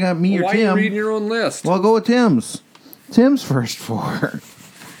list. Well, I got me or Why Tim. are you reading your own list? Well, I'll go with Tim's. Tim's first 4.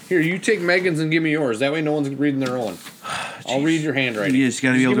 Here, you take Megan's and give me yours. That way no one's reading their own. I'll read your handwriting. You just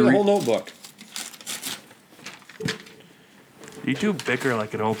gotta be able give to me the read- whole notebook. You two bicker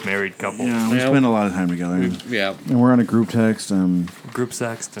like an old married couple. Yeah, we Yeah. spend a lot of time together. Yeah. And we're on a group text. Group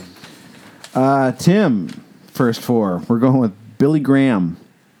sexting. Tim, first 4. We're going with Billy Graham,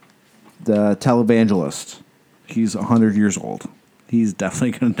 the televangelist. He's 100 years old. He's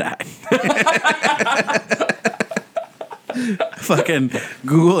definitely gonna die. Fucking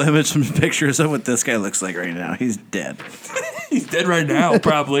Google image some pictures of what this guy looks like right now. He's dead. He's dead right now,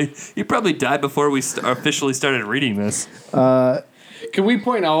 probably. He probably died before we officially started reading this. Can we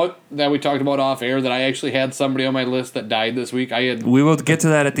point out that we talked about off air that I actually had somebody on my list that died this week? We will get to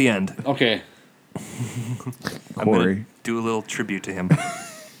that at the end. Okay. I'm gonna Corey. do a little tribute to him.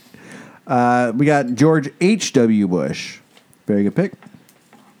 We got George H.W. Bush. Very good pick.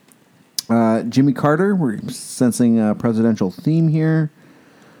 Jimmy Carter. We're sensing a presidential theme here.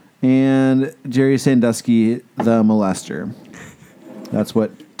 And Jerry Sandusky, the molester. That's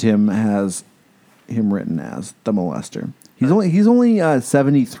what Tim has him written as, the molester. He's only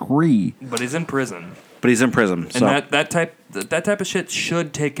 73. But he's in prison. But he's in prison. And So that type of shit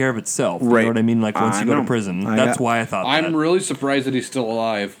should take care of itself. You Right. know what I mean? Like once I you go to know. prison. I That's got- why I thought I'm that. really surprised that he's still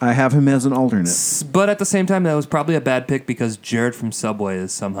alive. I have him as an alternate. But at the same time, that was probably a bad pick because Jared from Subway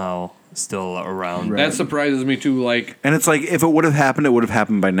is somehow still around. That surprises me too. Like, and it's like if it would have happened, it would have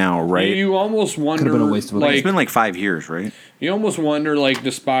happened by now, right? you almost wonder, been a waste of a life. It's like, been like 5 years, right? you almost wonder, like,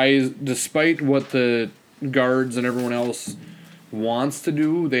 despite what the guards and everyone else wants to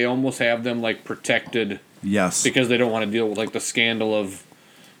do, they almost have them like protected Yes. because they don't want to deal with like the scandal of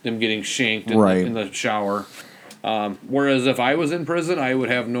them getting shanked in, Right. in the shower. Whereas if I was in prison, I would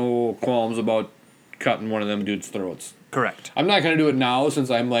have no qualms about cutting one of them dudes' throats. Correct. I'm not going to do it now since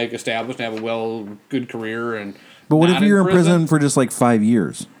I'm like established and have a good career. And But what not if you're in prison for just like 5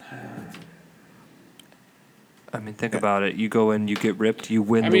 years? I mean, think about it. You go in, you get ripped, you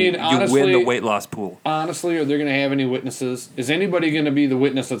win. I mean, you win honestly- the weight loss pool. Honestly, are they going to have any witnesses? Is anybody going to be the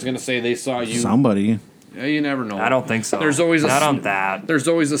witness that's going to say they saw you? Somebody. Yeah, you never know. I don't think so. There's always not a on that. There's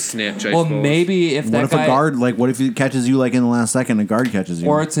always a snitch. I Well, suppose. maybe if What that if guy, a guard, like, what if he catches you, like, in the last second, a guard catches you?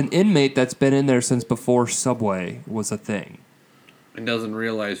 or it's an inmate that's been in there since before Subway was a thing. and doesn't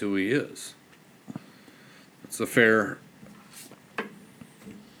realize who he is. It's a fair.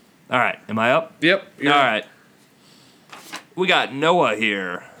 All right, am I up? Yep. All right. We got Noah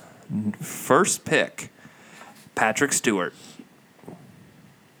here. First pick, Patrick Stewart.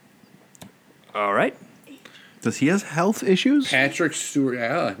 All right. Does he have health issues? Patrick Stewart.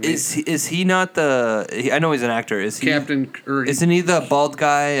 Yeah. Is he not the? I know he's an actor. Is he Captain? Or Isn't he the bald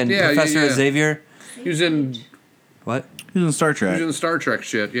guy and Yeah, Professor yeah. Xavier? He was in. What? He's in Star He Trek. was in Star Trek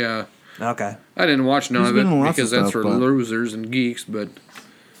shit. Yeah. Okay. I didn't watch none He's of been in it lots of because that's stuff, for but- losers and geeks, but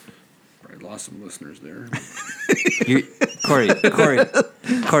probably lost some listeners there. You're,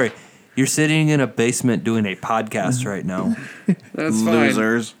 Corey, you're sitting in a basement doing a podcast right now. That's fine.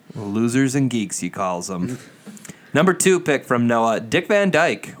 Losers. Losers and geeks, he calls them. Number 2 pick from Noah, Dick Van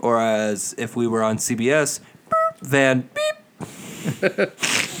Dyke, or as if we were on CBS, Van Beep.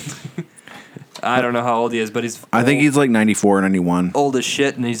 I don't know how old he is, but he's I think he's like 94, 91. old as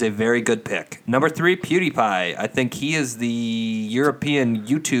shit, and he's a very good pick. Number 3, PewDiePie. I think he is the European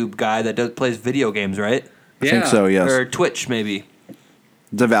YouTube guy that plays video games, right? I think so, yes. Or Twitch, maybe.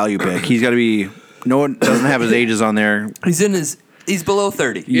 It's a value pick. He's got to be. No one doesn't have his ages on there. He's below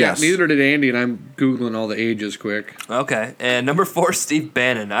 30. Yeah, Yes. neither did Andy, and I'm Googling all the ages quick. Okay. And number 4, Steve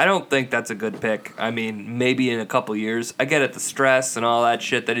Bannon. I don't think that's a good pick. I mean, maybe in a couple years. I get it, the stress and all that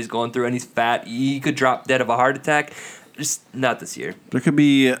shit that he's going through, and he's fat. He could drop dead of a heart attack. Just not this year. There could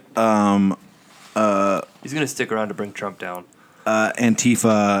be He's going to stick around to bring Trump down.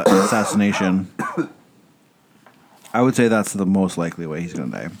 Antifa assassination. I would say that's the most likely way he's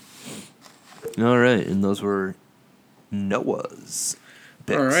going to die. All right. And those were Noah's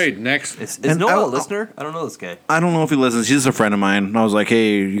picks. All right, next. Is And Noah a I'll- listener? I don't know this guy. I don't know if he listens. He's just a friend of mine. And I was like,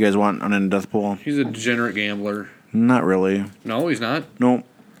 hey, you guys want an in-death pool? He's a degenerate gambler. Not really. No, he's not. No.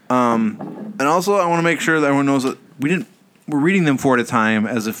 And also, I want to make sure that everyone knows that we're reading them 4 at a time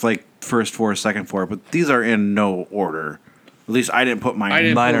as if like first 4, second 4, but these are in no order. At least I didn't put mine. I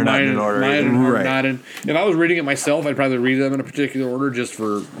didn't Mine put are not mine in order Mine either. are Right. not in. If I was reading it myself, I'd probably read them in a particular order just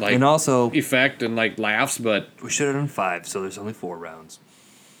for like And also, effect and like laughs. But we should have done 5, so there's only 4 rounds.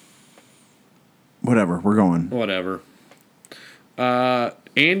 Whatever, we're going. whatever.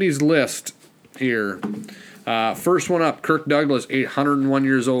 Andy's list here. First one up, Kirk Douglas, 801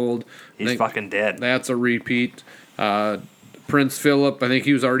 years old. I He's think fucking dead. That's a repeat. Prince Philip, I think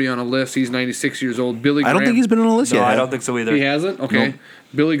he was already on a list. He's 96 years old. Billy I Graham. don't think he's been on a list No, yet. I don't think so either. He hasn't? Okay. Nope.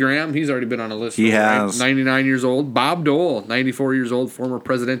 Billy Graham, he's already been on a list. He right? has. 99 years old. Bob Dole, 94 years old, former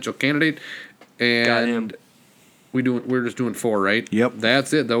presidential candidate. And Got him. we're just doing 4, right? Yep.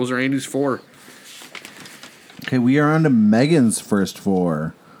 That's it. Those are Andy's 4. Okay, we are on to Megan's first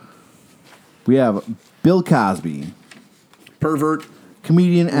 4. We have Bill Cosby, Pervert.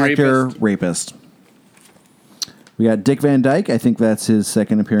 comedian, actor, rapist. We got Dick Van Dyke. I think that's his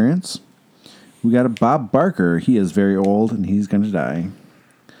second appearance. We got a Bob Barker. He is very old and he's going to die.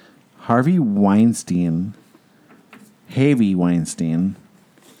 Harvey Weinstein. Harvey Weinstein.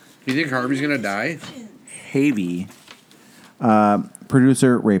 You think Harvey's going to die? Havy.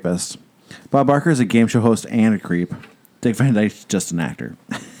 Producer, rapist. Bob Barker is a game show host and a creep. Dick Van Dyke's just an actor.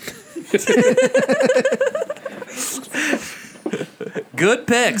 Good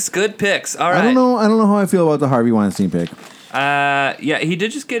picks. Good picks. All right. I don't know how I feel about the Harvey Weinstein pick. Yeah, he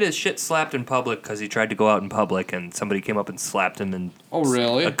did just get his shit slapped in public because he tried to go out in public and somebody came up and slapped him and Oh,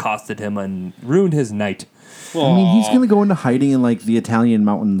 really? accosted him and ruined his night. I mean, he's going to go into hiding in like the Italian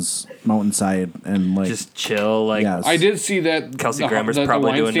mountainside and like Just chill. Like, yes. I did see that Kelsey the, Grammer's that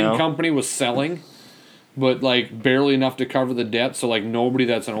probably the doing Weinstein now. company was selling, but like barely enough to cover the debt. So like nobody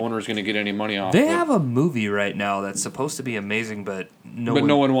that's an owner is going to get any money off. They it. have a movie right now that's supposed to be amazing, but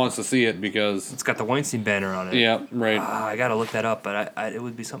no one wants to see it because It's got the Weinstein banner on it. yeah, right. I gotta look that up, but it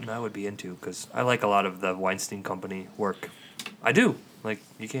would be something I would be into because I like a lot of the Weinstein Company work. I do. Like,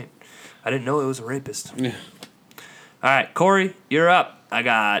 you can't. I didn't know it was a rapist. Yeah. All right, Corey, you're up. I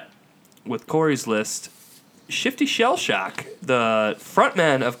got, with Corey's list, Shifty Shellshock, the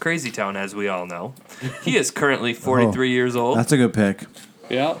frontman of Crazy Town, as we all know. He is currently 43 years old. That's a good pick.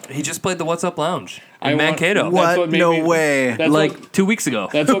 Yeah. He just played the What's Up Lounge in I want- Mankato. That's What? made No me- way. That's Like what, 2 weeks ago.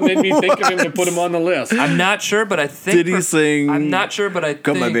 that's what made me think of him to put him on the list. I'm not sure, but I think. Did he sing? I'm not sure, but I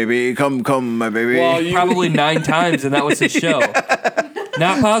Come, think my baby. Come, my baby. Well, you, probably 9 times, and that was his show.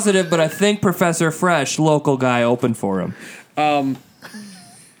 Not positive, but I think Professor Fresh, local guy, opened for him.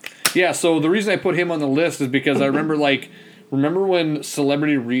 yeah. So the reason I put him on the list is because I remember when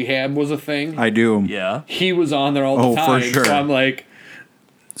Celebrity Rehab was a thing. I do. Yeah. He was on there all the Oh, for time. sure. So I'm like,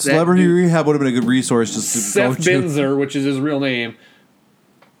 Celebrity dude- Rehab would have been a good resource just to go Seth to. Binzer, which is his real name.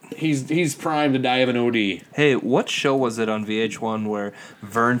 He's primed to die of an OD. Hey, what show was it on VH1 where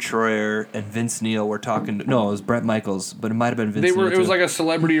Vern Troyer and Vince Neil were talking? No, it was Bret Michaels, but it might have been Vince. They were. Neil It was too. like a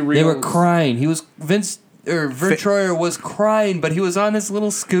celebrity. They were crying. He was Vern Troyer was crying, but he was on his little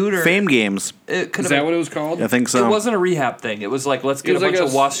scooter. Fame Games. It could Is have that what it was called? I think so. It wasn't a rehab thing. It was like let's It get a was like bunch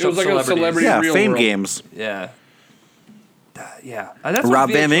of washed it was up like a celebrities. celebrity Yeah, real Fame world. Games. Yeah. Yeah. That's what Rob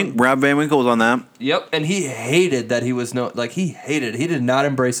VH1 Van Winkle was on that. Yep, and he hated that he was he did not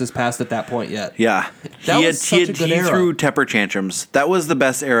embrace his past at that point yet. Yeah. That was such a good he era. threw temper tantrums. That was the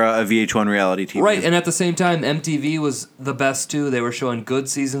best era of VH1 reality TV. Right, and at the same time, MTV was the best too. They were showing good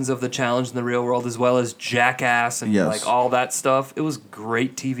seasons of The Challenge in the Real World as well as Jackass and Yes. like all that stuff. It was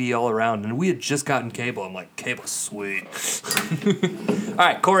great TV all around, and we had just gotten cable. I'm like, cable's sweet. All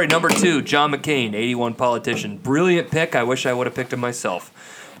right, Corey, number 2, John McCain, 81 politician. Brilliant pick. I wish I would have picked him myself.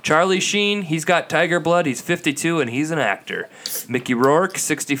 Charlie Sheen, he's got tiger blood. He's 52 and he's an actor. Mickey Rourke,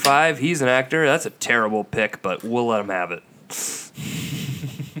 65. He's an actor. That's a terrible pick, but we'll let him have it.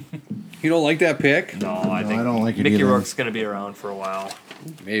 You don't like that pick? No, I think I don't like it Mickey either. Rourke's going to be around for a while.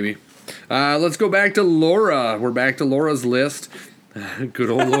 Maybe. Let's go back to Laura. We're back to Laura's list. Good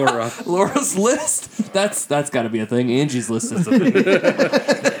old Laura. Laura's list? That's got to be a thing. Angie's list is a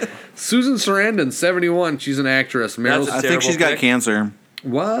thing. Susan Sarandon, 71. She's an actress. Meryl. That's a I think terrible she's got pick. cancer.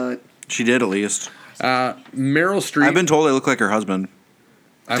 What? She did at least. Meryl Streep. I've been told I look like her husband.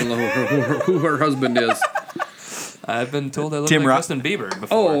 I don't know who her husband is. I've been told I look Tim like Ro- Justin Bieber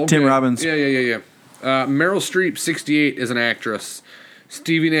before. Oh, okay. Tim Robbins. Yeah. Meryl Streep, 68, is an actress.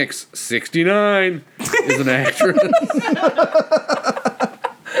 Stevie Nicks, 69, is an actress.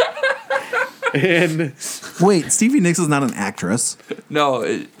 And Wait, Stevie Nicks is not an actress. No,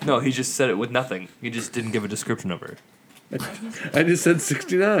 he just said it with nothing. He just didn't give a description of her. I just said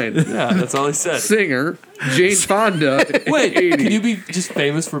 69. Yeah, that's all he said. Singer, Jane Fonda, Wait, 80. can you be just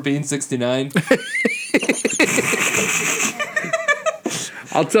famous for being 69?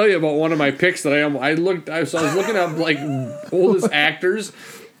 I'll tell you about one of my picks that I was looking up like oldest actors,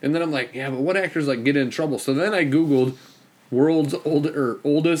 and then I'm like, yeah, but what actors like get in trouble? So then I Googled world's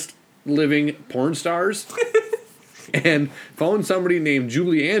oldest living porn stars, and found somebody named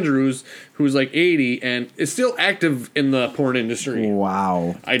Julie Andrews who's like 80 and is still active in the porn industry.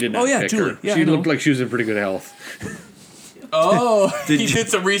 Wow. I did not Oh, yeah, pick Julie. her. Yeah, She I know. looked like she was in pretty good health. Oh, he did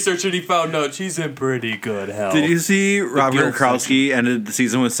some research and he found out she's in pretty good health. Did you see Robert guilt Krowski ended the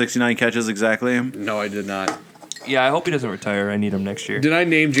season with 69 catches exactly? No, I did not. Yeah, I hope he doesn't retire. I need him next year. Did I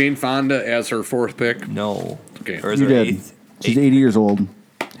name Jane Fonda as her fourth pick? No. Okay. Or is You her did. eighth? She's 80 years old.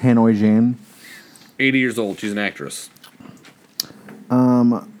 Hanoi Jane. 80 years old. She's an actress.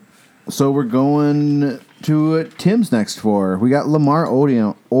 So we're going to Tim's next four. We got Lamar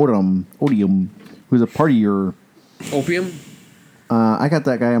Odom, who's a partier. Opium? I got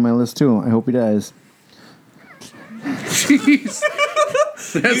that guy on my list too. I hope he dies. Jeez.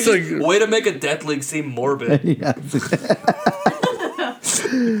 That's like Way to make a death league seem morbid. Yeah.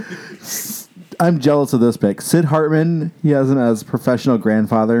 I'm jealous of this pick. Sid Hartman, he has him as professional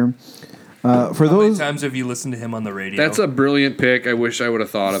grandfather. For How many those times have you listened to him on the radio? that's a brilliant pick. I wish I would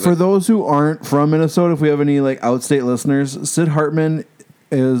have thought of for it. those who aren't from Minnesota, if we have any like outstate listeners, Sid Hartman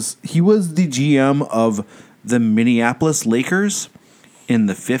was the GM of the Minneapolis Lakers in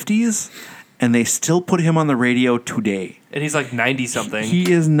the 50s, and they still put him on the radio today. and he's like 90 something.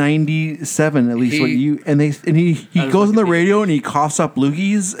 He is 97 at least. He was goes on the looking- radio and he coughs up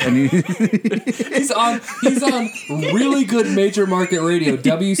loogies and he He's on really good major market radio,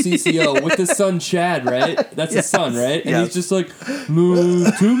 WCCO, with his son Chad, right? That's his son, right? And Yes. he's just like, no,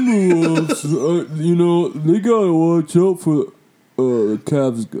 Timberwolves, they gotta watch out for the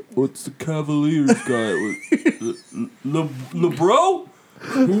Cavs. What's the Cavaliers guy? LeBro?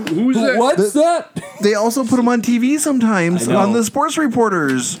 Who's that? What's that? they also put him on TV sometimes I know. on the sports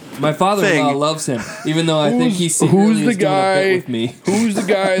reporters. My father-in-law Thing. loves him, even though I think he Who's secretly the is doing a guy? bit with me. Who's the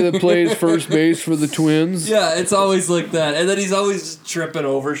guy that plays first base for the Twins? Yeah, it's always like that. And then he's always just tripping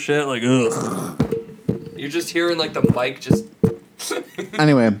over shit, like, ugh. You're just hearing like the mic just.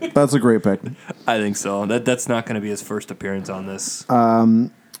 Anyway, that's a great pick. I think so. That's not going to be his first appearance on this.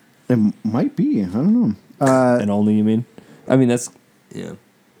 It might be. I don't know. And only, you mean? I mean, that's. Yeah.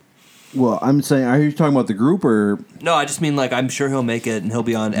 Well, I'm saying, are you talking about the group or? No, I just mean like I'm sure he'll make it and he'll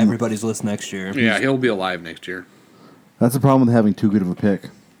be on everybody's list next year. Yeah, he'll be alive next year. That's the problem with having too good of a pick.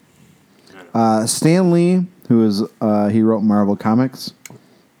 Stan Lee, who is he wrote Marvel Comics,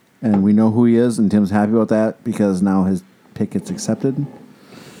 and we know who he is, and Tim's happy about that because now his pick gets accepted.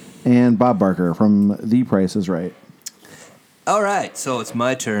 And Bob Barker from The Price is Right. All right, so it's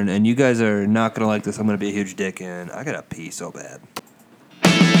my turn, and you guys are not gonna like this. I'm gonna be a huge dick, and I gotta pee so bad.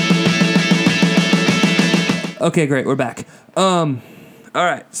 Okay, great, we're back. All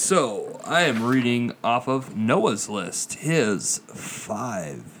right, so I am reading off of Noah's list. His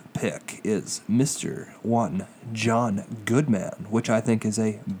 5 pick is Mr. 1, John Goodman, which I think is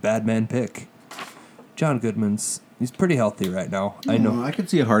a bad man pick. John Goodman's, he's pretty healthy right now. I know. I could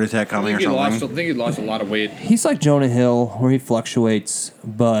see a heart attack I coming think, or he something. lost, I think he lost a lot of weight. He's like Jonah Hill, where he fluctuates,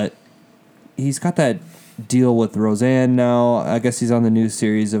 but he's got that deal with Roseanne now. I guess he's on the new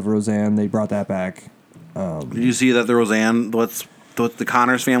series of Roseanne. They brought that back. Did you see that the Roseanne, the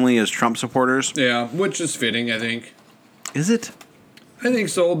Connors family is Trump supporters? Yeah, which is fitting, I think. Is it? I think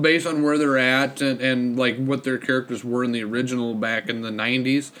so, based on where they're at and like what their characters were in the original back in the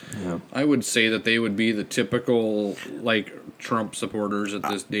 90s. Yeah. I would say that they would be the typical like Trump supporters at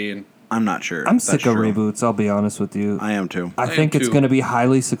this day. And I'm not sure. I'm That's sick of true. reboots, I'll be honest with you. I am too. I think am it's too. going to be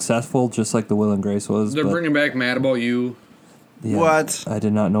highly successful, just like the Will and Grace was. they're but bringing back Mad About You. yeah, What? I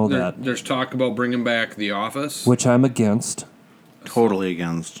did not know that. There's talk about bringing back The Office. Which I'm against, Totally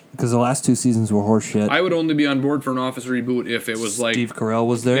against. because the last 2 seasons were horseshit. I would only be on board for an Office reboot if it was like Steve Carell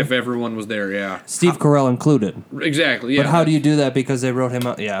was there. if everyone was there. Yeah, Steve Carell included. exactly. Yeah, But how do you do that? Because they wrote him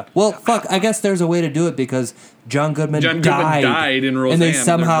out. Yeah. Well, fuck. I guess there's a way to do it because John Goodman died in Roseanne. and they They're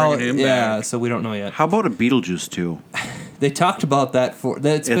somehow bringing him yeah. back. So we don't know yet. How about a Beetlejuice 2? They talked about that for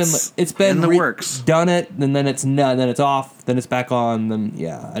that. It's been in the works. Done it, and then it's not. Then it's off. Then it's back on. Then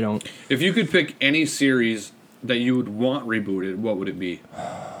yeah. I don't. If you could pick any series that you would want rebooted, what would it be?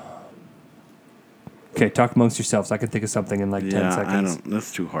 Okay, talk amongst yourselves. I can think of something in like 10 Yeah, seconds. I don't.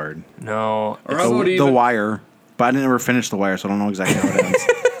 That's too hard. No. Or how about The even Wire, but I didn't ever finish The Wire, so I don't know exactly how it ends.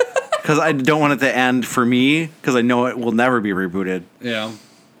 Because I don't want it to end for me, because I know it will never be rebooted. yeah.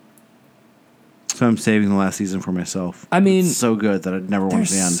 So I'm saving the last season for myself. I mean, It's so good that I'd never want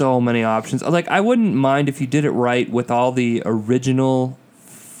There's the end. so many options. Like, I wouldn't mind if you did it right with all the original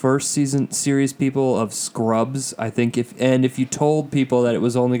first season series people of Scrubs. I think if you told people that it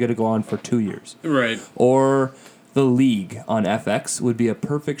was only going to go on for 2 years, Right. or The League on FX would be a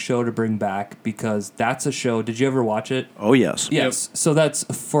perfect show to bring back because that's a show. Did you ever watch it? Oh, yes. Yes. So that's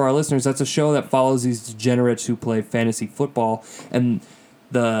for our listeners. That's a show that follows these degenerates who play fantasy football, and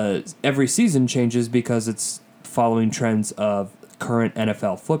every season changes because it's following trends of current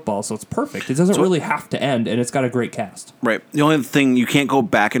NFL football. So it's perfect. It doesn't really have to end, and it's got a great cast. Right. The only thing, you can't go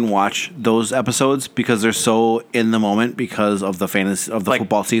back and watch those episodes because they're so in the moment because of the fantasy of the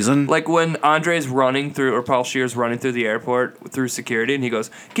football season. Like when Andre's running through, or Paul Scheer's running through the airport through security, and he goes,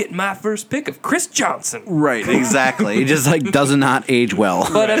 "Getting my first pick of Chris Johnson." Right, exactly. It just does not age well.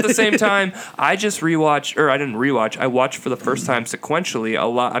 But at the same time, I just rewatched, or I didn't rewatch. I watched for the first time sequentially a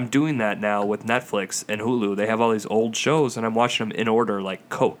lot. I'm doing that now with Netflix and Hulu. They have all these old shows, and I'm watching them in order, like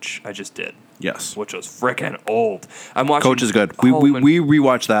Coach. I just did. Yes. Which was frickin' old. I'm watching. Coach is good. We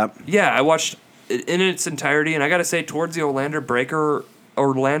rewatched that. Yeah, I watched it in its entirety, and I gotta say, towards the Orlando Breakers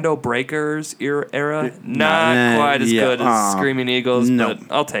era, not quite as good as Screaming Eagles, Nope.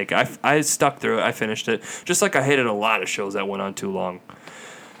 but I'll take it. I stuck through it. I finished it. Just like I hated a lot of shows that went on too long.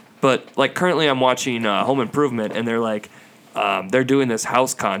 But like currently, I'm watching Home Improvement, and they're doing this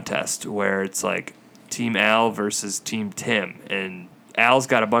house contest where it's like Team Al versus Team Tim, and Al's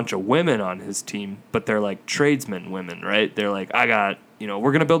got a bunch of women on his team, but they're like tradesmen women, right? They're like, we're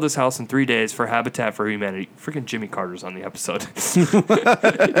going to build this house in 3 days for Habitat for Humanity. Freaking Jimmy Carter's on the episode.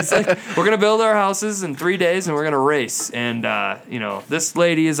 It's like, we're going to build our houses in 3 days and we're going to race. And, this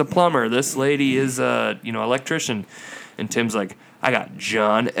lady is a plumber. This lady is a, electrician. And Tim's like, I got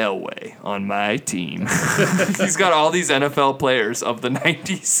John Elway on my team. He's got all these NFL players of the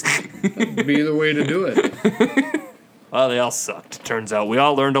 90s. Be the way to do it. Well, they all sucked. Turns out we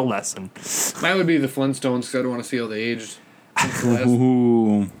all learned a lesson. Mine would be the Flintstones because I don't want to see how they aged.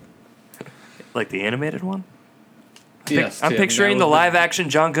 Ooh. Like the animated one? Yes, I'm Tim, picturing that the was live-action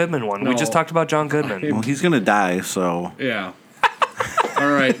Johon Goodman one. We No. just talked about John Goodman. Well, he's going to die, so. Yeah.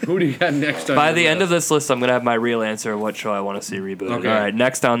 All right, who do you got next on By your the end of list? this list, I'm gonna have my real answer of what show I want to see rebooted. Okay. All right,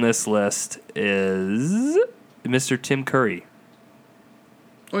 next on this list is Mr. Tim Curry.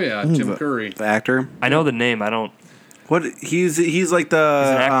 Oh yeah, Tim Curry. The actor. I know the name. I don't. What? He's like He's an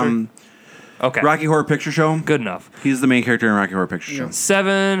the actor? Okay. Rocky Horror Picture Show. Good enough. He's the main character in Rocky Horror Picture Show.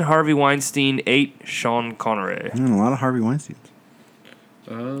 7, Harvey Weinstein. 8, Sean Connery. A lot of Harvey Weinsteins.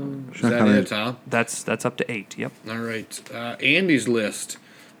 Is Sean that Connery. it, Tom? That's up to 8. Yep. All right. Andy's list.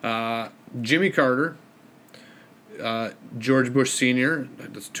 Jimmy Carter. George Bush Sr.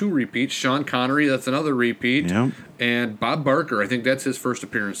 That's 2 repeats. Sean Connery. That's another repeat. Yep. And Bob Barker. I think that's his first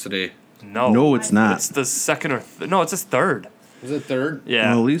appearance today. No, it's not. It's the second or no, it's his third. Is it third? Yeah.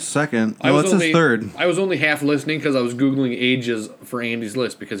 Well, at least second. No, it's his third. I was only half listening because I was Googling ages for Andy's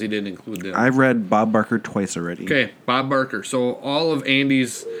list because he didn't include them. I've read Bob Barker twice already. Okay, Bob Barker. So all of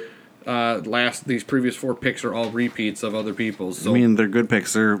Andy's these previous 4 picks are all repeats of other people's. So I mean, they're good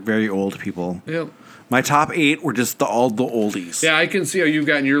picks. They're very old people. yep. My top 8 were just all the oldies. Yeah, I can see how you've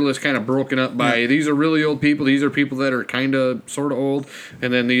gotten your list kind of broken up by these are really old people, these are people that are kind of sort of old,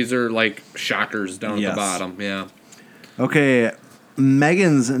 and then these are like shockers down at Yes. the bottom. Yeah. Okay,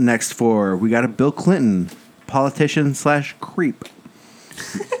 Megan's next 4. We got a Bill Clinton, politician / creep.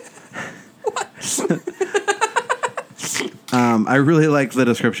 I really like the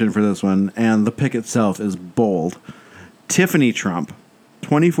description for this one, and the pick itself is bold. Tiffany Trump,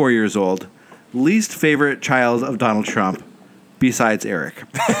 24 years old, least favorite child of Donald Trump, besides Eric.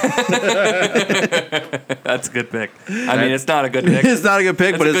 That's a good pick. I mean, it's not a good pick. It's not a good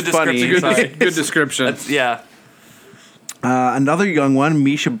pick, That's but a it's good funny. description. Sorry. Good description. That's, yeah. Another young one,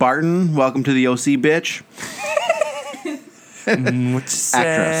 Misha Barton. Welcome to the OC, bitch. What you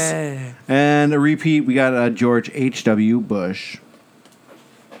say? Actress. And a repeat, we got George H.W. Bush.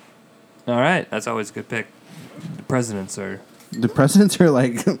 All right, that's always a good pick. The presidents are. The presidents are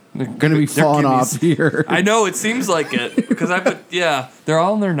like going to be falling off here. I know it seems like it because they're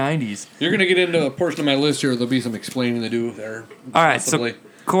all in their 90s. You're going to get into a portion of my list here. There'll be some explaining to do there. All right, possibly. so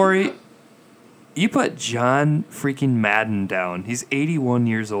Corey, you put John freaking Madden down. He's 81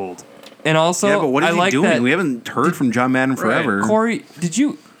 years old, and also Yeah, but what is I he like doing? that. We haven't heard from John Madden forever. Corey, did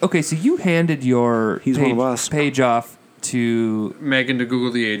you? Okay, so you handed your He's one of us. page off to Megan to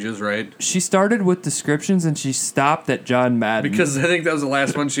Google the ages, right? She started with descriptions and she stopped at John Madden. Because I think that was the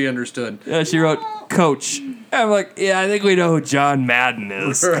last one she understood. She wrote Coach. And I'm like, yeah, I think we know who John Madden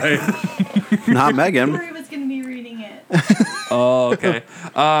is. Right. Not Megan. Corey was going to be reading it. Oh, okay.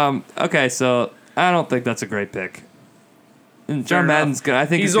 Okay, so I don't think that's a great pick. And John Madden's good. I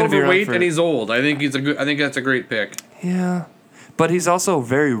think he's gonna be around overweight for- and he's old. I think that's a great pick. Yeah. But he's also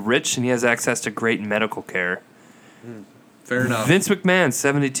very rich and he has access to great medical care. Fair enough. Vince McMahon,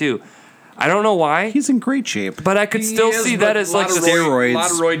 72. I don't know why. He's in great shape. But I could still see that as like the steroids. A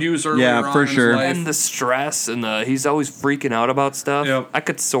lot of roid use earlier Yeah, on for in his sure. life. and the stress and he's always freaking out about stuff. Yep. I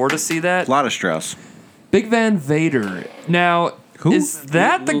could sort of see that. A lot of stress. Big Van Vader. Now, Who? is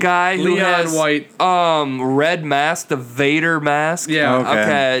that the guy who Leon has White. red mask, the Vader mask? Yeah.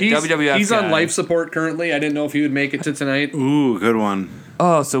 Okay. He's, WWF he's guy. on life support currently. I didn't know if he would make it to tonight. Ooh, good one.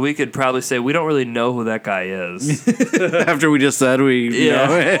 Oh, so we could probably say we don't really know who that guy is. After we just said we Yeah.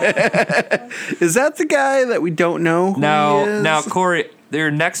 know. Is that the guy that we don't know who he is? now, Corey, their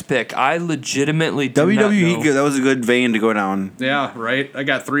next pick, I legitimately do not WWE, know. good. That was a good vein to go down. Yeah, right. I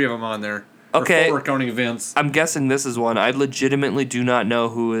got 3 of them on there. Or Okay. 4 counting Vince. I'm guessing this is one. I legitimately do not know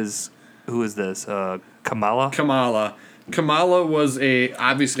who is this. Kamala? Kamala was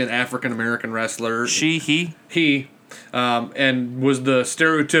obviously an African American wrestler. He? And was the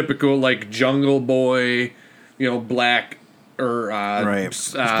stereotypical like Jungle Boy, black or Right.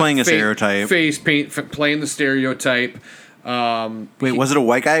 He's playing a stereotype. Face paint, playing the stereotype. Wait, was it a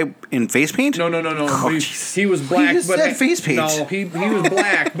white guy in face paint? No. Oh, he was black, just but said face paint. No, he was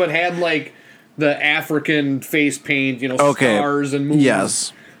black, but had like the African face paint, Okay. stars and moves,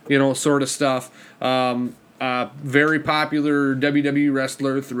 Yes. sort of stuff. Very popular WWE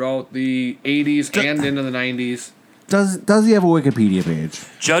wrestler throughout the 80s and into the 90s. Does he have a Wikipedia page?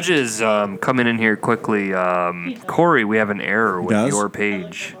 Judges coming in here quickly. Corey, we have an error with Does? your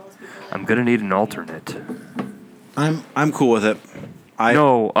page. I'm going to need an alternate. I'm cool with it.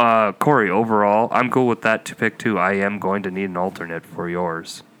 No, Corey, overall, I'm cool with that to pick too. I am going to need an alternate for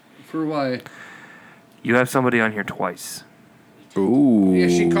yours. For why? You have somebody on here twice. Ooh. Yeah,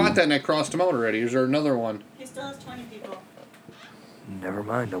 she caught that and I crossed him out already. Is there another one? He still has 20 people. Never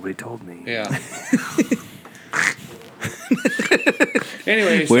mind, nobody told me. Yeah.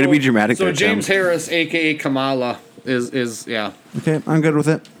 Anyway, Way to be dramatic So there, Tim. James Harris, aka Kamala, is yeah. Okay, I'm good with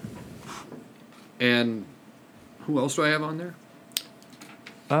it. And who else do I have on there?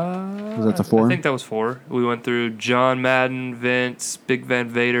 Was that the 4? I think that was 4. We went through John Madden, Vince, Big Van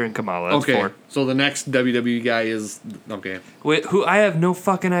Vader, and Kamala. That's Okay, 4. so the next WWE guy is okay. Wait, who? I have no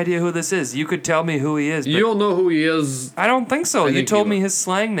fucking idea who this is. You could tell me who he is. But You'll know who he is. I don't think so. I You think told you me will. his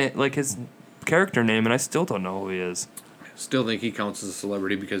slang name, like his character name, and I still don't know who he is. Still think he counts as a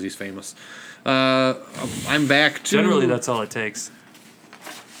celebrity because he's famous. I'm back to Generally, that's all it takes.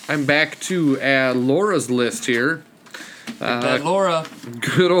 I'm back to Laura's list here. That Laura.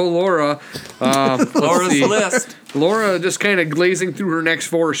 Good old Laura. Let's Laura's see. list. Laura just kind of glazing through her next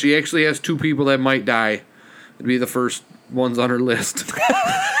 4. She actually has 2 people that might die. It'd be the first ones on her list.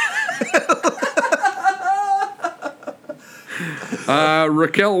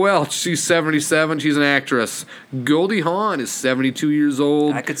 Raquel Welch, she's 77. She's an actress. Goldie Hawn is 72 years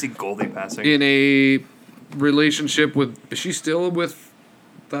old. I could see Goldie passing. In a relationship with. Is she still with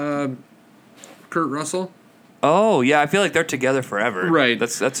Kurt Russell? Oh yeah, I feel like they're together forever. Right.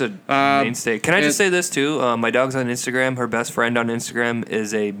 That's a mainstay. Can I just say this too? My dog's on Instagram. Her best friend on Instagram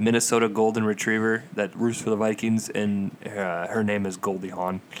is a Minnesota Golden Retriever that roosts for the Vikings, and her name is Goldie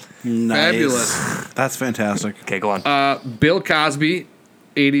Hawn. Nice. Fabulous. That's fantastic. Okay, go on. Bill Cosby,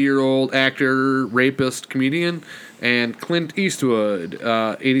 80-year-old actor, rapist, comedian, and Clint Eastwood,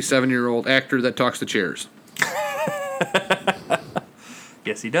 87-year-old actor that talks to chairs.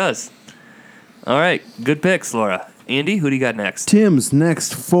 Yes, he does. All right, good picks, Laura. Andy, who do you got next? Tim's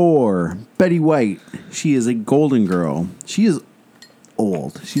next 4. Betty White. She is a golden girl. She is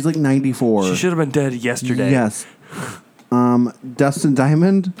old. She's like 94. She should have been dead yesterday. Yes. Dustin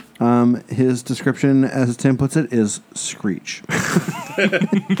Diamond, his description, as Tim puts it, is Screech.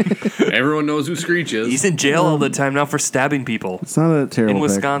 Everyone knows who Screech is. He's in jail all the time now for stabbing people It's not a terrible in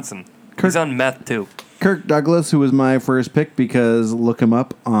pick. Wisconsin. He's on meth too. Kirk Douglas, who was my first pick because look him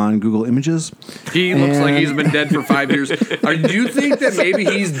up on Google Images. He looks like And- he's been dead for 5 years. Do you think that maybe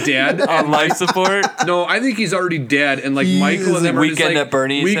he's dead? On life support? No, I think he's already dead, and like Michael and them are just Weekend like at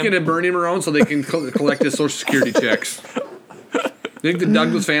Bernie's weekend him? at Bernie him around so they can collect his Social Security checks. I think the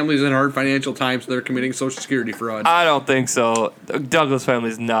Douglas family's in hard financial times, so they're committing Social Security fraud. I don't think so. Douglas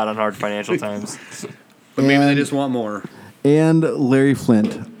family's not on hard financial times. But maybe they just want more. And Larry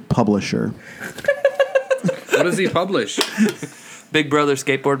Flint, publisher. What does he publish? Big Brother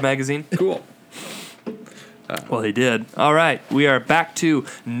Skateboard Magazine. Cool. Well, he did. All right, we are back to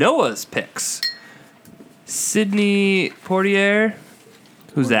Noah's picks. Sidney Poitier.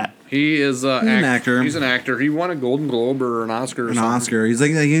 Who's that? He is an actor. He's an actor. He won a Golden Globe or an Oscar or An something. Oscar. He's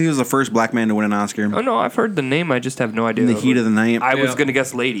like he was the first black man to win an Oscar. Oh no, I've heard the name. I just have no idea. In the heat of the night. I was Yeah. gonna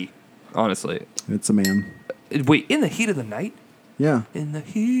guess lady. Honestly. It's a man. Wait, in the heat of the night? Yeah. In the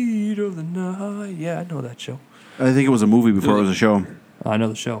heat of the night. Yeah, I know that show. I think it was a movie before it was a show. I know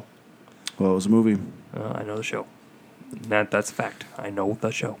the show. Well, it was a movie. I know the show. That's a fact. I know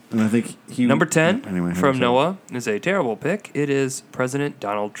the show. And I think he... Number 10 Anyway, from sorry. Noah is a terrible pick. It is President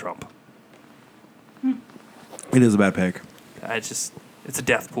Donald Trump. It is a bad pick. It's a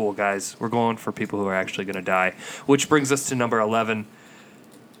death pool, guys. We're going for people who are actually going to die. Which brings us to number 11,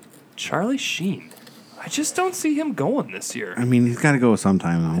 Charlie Sheen. I just don't see him going this year. I mean, he's got to go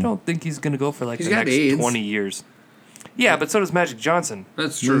sometime, though. I don't think he's going to go for like He's the got next AIDS. 20 years. Yeah, but so does Magic Johnson.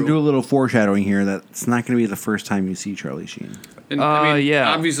 That's We're gonna do true. a little foreshadowing here that it's not going to be the first time you see Charlie Sheen. And, I mean, yeah.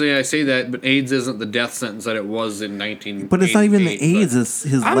 Obviously, I say that, but AIDS isn't the death sentence that it was in 1988. But it's not even the AIDS, but- it's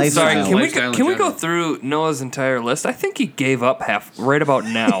his I'm lifestyle. sorry. Can we Lifestyle in can we go general. through Noah's entire list? I think he gave up half right about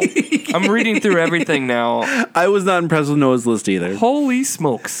now. I'm reading through everything now. I was not impressed with Noah's list either. Holy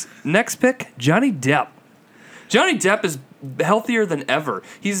smokes! Next pick, Johnny Depp. Johnny Depp is healthier than ever.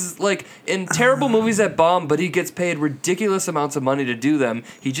 He's like in terrible movies that bomb, but he gets paid ridiculous amounts of money to do them.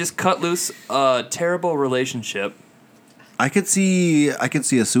 He just cut loose a terrible relationship. I could see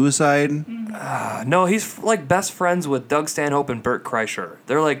a suicide. No, he's like best friends with Doug Stanhope and Burt Kreischer.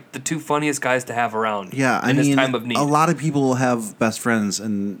 They're like the two funniest guys to have around. Yeah, I in mean, his time of need. a lot of people have best friends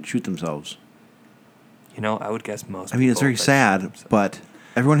and shoot themselves. You know, I would guess most. I mean, it's people very that sad, shoot themselves. but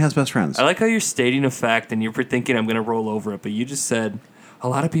everyone has best friends. I like how you're stating a fact and you're thinking I'm going to roll over it, but you just said a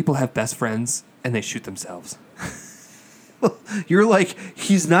lot of people have best friends and they shoot themselves. You're like,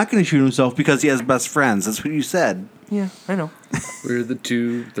 he's not going to shoot himself because he has best friends. That's what you said. Yeah, I know. We're the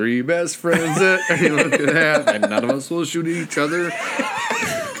 2-3 best friends that anyone could have, and none of us will shoot each other.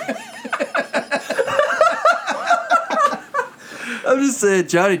 I'm just saying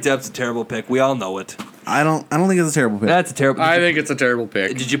Johnny Depp's a terrible pick. We all know it. I don't think it's a terrible pick. That's a terrible. I think it's a terrible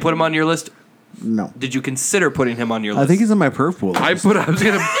pick. Did you put him on your list? No. Did you consider putting him on your list? I think he's in my perf pool. I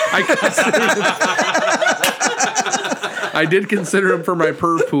I did consider him for my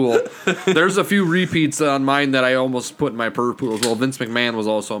perv pool. There's a few repeats on mine that I almost put in my perv pool as well. Vince McMahon was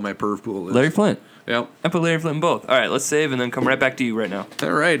also on my perv pool list. Larry Flint. Yep. I put Larry Flint in both. All right, let's save and then come right back to you right now.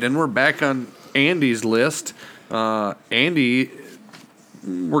 All right, and we're back on Andy's list. Andy,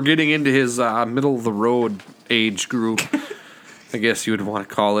 we're getting into his middle of the road age group, I guess you would want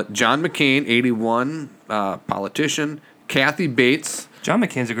to call it. John McCain, 81, politician. Kathy Bates. John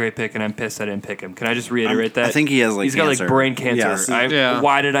McCain's a great pick, and I'm pissed I didn't pick him. Can I just reiterate that? I think he has He's got cancer. like brain cancer. Yes.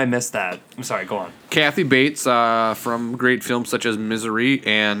 Why did I miss that? I'm sorry. Go on. Kathy Bates from great films such as Misery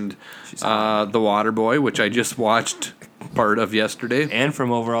and The Waterboy, which I just watched part of yesterday. And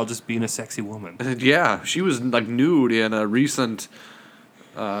from overall just being a sexy woman. Yeah, she was like nude in a recent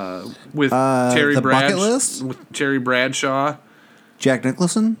with Terry The Bucket List? with Terry Bradshaw. Jack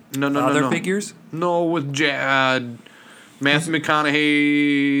Nicholson? No. Other figures? No, with Matthew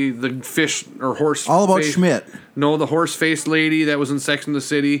McConaughey, the fish or horse. All About face- Schmidt. No, the horse-faced lady that was in Sex and the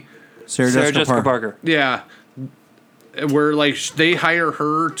City. Sarah Jessica Parker. Yeah, where like they hire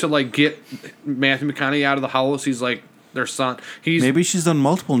her to like get Matthew McConaughey out of the house. He's like their son. He's Maybe she's done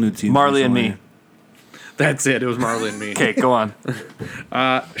multiple nude scenes. Marley and recently. Me. That's it. It was Marley and Me. Okay, go on.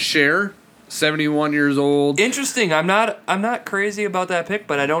 Cher, 71 years old. Interesting. I'm not crazy about that pick,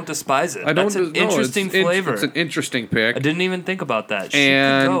 but I don't despise it. I don't. That's an no, interesting flavor. It's an interesting pick. I didn't even think about that. She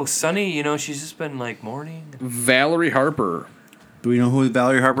And- could go. Sunny, she's just been like mourning. Valerie Harper. Do we know who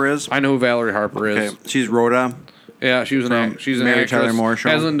Valerie Harper is? I know who Valerie Harper is. Okay, she's Rhoda. Yeah, she was From she's an Mary actress. Tyler Moore show.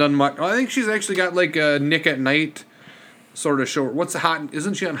 Hasn't done much. I think she's actually got like a Nick at Night sort of show. What's the Hot?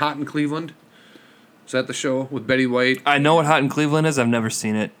 Isn't she on Hot in Cleveland? Is that the show with Betty White? I know what Hot in Cleveland is. I've never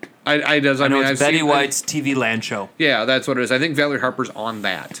seen it. I know I've it's Betty seen, White's TV land show. Yeah, that's what it is. I think Valerie Harper's on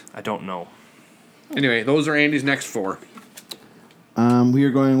that. I don't know. Anyway, those are Andy's next four. We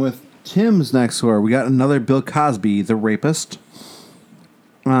are going with Tim's next four. We got another Bill Cosby, the rapist.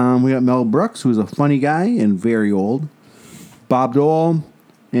 We got Mel Brooks, who's a funny guy and very old. Bob Dole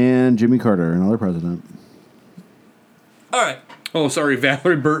and Jimmy Carter, another president. All right. Oh, sorry,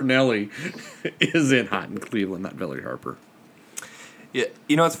 Valerie Bertinelli is in Hot in Cleveland, not Valerie Harper. Yeah,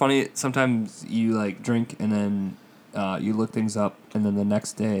 you know what's funny? Sometimes you like drink and then you look things up, and then the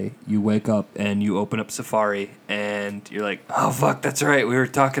next day you wake up and you open up Safari and you're like, oh fuck, that's right, we were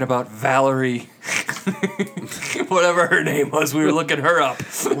talking about Valerie, whatever her name was. We were looking her up.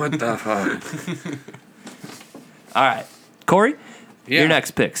 What the fuck? All right, Corey, Yeah. your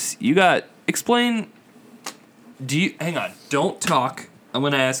next picks. You got explain. Hang on? Don't talk. I'm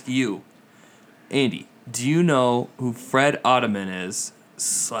gonna ask you, Andy. Do you know who Fred Ottoman is? /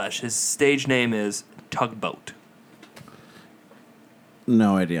 his stage name is Tugboat.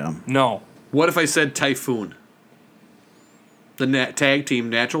 No idea. No. What if I said Typhoon? The tag team,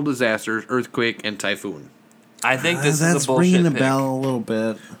 Natural Disasters, Earthquake, and Typhoon. I think this That's is a bullshit ringing the pick. bell a little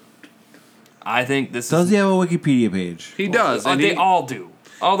bit. I think this Does is. he have a Wikipedia page? He does. And They all do.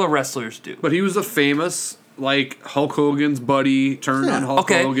 All the wrestlers do. But he was a famous, like, Hulk Hogan's buddy, turned on Hulk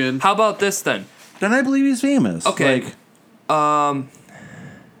Okay. Hogan. How about this then? Then I believe he's famous. Okay. Like,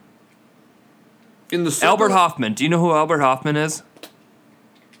 In the Albert Hoffman. Do you know who Albert Hoffman is?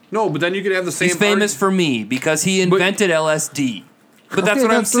 No, but then you could have the same. He's famous for me because he invented LSD. But that's Okay,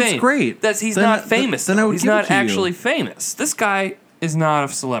 what I'm that's saying. great. He's Then- not famous. then I though. would He's give it not to you. actually famous. This guy is not a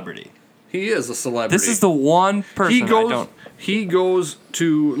celebrity. He is a celebrity. This is the one person he goes. I don't. He goes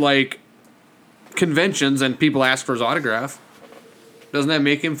to like conventions and people ask for his autograph. Doesn't that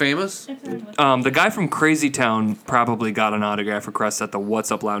make him famous? The guy from Crazy Town probably got an autograph request at the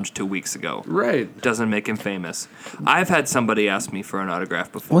What's Up Lounge 2 weeks ago. Right. Doesn't make him famous. I've had somebody ask me for an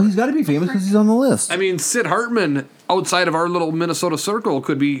autograph before. well, he's got to be famous because he's on the list. I mean, Sid Hartman outside of our little Minnesota circle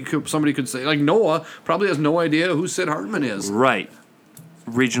somebody could say, like Noah probably has no idea who Sid Hartman is. Right.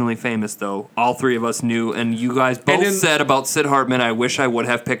 Regionally famous, though. All three of us knew, and you guys both said about Sid Hartman, I wish I would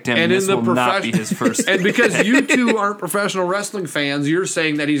have picked him, and this will not be his first. And because you two aren't professional wrestling fans, you're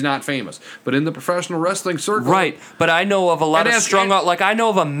saying that he's not famous. But in the professional wrestling circle... Right, but I know of a lot And of as- strung out, like I know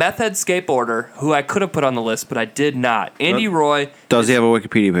of a meth head skateboarder who I could have put on the list, but I did not. Andy Roy, Does he have a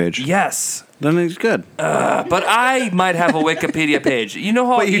Wikipedia page? yes. Then he's good. But I might have a Wikipedia page. You know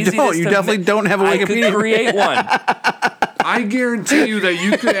how But you easy don't. it is You to definitely don't have a I Wikipedia could create one. I guarantee you that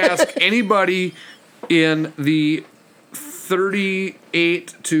you could ask anybody in the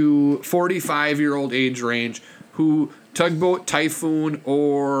 38 to 45-year-old age range who Tugboat, Typhoon,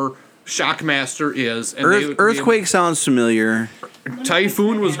 or Shockmaster is. And they would be Earthquake sounds familiar.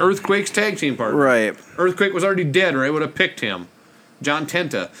 Typhoon was Earthquake's tag team partner. Right. Earthquake was already dead, or I would have picked him. John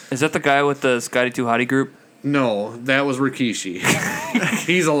Tenta. Is that the guy with the Scotty 2 Hottie group? No, that was Rikishi.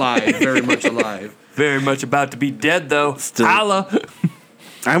 He's alive, very much alive. Very much about to be dead, though. Holla.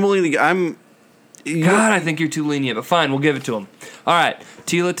 I'm willing to. God, I think you're too lenient, but fine, we'll give it to him. All right,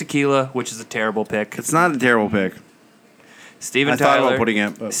 Tila Tequila, which is a terrible pick. It's not a terrible pick. Steven I Tyler. thought about putting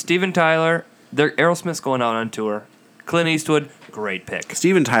it. But Steven Tyler. Aerosmith's going out on tour. Clint Eastwood, great pick.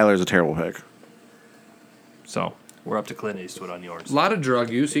 Steven Tyler's a terrible pick. So we're up to Clint Eastwood on yours. A lot of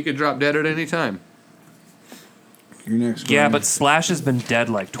drug use. He could drop dead at any time. Your next Yeah, one. but Slash has been dead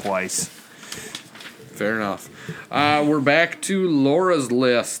like twice. Fair enough. We're back to Laura's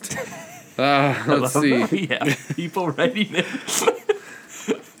list. Let's see. Yeah, people writing it.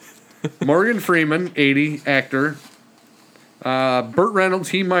 Morgan Freeman, 80, actor. Burt Reynolds,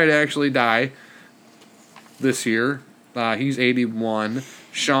 he might actually die this year. He's 81.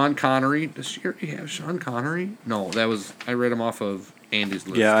 Sean Connery. Does she already have Sean Connery? No, I read him off of Andy's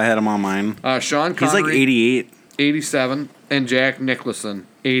list. Yeah, I had him on mine. Sean He's Connery. like 88. 87. And Jack Nicholson,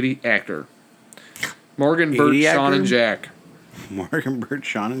 80, actor. Morgan, Burt, 80 Sean, actor? and Jack. Morgan, Burt,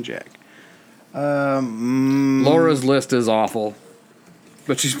 Sean, and Jack. Laura's list is awful,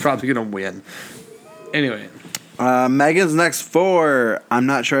 but she's probably going to win. Anyway. Megan's next 4. I'm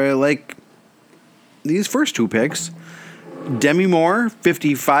not sure I like these first 2 picks. Demi Moore,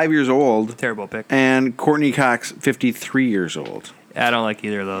 55 years old. Terrible pick. And Courtney Cox, 53 years old. I don't like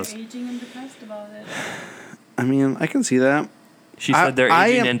either of those. Aging and depressed about it. I mean, I can see that. She said they're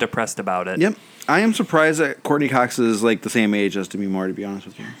aging and depressed about it. Yep. I am surprised that Courtney Cox is like the same age as Demi Moore, to be honest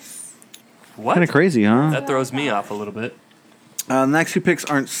with you. What? Kind of crazy, huh? That throws me off a little bit. The next 2 picks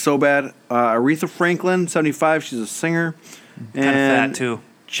aren't so bad. Aretha Franklin, 75. She's a singer. Kind of fat, too.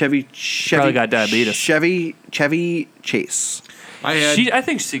 Chevy Probably got diabetes. Chevy Chase. I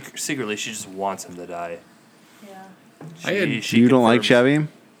think secretly she just wants him to die. Yeah. You don't like Chevy?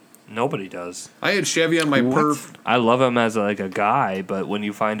 Nobody does. I had Chevy on my perf. I love him as like a guy, but when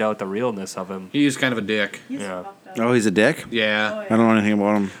you find out the realness of him, He's kind of a dick. yeah. Oh, he's a dick? Yeah. I don't know anything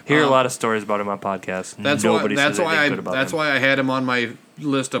about him. Hear a lot of stories about him on podcasts. That's Nobody why. says anything good about That's him. why I had him on my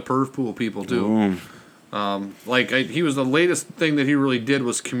list of perf pool people too. He was the latest thing that he really did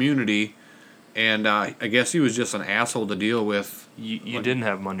was Community, and I guess he was just an asshole to deal with. You didn't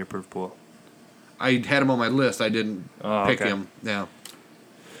have him on your proof pool. I had him on my list. I didn't pick okay. him. Yeah.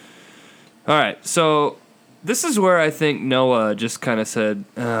 All right, so this is where I think Noah just kind of said,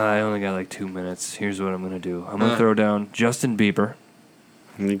 I only got like 2 minutes. Here's what I'm going to do. I'm going to throw down Justin Bieber.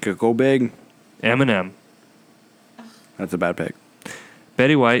 You could go big. Eminem. That's a bad pick.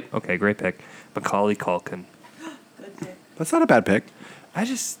 Betty White. Okay, great pick. Macaulay Culkin. Good pick. That's not a bad pick. I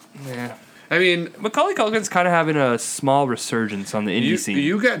mean, Macaulay Culkin's kind of having a small resurgence on the indie scene.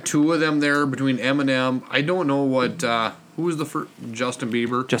 You got 2 of them there between Eminem. I don't know what. Who was the first? Justin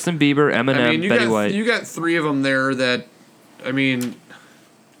Bieber. Justin Bieber, Eminem, Betty White. You got 3 of them there that, I mean,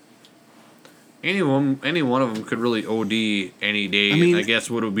 any one of them could really OD any day. I mean- I guess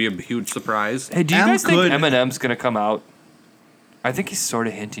would be a huge surprise. Hey, do you Em guys think could- Eminem's going to come out? I think he's sort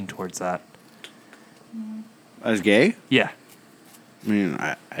of hinting towards that. As gay? Yeah. I mean,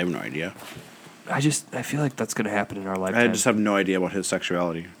 I have no idea. I feel like that's going to happen in our lifetime. I just have no idea about his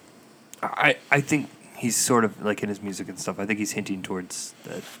sexuality. I think he's sort of like in his music and stuff. I think he's hinting towards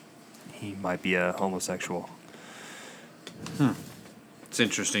that he might be a homosexual. It's an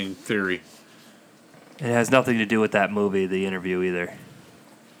interesting theory. It has nothing to do with that movie, The Interview, either.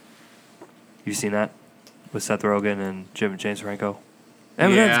 You seen that with Seth Rogen and James Franco?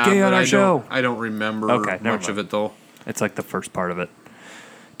 Eminem's gay on but our show. I don't remember Okay, never much of mind. it though. It's like the first part of it.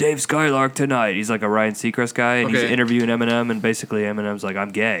 Dave Skylark tonight. He's like a Ryan Seacrest guy, and he's Okay. interviewing Eminem, and basically Eminem's like,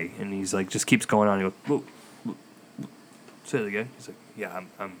 "I'm gay," and he's like, just keeps going on. He goes, whoa, whoa, whoa. Say it again. He's like, "Yeah,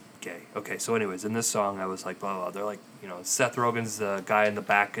 I'm gay." Okay, so anyways, in this song, I was like, blah blah. Blah. They're like, Seth Rogen's the guy in the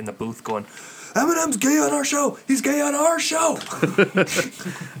back in the booth going, "Eminem's gay on our show. He's gay on our show."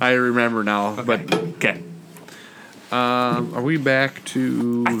 I remember now, but Okay, are we back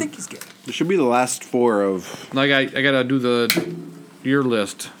to? I think he's gay. This should be the last 4 of... Like I gotta do your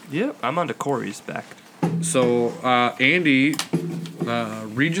list. Yep, I'm on to Corey's back. So Andy,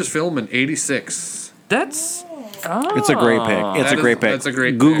 Regis Philbin, 86. That's It's a great pick. It's a great pick. That's a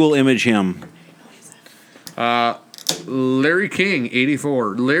great Google image him. Larry King,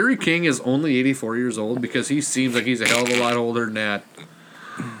 84. Larry King is only 84 years old because he seems like he's a hell of a lot older than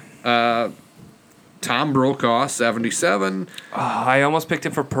that. Tom Brokaw, 77. I almost picked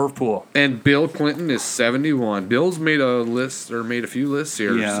him for Perv Pool. And Bill Clinton is 71. Bill's made a few lists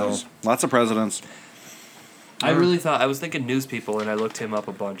here. Yeah, So. lots of presidents. I really thought, I was thinking news people, and I looked him up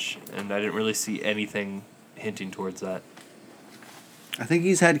a bunch, and I didn't really see anything hinting towards that. I think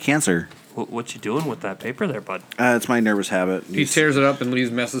he's had cancer. What you doing with that paper there, bud? It's my nervous habit. He tears it up and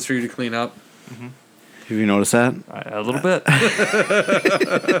leaves messes for you to clean up. Have you noticed that? A little bit.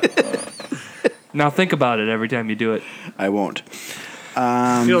 Now think about it every time you do it. I won't.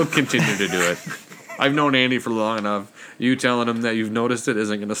 He'll continue to do it. I've known Andy for long enough. You telling him that you've noticed it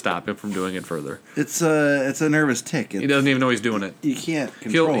isn't going to stop him from doing it further. It's a nervous tick. He doesn't even know he's doing it. You can't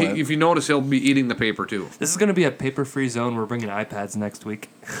control it. If you notice, he'll be eating the paper too. This is going to be a paper-free zone. We're bringing iPads next week.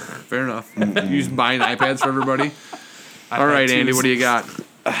 Fair enough. You just buying iPads for everybody? All right, Andy, what do you got?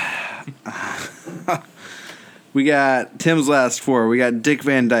 We got Tim's last four. We got Dick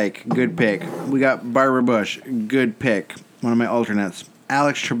Van Dyke, good pick. We got Barbara Bush, good pick. One of my alternates.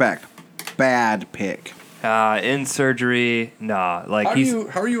 Alex Trebek, bad pick. In surgery, nah. Like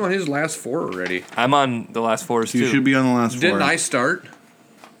How are you on his last four already? I'm on the last fours too. You should be on the last four. Didn't I start?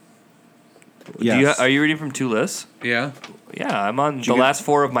 Yes. Are you reading from two lists? Yeah. Yeah, I'm on the last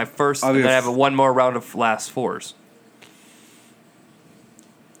four of my first, and then I have one more round of last fours.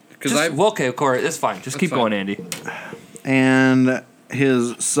 Okay, Corey, it's fine. Just keep going, Andy. And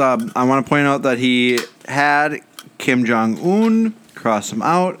his sub, I want to point out that he had Kim Jong-un cross him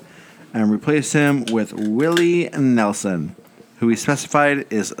out and replace him with Willie Nelson, who he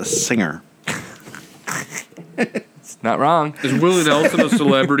specified is a singer. It's not wrong. Is Willie Nelson a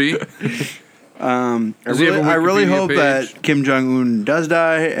celebrity? I really hope that Kim Jong-un does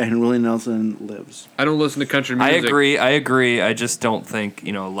die and Willie Nelson lives. I don't listen to country music. I agree. I just don't think,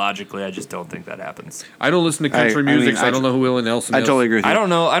 logically, I just don't think that happens. I don't listen to country music, so I don't know who Willie Nelson is. I totally agree with you. I don't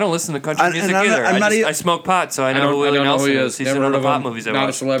know. I don't listen to country music either. I smoke pot, so I know who Willie Nelson is. He's in all the pot movies I watch. Not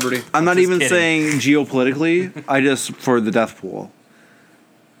a celebrity. I'm not even saying geopolitically. I just for the death pool.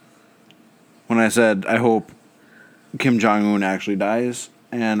 When I said I hope Kim Jong-un actually dies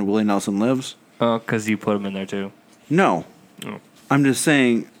and Willie Nelson lives. Oh, because you put him in there too. No. Oh. I'm just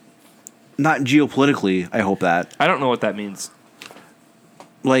saying, not geopolitically, I hope that. I don't know what that means.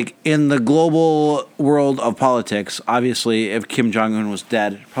 Like, in the global world of politics, obviously, if Kim Jong-un was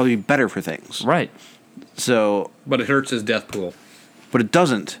dead, it'd probably be better for things. Right. So. But it hurts his death pool. But it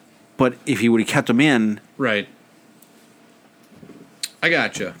doesn't. But if he would have kept him in. Right. I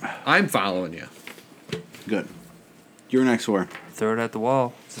gotcha. I'm following you. Good. Your next four. Throw it at the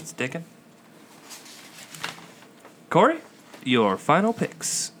wall. Is it sticking? Corey, your final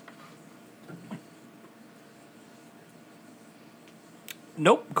picks.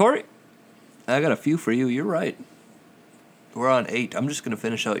 Nope, Corey. I got a few for you. You're right. We're on 8. I'm just going to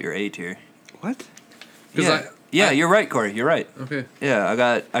finish out your 8 here. What? Yeah, you're right, Corey. You're right. Okay. Yeah, I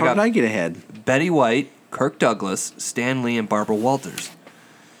got. How did I get ahead? Betty White, Kirk Douglas, Stan Lee, and Barbara Walters.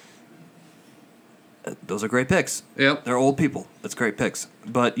 Those are great picks. Yep. They're old people. That's great picks.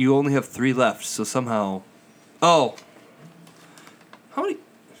 But you only have 3 left, so somehow... Oh. How many...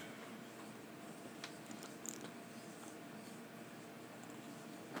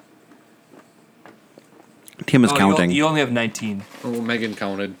 Tim is counting. You only have 19. Oh, Megan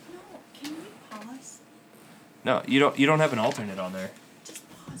counted. Can you pause? No, you don't have an alternate on there. Just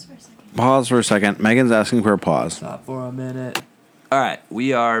pause for a second. Pause for a second. Megan's asking for a pause. Stop for a minute. All right,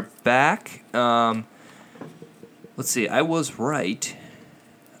 we are back. Let's see. I was right.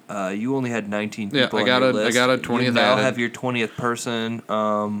 You only had 19 people I got on your list. I got a 20th You now added. have your 20th person.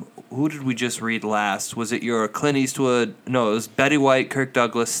 Who did we just read last? Was it your Clint Eastwood? No, it was Betty White, Kirk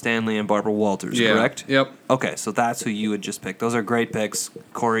Douglas, Stan Lee, and Barbara Walters, correct? Yep. Okay, so that's who you had just picked. Those are great picks.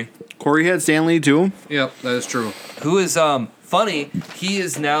 Corey? Corey had Stanley too. Yep, that is true. Who is funny, he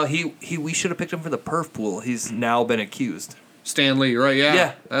is now we should have picked him for the perf pool. He's now been accused. Stanley, right? Yeah.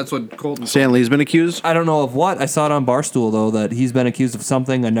 Yeah. That's what Colton. Stanley's been accused. I don't know of what. I saw it on Barstool, though, that he's been accused of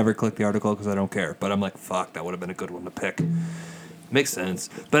something. I never clicked the article because I don't care. But I'm like, fuck, that would have been a good one to pick. Makes sense.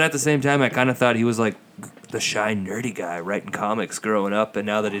 But at the same time, I kind of thought he was like the shy, nerdy guy writing comics growing up. And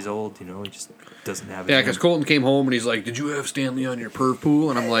now that he's old, he just doesn't have it. Yeah, because Colton came home and he's like, "Did you have Stanley on your perf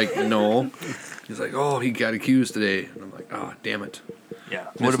pool?" And I'm like, "No." He's like, "Oh, he got accused today." And I'm like, "Oh, damn it." Yeah,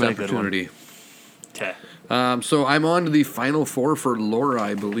 Missed would have been a good one. opportunity. Okay. So I'm on to the final 4 for Laura,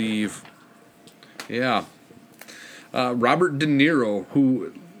 I believe. Yeah. Robert De Niro,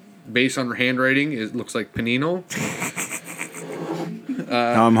 who, based on her handwriting, looks like Panino.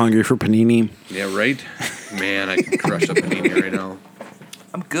 Now I'm hungry for panini. Yeah, right? Man, I can crush a panini right now.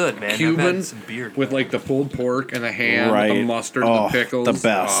 I'm good, man. I've Cuban had some beer. with like the pulled pork and the ham, Right. the mustard, Oh, the pickles. the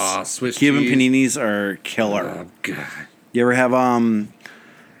best. Swiss Cuban cheese. paninis are killer. Oh, God. You ever have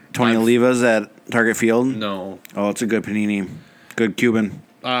Tony Olivas at Target Field? No. Oh, it's a good panini. Good Cuban.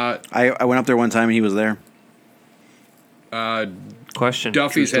 Uh, I went up there one time and he was there. Question.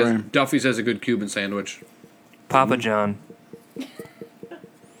 Duffy's True has story. Duffy's has a good Cuban sandwich. Papa John.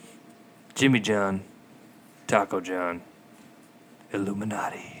 Jimmy John, Taco John,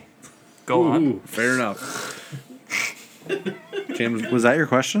 Illuminati. Go on. Ooh, fair enough. James, Was that your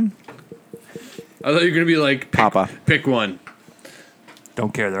question? I thought you were gonna be like Papa. Pick one.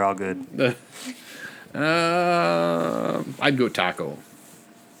 Don't care. They're all good. I'd go Taco.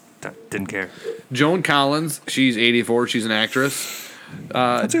 Didn't care. Joan Collins, she's 84. She's an actress.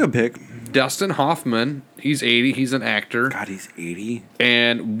 That's a good pick. Dustin Hoffman, he's 80. He's an actor. God, he's 80.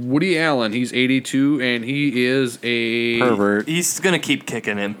 And Woody Allen, he's 82, and he is a Pervert. He's gonna keep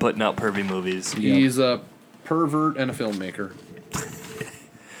kicking and putting out pervy movies. He's a pervert and a filmmaker.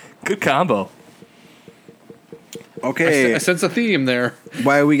 Good combo. Okay. I sense a theme there.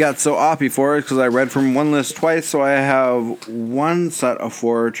 Why we got so off before is because I read from one list twice, so I have one set of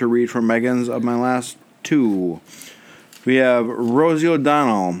 4 to read from Megan's of my last 2. We have Rosie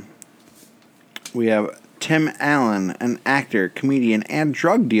O'Donnell. We have Tim Allen, an actor, comedian, and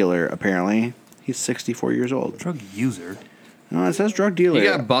drug dealer, apparently. He's 64 years old. Drug user. No, it says drug dealer. He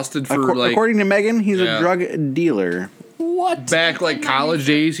got busted for according to Megan, he's Yeah. a drug dealer. What? Back like college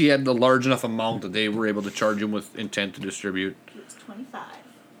days, he had a large enough amount that they were able to charge him with intent to distribute. It's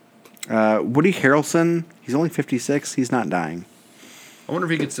 25. Woody Harrelson, he's only 56. He's not dying. I wonder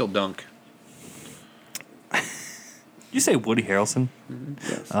if he could still dunk. You say Woody Harrelson?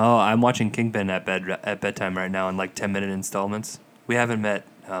 Yes. Oh, I'm watching Kingpin at bedtime right now in like 10-minute installments. We haven't met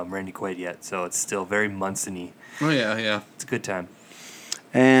Randy Quaid yet, so it's still very Munson-y. Oh, yeah. It's a good time.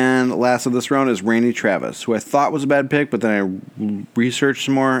 And last of this round is Randy Travis, who I thought was a bad pick, but then I researched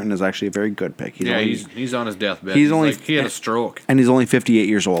some more and is actually a very good pick. He's on his deathbed. He's only he had a stroke. And he's only 58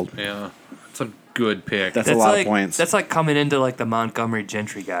 years old. Yeah. It's a good pick. That's a lot like, of points. That's like coming into like the Montgomery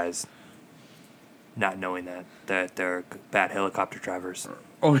Gentry guys, not knowing that they're bad helicopter drivers.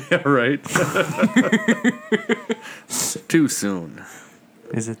 Oh, yeah, right. Too soon.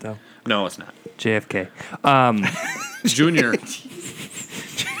 Is it though? No, it's not. JFK. Junior.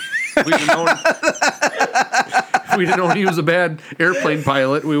 If we didn't know he was a bad airplane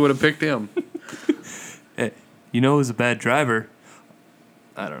pilot, we would have picked him. Hey, you know who's a bad driver?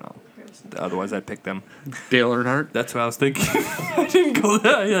 I don't know. Otherwise, I'd pick them. Dale Earnhardt? That's what I was thinking. I didn't go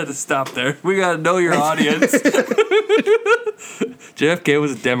there. You had to stop there. We got to know your audience. JFK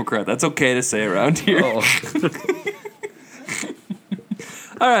was a Democrat. That's okay to say around here. Oh.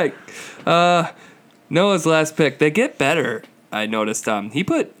 All right. Noah's last pick. They get better. I noticed. He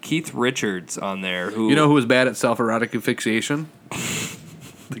put Keith Richards on there. Who You know who was bad at self-erotic asphyxiation?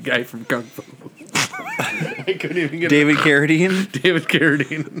 The guy from Kung Fu. I couldn't even get David Carradine? David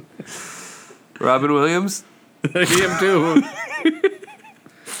Carradine. Robin Williams? Him too.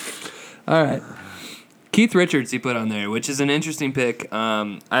 All right. Keith Richards he put on there, which is an interesting pick.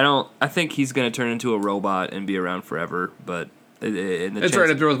 I think he's going to turn into a robot and be around forever, but It's right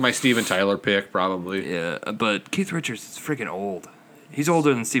up there with my Steven Tyler pick, probably. Yeah, but Keith Richards is freaking old. He's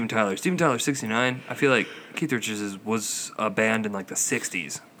older than Steven Tyler. Steven Tyler's 69. I feel like Keith Richards was a band in like the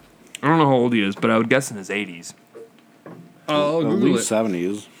 60s. I don't know how old he is, but I would guess in his 80s. Oh, At Google least it.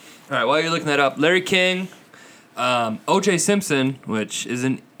 70s. All right, while you're looking that up, Larry King, O.J. Simpson, which is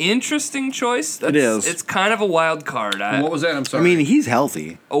an interesting choice. It is. It's kind of a wild card. What was that? I'm sorry. I mean, he's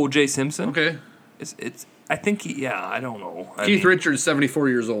healthy. O.J. Simpson? Okay. It's. I think I don't know. Keith Richards, 74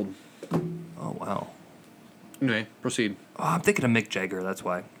 years old. Oh, wow. Anyway, proceed. Oh, I'm thinking of Mick Jagger, that's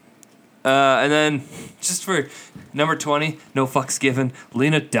why. And then, just for number 20, no fucks given,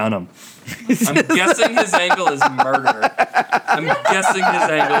 Lena Dunham. I'm guessing his angle is murder.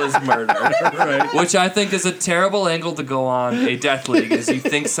 Right. Which I think is a terrible angle to go on a death league, is you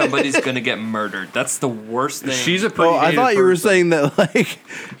think somebody's going to get murdered. That's the worst thing. She's a pretty Oh, I hated thought you were person. saying that, like,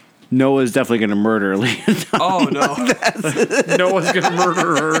 Noah's definitely going to murder Leah. Oh, no. Noah's going to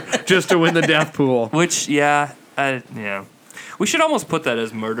murder her just to win the death pool. Which, yeah. We should almost put that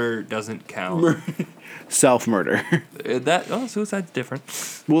as murder doesn't count. Self-murder. Suicide's different.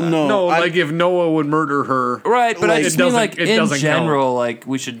 Well, no. No, like if Noah would murder her. Right, but I Like, just it mean doesn't- like it in doesn't general, like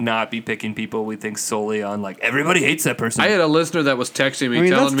we should not be picking people we think solely on like everybody hates that person. I had a listener that was texting me I mean,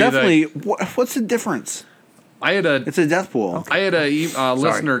 that's telling me definitely... that What's the difference? I had a It's a death pool. I had a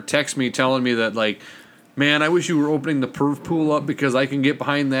listener text me telling me that, like, man, I wish you were opening the perv pool up because I can get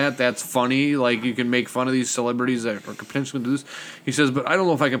behind that. That's funny. Like, you can make fun of these celebrities that are potentially do this. He says, but I don't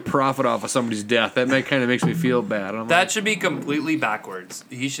know if I can profit off of somebody's death. That kind of makes me feel bad. I'm That should be completely backwards.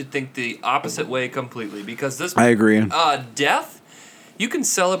 He should think the opposite way completely because this. I agree. Death, you can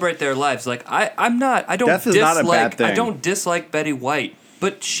celebrate their lives. Like I don't. Death is not a bad thing. I don't dislike Betty White.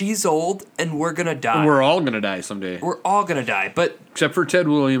 but she's old and we're gonna die. We're all gonna die someday. We're all gonna die, but Except for Ted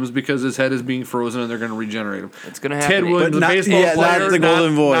Williams, because his head is being frozen and they're going to regenerate him. it's gonna happen. Ted Williams, But the not- baseball yeah, player, not the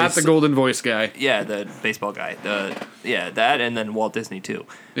golden voice. Not the golden voice guy. Yeah, the baseball guy. That and then Walt Disney too.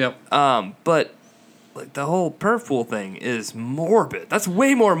 Yep. But like the whole perf pool thing is morbid. That's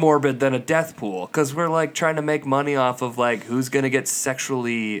way more morbid than a death pool because we're like trying to make money off of like who's gonna get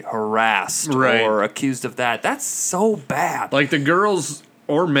sexually harassed Right. or accused of that. That's so bad. Like the girls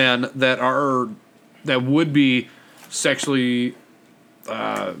or men that would be sexually,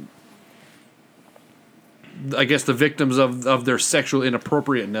 I guess the victims of their sexual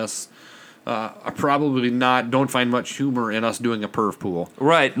inappropriateness are probably don't find much humor in us doing a perf pool.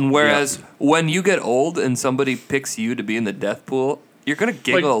 Right, and whereas when you get old and somebody picks you to be in the death pool, you're gonna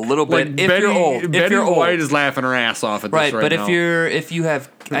giggle a little bit if Betty, you're old. Betty If you're White old. is laughing her ass off at Right, this but now. if you have,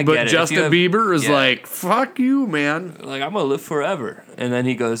 I But get it. If Justin you have- Bieber is yeah. like, fuck you, man. Like I'm gonna live forever, and then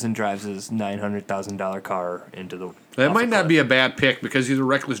he goes and drives his $900,000 car into the. That off might a not cliff. be a bad pick because he's a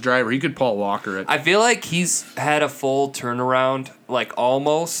reckless driver. He could Paul Walker it. I feel like he's had a full turnaround, like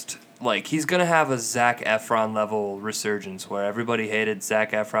almost. Like he's gonna have a Zac Efron level resurgence where everybody hated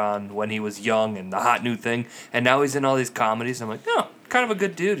Zac Efron when he was young and the hot new thing, and now he's in all these comedies. And I'm like, no, kind of a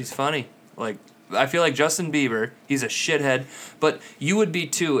good dude. He's funny. Like I feel like Justin Bieber, he's a shithead, but you would be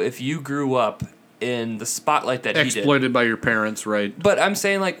too if you grew up in the spotlight that he did. Exploited by your parents, right? But I'm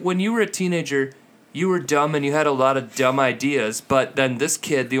saying, like, when you were a teenager, you were dumb and you had a lot of dumb ideas. But then this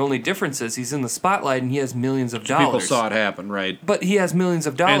kid, the only difference is he's in the spotlight and he has millions of dollars. People saw it happen, right? But he has millions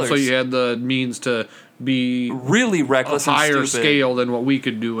of dollars. And so you had the means to be really reckless a higher and stupid. scale than what we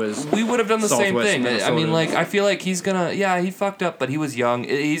could do as We would have done the same Southwest thing. I Minnesota. mean, like, I feel like he's gonna. Yeah, he fucked up, but he was young.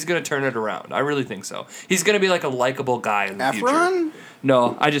 He's gonna turn it around. I really think so. He's gonna be like a likable guy in the future. Efron?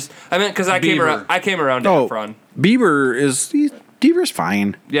 No, I meant because I came Bieber. around. I came around to Oh, Efron. Bieber's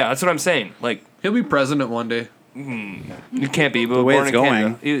fine. Yeah, that's what I'm saying. Like, he'll be president one day. you can't be. The way born it's in going.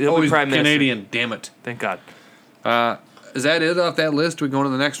 Canada. He'll be he's prime minister. Canadian. Damn it. Thank God. Is that it off that list? We go on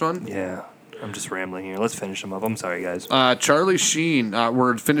to the next one. Yeah, I'm just rambling here. Let's finish them up. I'm sorry, guys. Charlie Sheen.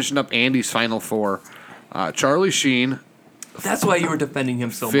 We're finishing up Andy's final four. Charlie Sheen, That's why you were defending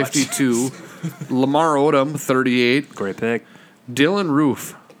him so much. 52. Lamar Odom, 38. Great pick. Dylan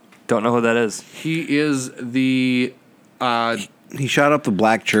Roof. Don't know who that is. He is the. He shot up the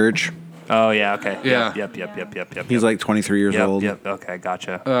black church. Oh yeah. Okay. Yeah. Yep. He's like 23 years old. Yep. Okay.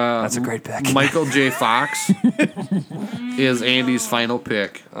 Gotcha. That's a great pick. Michael J. Fox is Andy's final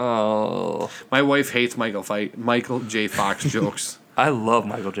pick. Oh, My wife hates Michael J. Fox jokes. I love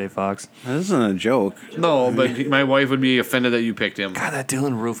Michael J. Fox. That isn't a joke. No, but my wife would be offended that you picked him. God, that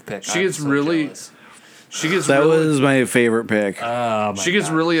Dylan Roof pick. She gets really. She gets That really, was my favorite pick. she gets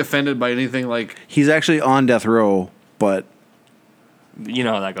really offended by anything like He's actually on death row, but You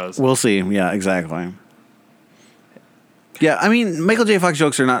know how that goes. we'll see. Yeah, exactly. Yeah, I mean, Michael J. Fox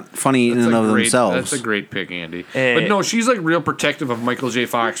jokes are not funny in and of themselves. That's a great pick, Andy. Hey. But no, she's like real protective of Michael J.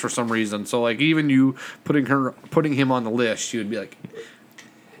 Fox for some reason. So like even you putting him on the list, she would be like,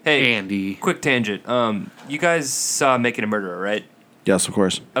 Hey, Andy. quick tangent. You guys saw Making a Murderer, right? Yes, of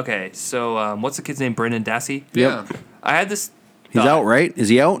course. Okay, so what's the kid's name? Brendan Dassey. Yeah. I had this. He's out, right? Is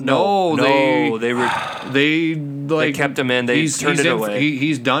he out? No, they were. they like kept him in. They turned it in, away.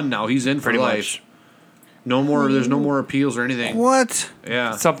 He's done now. He's in for Pretty life. much. No more. There's no more appeals or anything. What?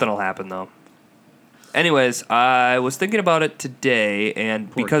 Yeah. Something will happen though. Anyways, I was thinking about it today, and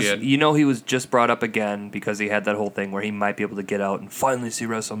Poor because kid. he was just brought up again because he had that whole thing where he might be able to get out and finally see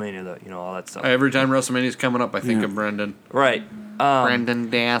WrestleMania, all that stuff. Every time WrestleMania's coming up, I think of Brendan. Right. Brendan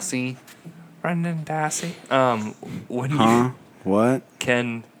Dassey. Brendan Dassey. When Huh? you What?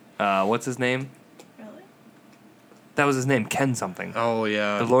 Ken, what's his name? Really? That was his name, Ken something. Oh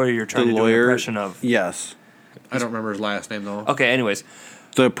yeah. The lawyer you're trying to do an impression of. Yes. I don't remember his last name though. Okay. Anyways,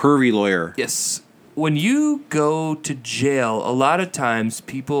 The pervy lawyer. yes. When you go to jail, a lot of times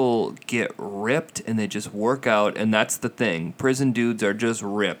people get ripped and they just work out, and that's the thing. Prison dudes are just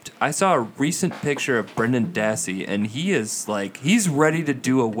ripped. I saw a recent picture of Brendan Dassey, and he is like, he's ready to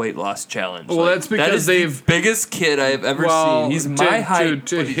do a weight loss challenge. Well, Like, that's because that is they've- the biggest kid I've ever seen. He's my height.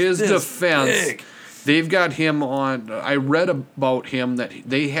 To but he's his this defense, big. they've got him on. I read about him that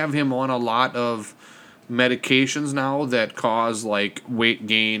they have him on a lot of medications now that cause like weight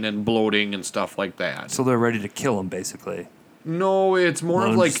gain and bloating and stuff like that. So they're ready to kill him, basically. No, it's more Let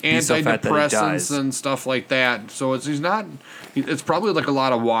of him like just be so fat that he dies. antidepressants and stuff like that. So he's not. It's probably like a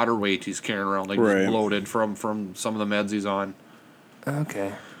lot of water weight he's carrying around, like Right. just bloated from some of the meds he's on.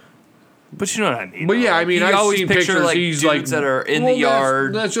 Okay. But you know what I mean. But yeah, I mean, you I've always seen picture pictures. like He's dudes like that are in well, the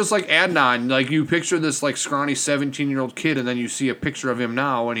yard. That's just like Adnan. Like you picture this like scrawny 17-year-old kid, and then you see a picture of him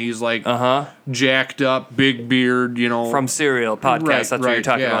now, and he's like jacked up, big beard. You know, From Serial podcast. Right, That's what you're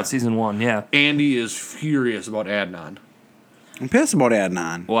talking about. Season 1. Yeah. Andy is furious about Adnan. I'm pissed about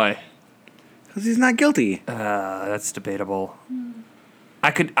Adnan Why? because he's not guilty. That's debatable.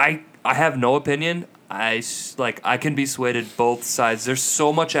 I have no opinion. I can be swayed at both sides. There's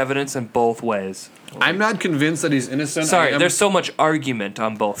so much evidence in both ways. I'm not convinced that he's innocent. Sorry, there's so much argument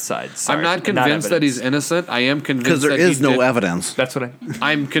on both sides. Sorry, I'm not convinced that he's innocent. I am convinced Because there that is he no did- evidence. That's what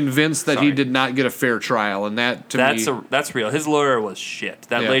I'm convinced that he did not get a fair trial, and that to me, that's real. His lawyer was shit.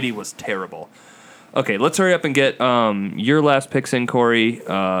 That Yeah. lady was terrible. Okay, let's hurry up and get your last picks in, Corey.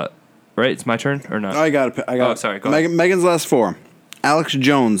 Right, it's my turn or not? I got it. Oh, sorry, go ahead. Megan's last 4. Alex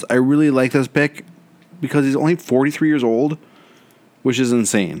Jones. I really like this pick because he's only 43 years old, which is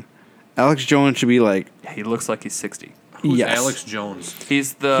insane. Alex Jones should be like... He looks like he's 60. who's yes. Alex Jones?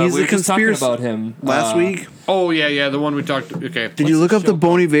 He's the we were just talking conspiracy- about him Last week. Oh yeah, the one we talked. Okay, Did you look up the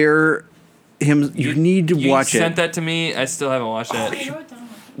Bon Iver? You need to watch You it. sent that to me. I still haven't watched it.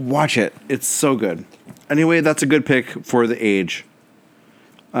 Watch it. It's so good. Anyway, that's a good pick for the age.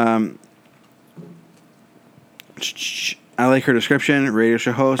 I like her description: radio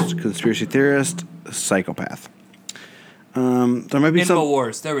show host, conspiracy theorist, psychopath. There might be some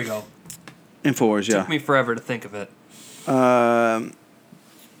InfoWars. There we go. Infowars. Yeah. Took me forever to think of it.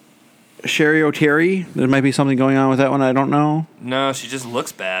 Sherry O'Terry. There might be something going on with that one. I don't know. No, she just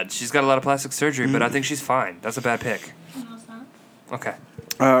looks bad. She's got a lot of plastic surgery, but I think she's fine. That's a bad pick. No, it's not. Okay.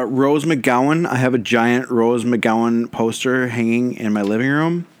 Rose McGowan. I have a giant Rose McGowan poster hanging in my living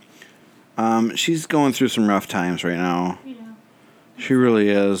room. She's going through some rough times right now. Yeah. She really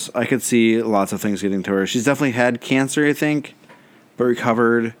is. I could see lots of things getting to her. She's definitely had cancer, I think, but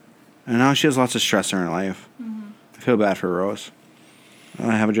recovered. And now she has lots of stress in her life. Mm-hmm. I feel bad for Rose.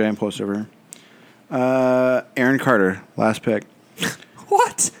 I have a giant poster of her. Aaron Carter, last pick.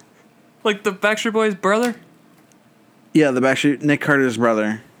 What? Like the Backstreet Boys' brother? Yeah, the Backstreet Nick Carter's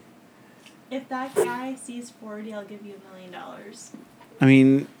brother. If that guy sees 40, I'll give you $1 million. I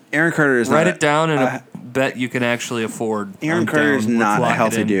mean, Aaron Carter is Write not it down and a bet you can actually afford. Aaron I'm Carter is down. not Let's a lock it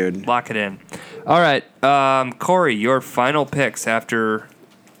healthy in. dude. Lock it in. All right, Corey, your final picks after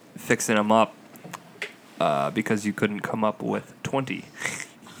fixing them up because you couldn't come up with 20.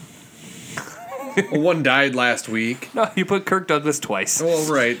 one died last week. No, you put Kirk Douglas twice.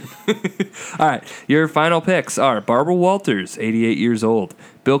 Oh, right. All right, your final picks are Barbara Walters, 88 years old,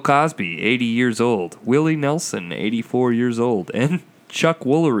 Bill Cosby, 80 years old, Willie Nelson, 84 years old, and Chuck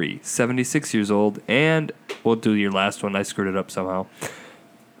Woolery, 76 years old, and we'll do your last one. I screwed it up somehow.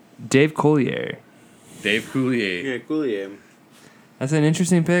 Dave Coulier. Dave Coulier. Yeah, Coulier. That's an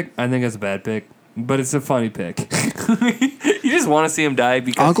interesting pick. I think that's a bad pick, but it's a funny pick. You just want to see him die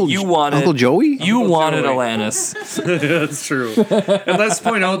because you wanted Uncle Joey? You Uncle wanted Joey. Alanis. That's true. And let's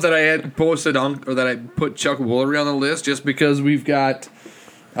point out that I had posted on, or that I put Chuck Woolery on the list just because we've got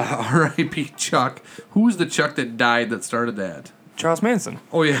R.I.P. Chuck. Who's the Chuck that died that started that? Charles Manson.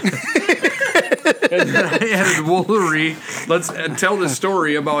 Oh, yeah. And then I added Woolery. Let's tell the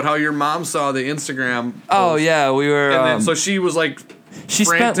story about how your mom saw the Instagram post. Oh yeah, we were. And then, so she was like, She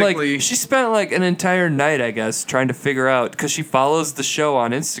spent like an entire night, I guess, trying to figure out because she follows the show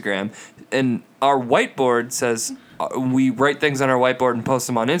on Instagram, and our whiteboard says we write things on our whiteboard and post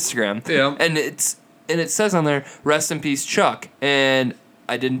them on Instagram. Yeah. And it says on there, "Rest in peace, Chuck." And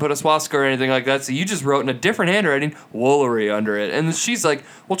I didn't put a swastika or anything like that, so you just wrote in a different handwriting Woolery under it. And she's like,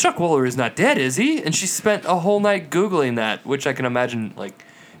 "Well, Chuck Woolery is not dead, is he?" And she spent a whole night googling that, which I can imagine like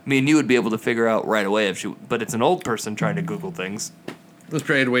me and you would be able to figure out right away if she. But it's an old person trying to Google things. Let's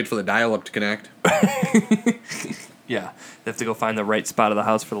try to wait for the dial-up to connect. Yeah, they have to go find the right spot of the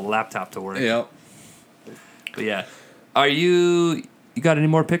house for the laptop to work. Yeah. But yeah, are you got any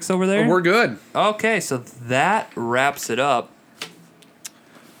more picks over there? We're good. Okay, so that wraps it up.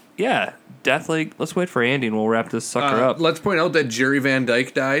 Yeah, Death League. Let's wait for Andy and we'll wrap this sucker up. Let's point out that Jerry Van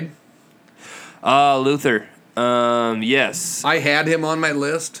Dyke died. Luther. Yes. I had him on my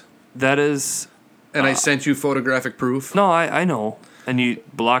list. That is. And I sent you photographic proof. No, I know. And you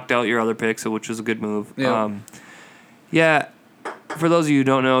blocked out your other picks, which was a good move. Yeah. Yeah. For those of you who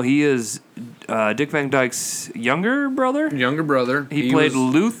don't know, he is Dick Van Dyke's younger brother. Younger brother. He played was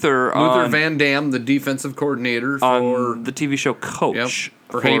Luther Van Dam, the defensive coordinator for on the TV show Coach.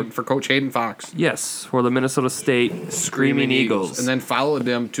 Yep, for Coach Hayden Fox. Yes, for the Minnesota State Screaming Eagles. And then followed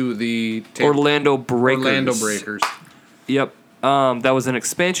them to the Orlando Breakers. Orlando Breakers. Yep. That was an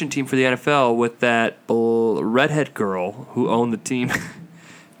expansion team for the NFL with that redhead girl who owned the team.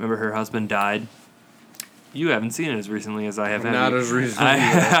 Remember her husband died? You haven't seen it as recently as I have. Not as recently.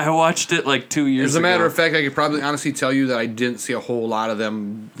 I watched it like 2 years ago. As a matter of fact, I could probably honestly tell you that I didn't see a whole lot of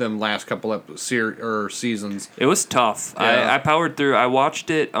them last couple of seasons. It was tough. Yeah. I powered through. I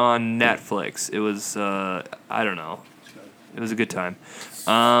watched it on Netflix. It was, I don't know. It was a good time.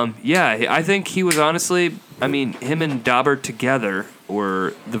 Yeah, I think he was honestly, I mean, him and Dauber together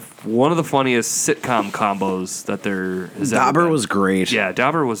were one of the funniest sitcom combos that there has ever Dauber been. was great. Yeah,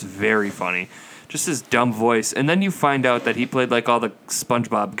 Dauber was very funny. Just his dumb voice. And then you find out that he played like all the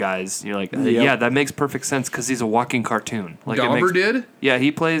SpongeBob guys. You're like, yeah, that makes perfect sense because he's a walking cartoon. Like Dauber did? Yeah,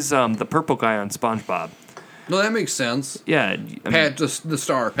 he plays the purple guy on SpongeBob. No, that makes sense. Yeah. The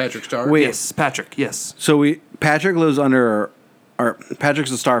star, Patrick Star. Wait. Yes, Patrick, yes. So Patrick lives under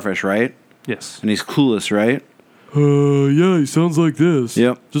Patrick's a starfish, right? Yes. And he's clueless, right? Yeah, he sounds like this.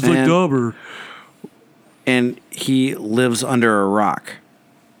 Yep. Just like Dauber. And he lives under a rock.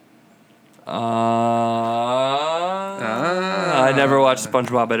 I never watched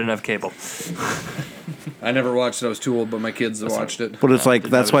SpongeBob. I didn't have cable. I never watched it. I was too old, but my kids watched it. But it's like,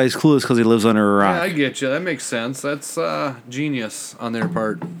 that's why he's clueless, because he lives under a rock. Yeah, I get you. That makes sense. That's genius on their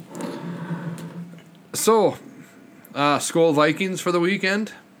part. So, Skol Vikings for the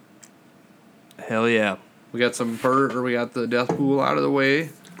weekend. Hell yeah. We got we got the death pool out of the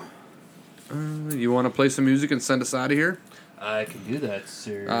way. You want to play some music and send us out of here? I can do that,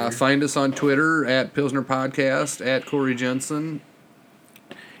 sir. Find us on Twitter at Pilsner Podcast, at Corey Jensen,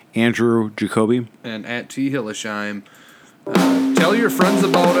 Andrew Jacoby, and at T. Hillesheim. Tell your friends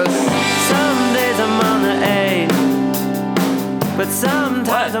about us. Some days I'm on the 8, but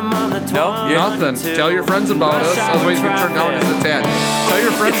sometimes I'm on the 20. Nothing. Tell your friends about us. I was waiting for you to turn down just a tad. Tell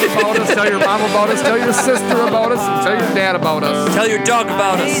your friends about us. Tell your mom about us. Tell your sister about us. And tell your dad about us. Tell your dog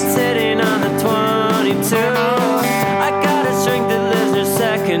about us. Sitting on the 22.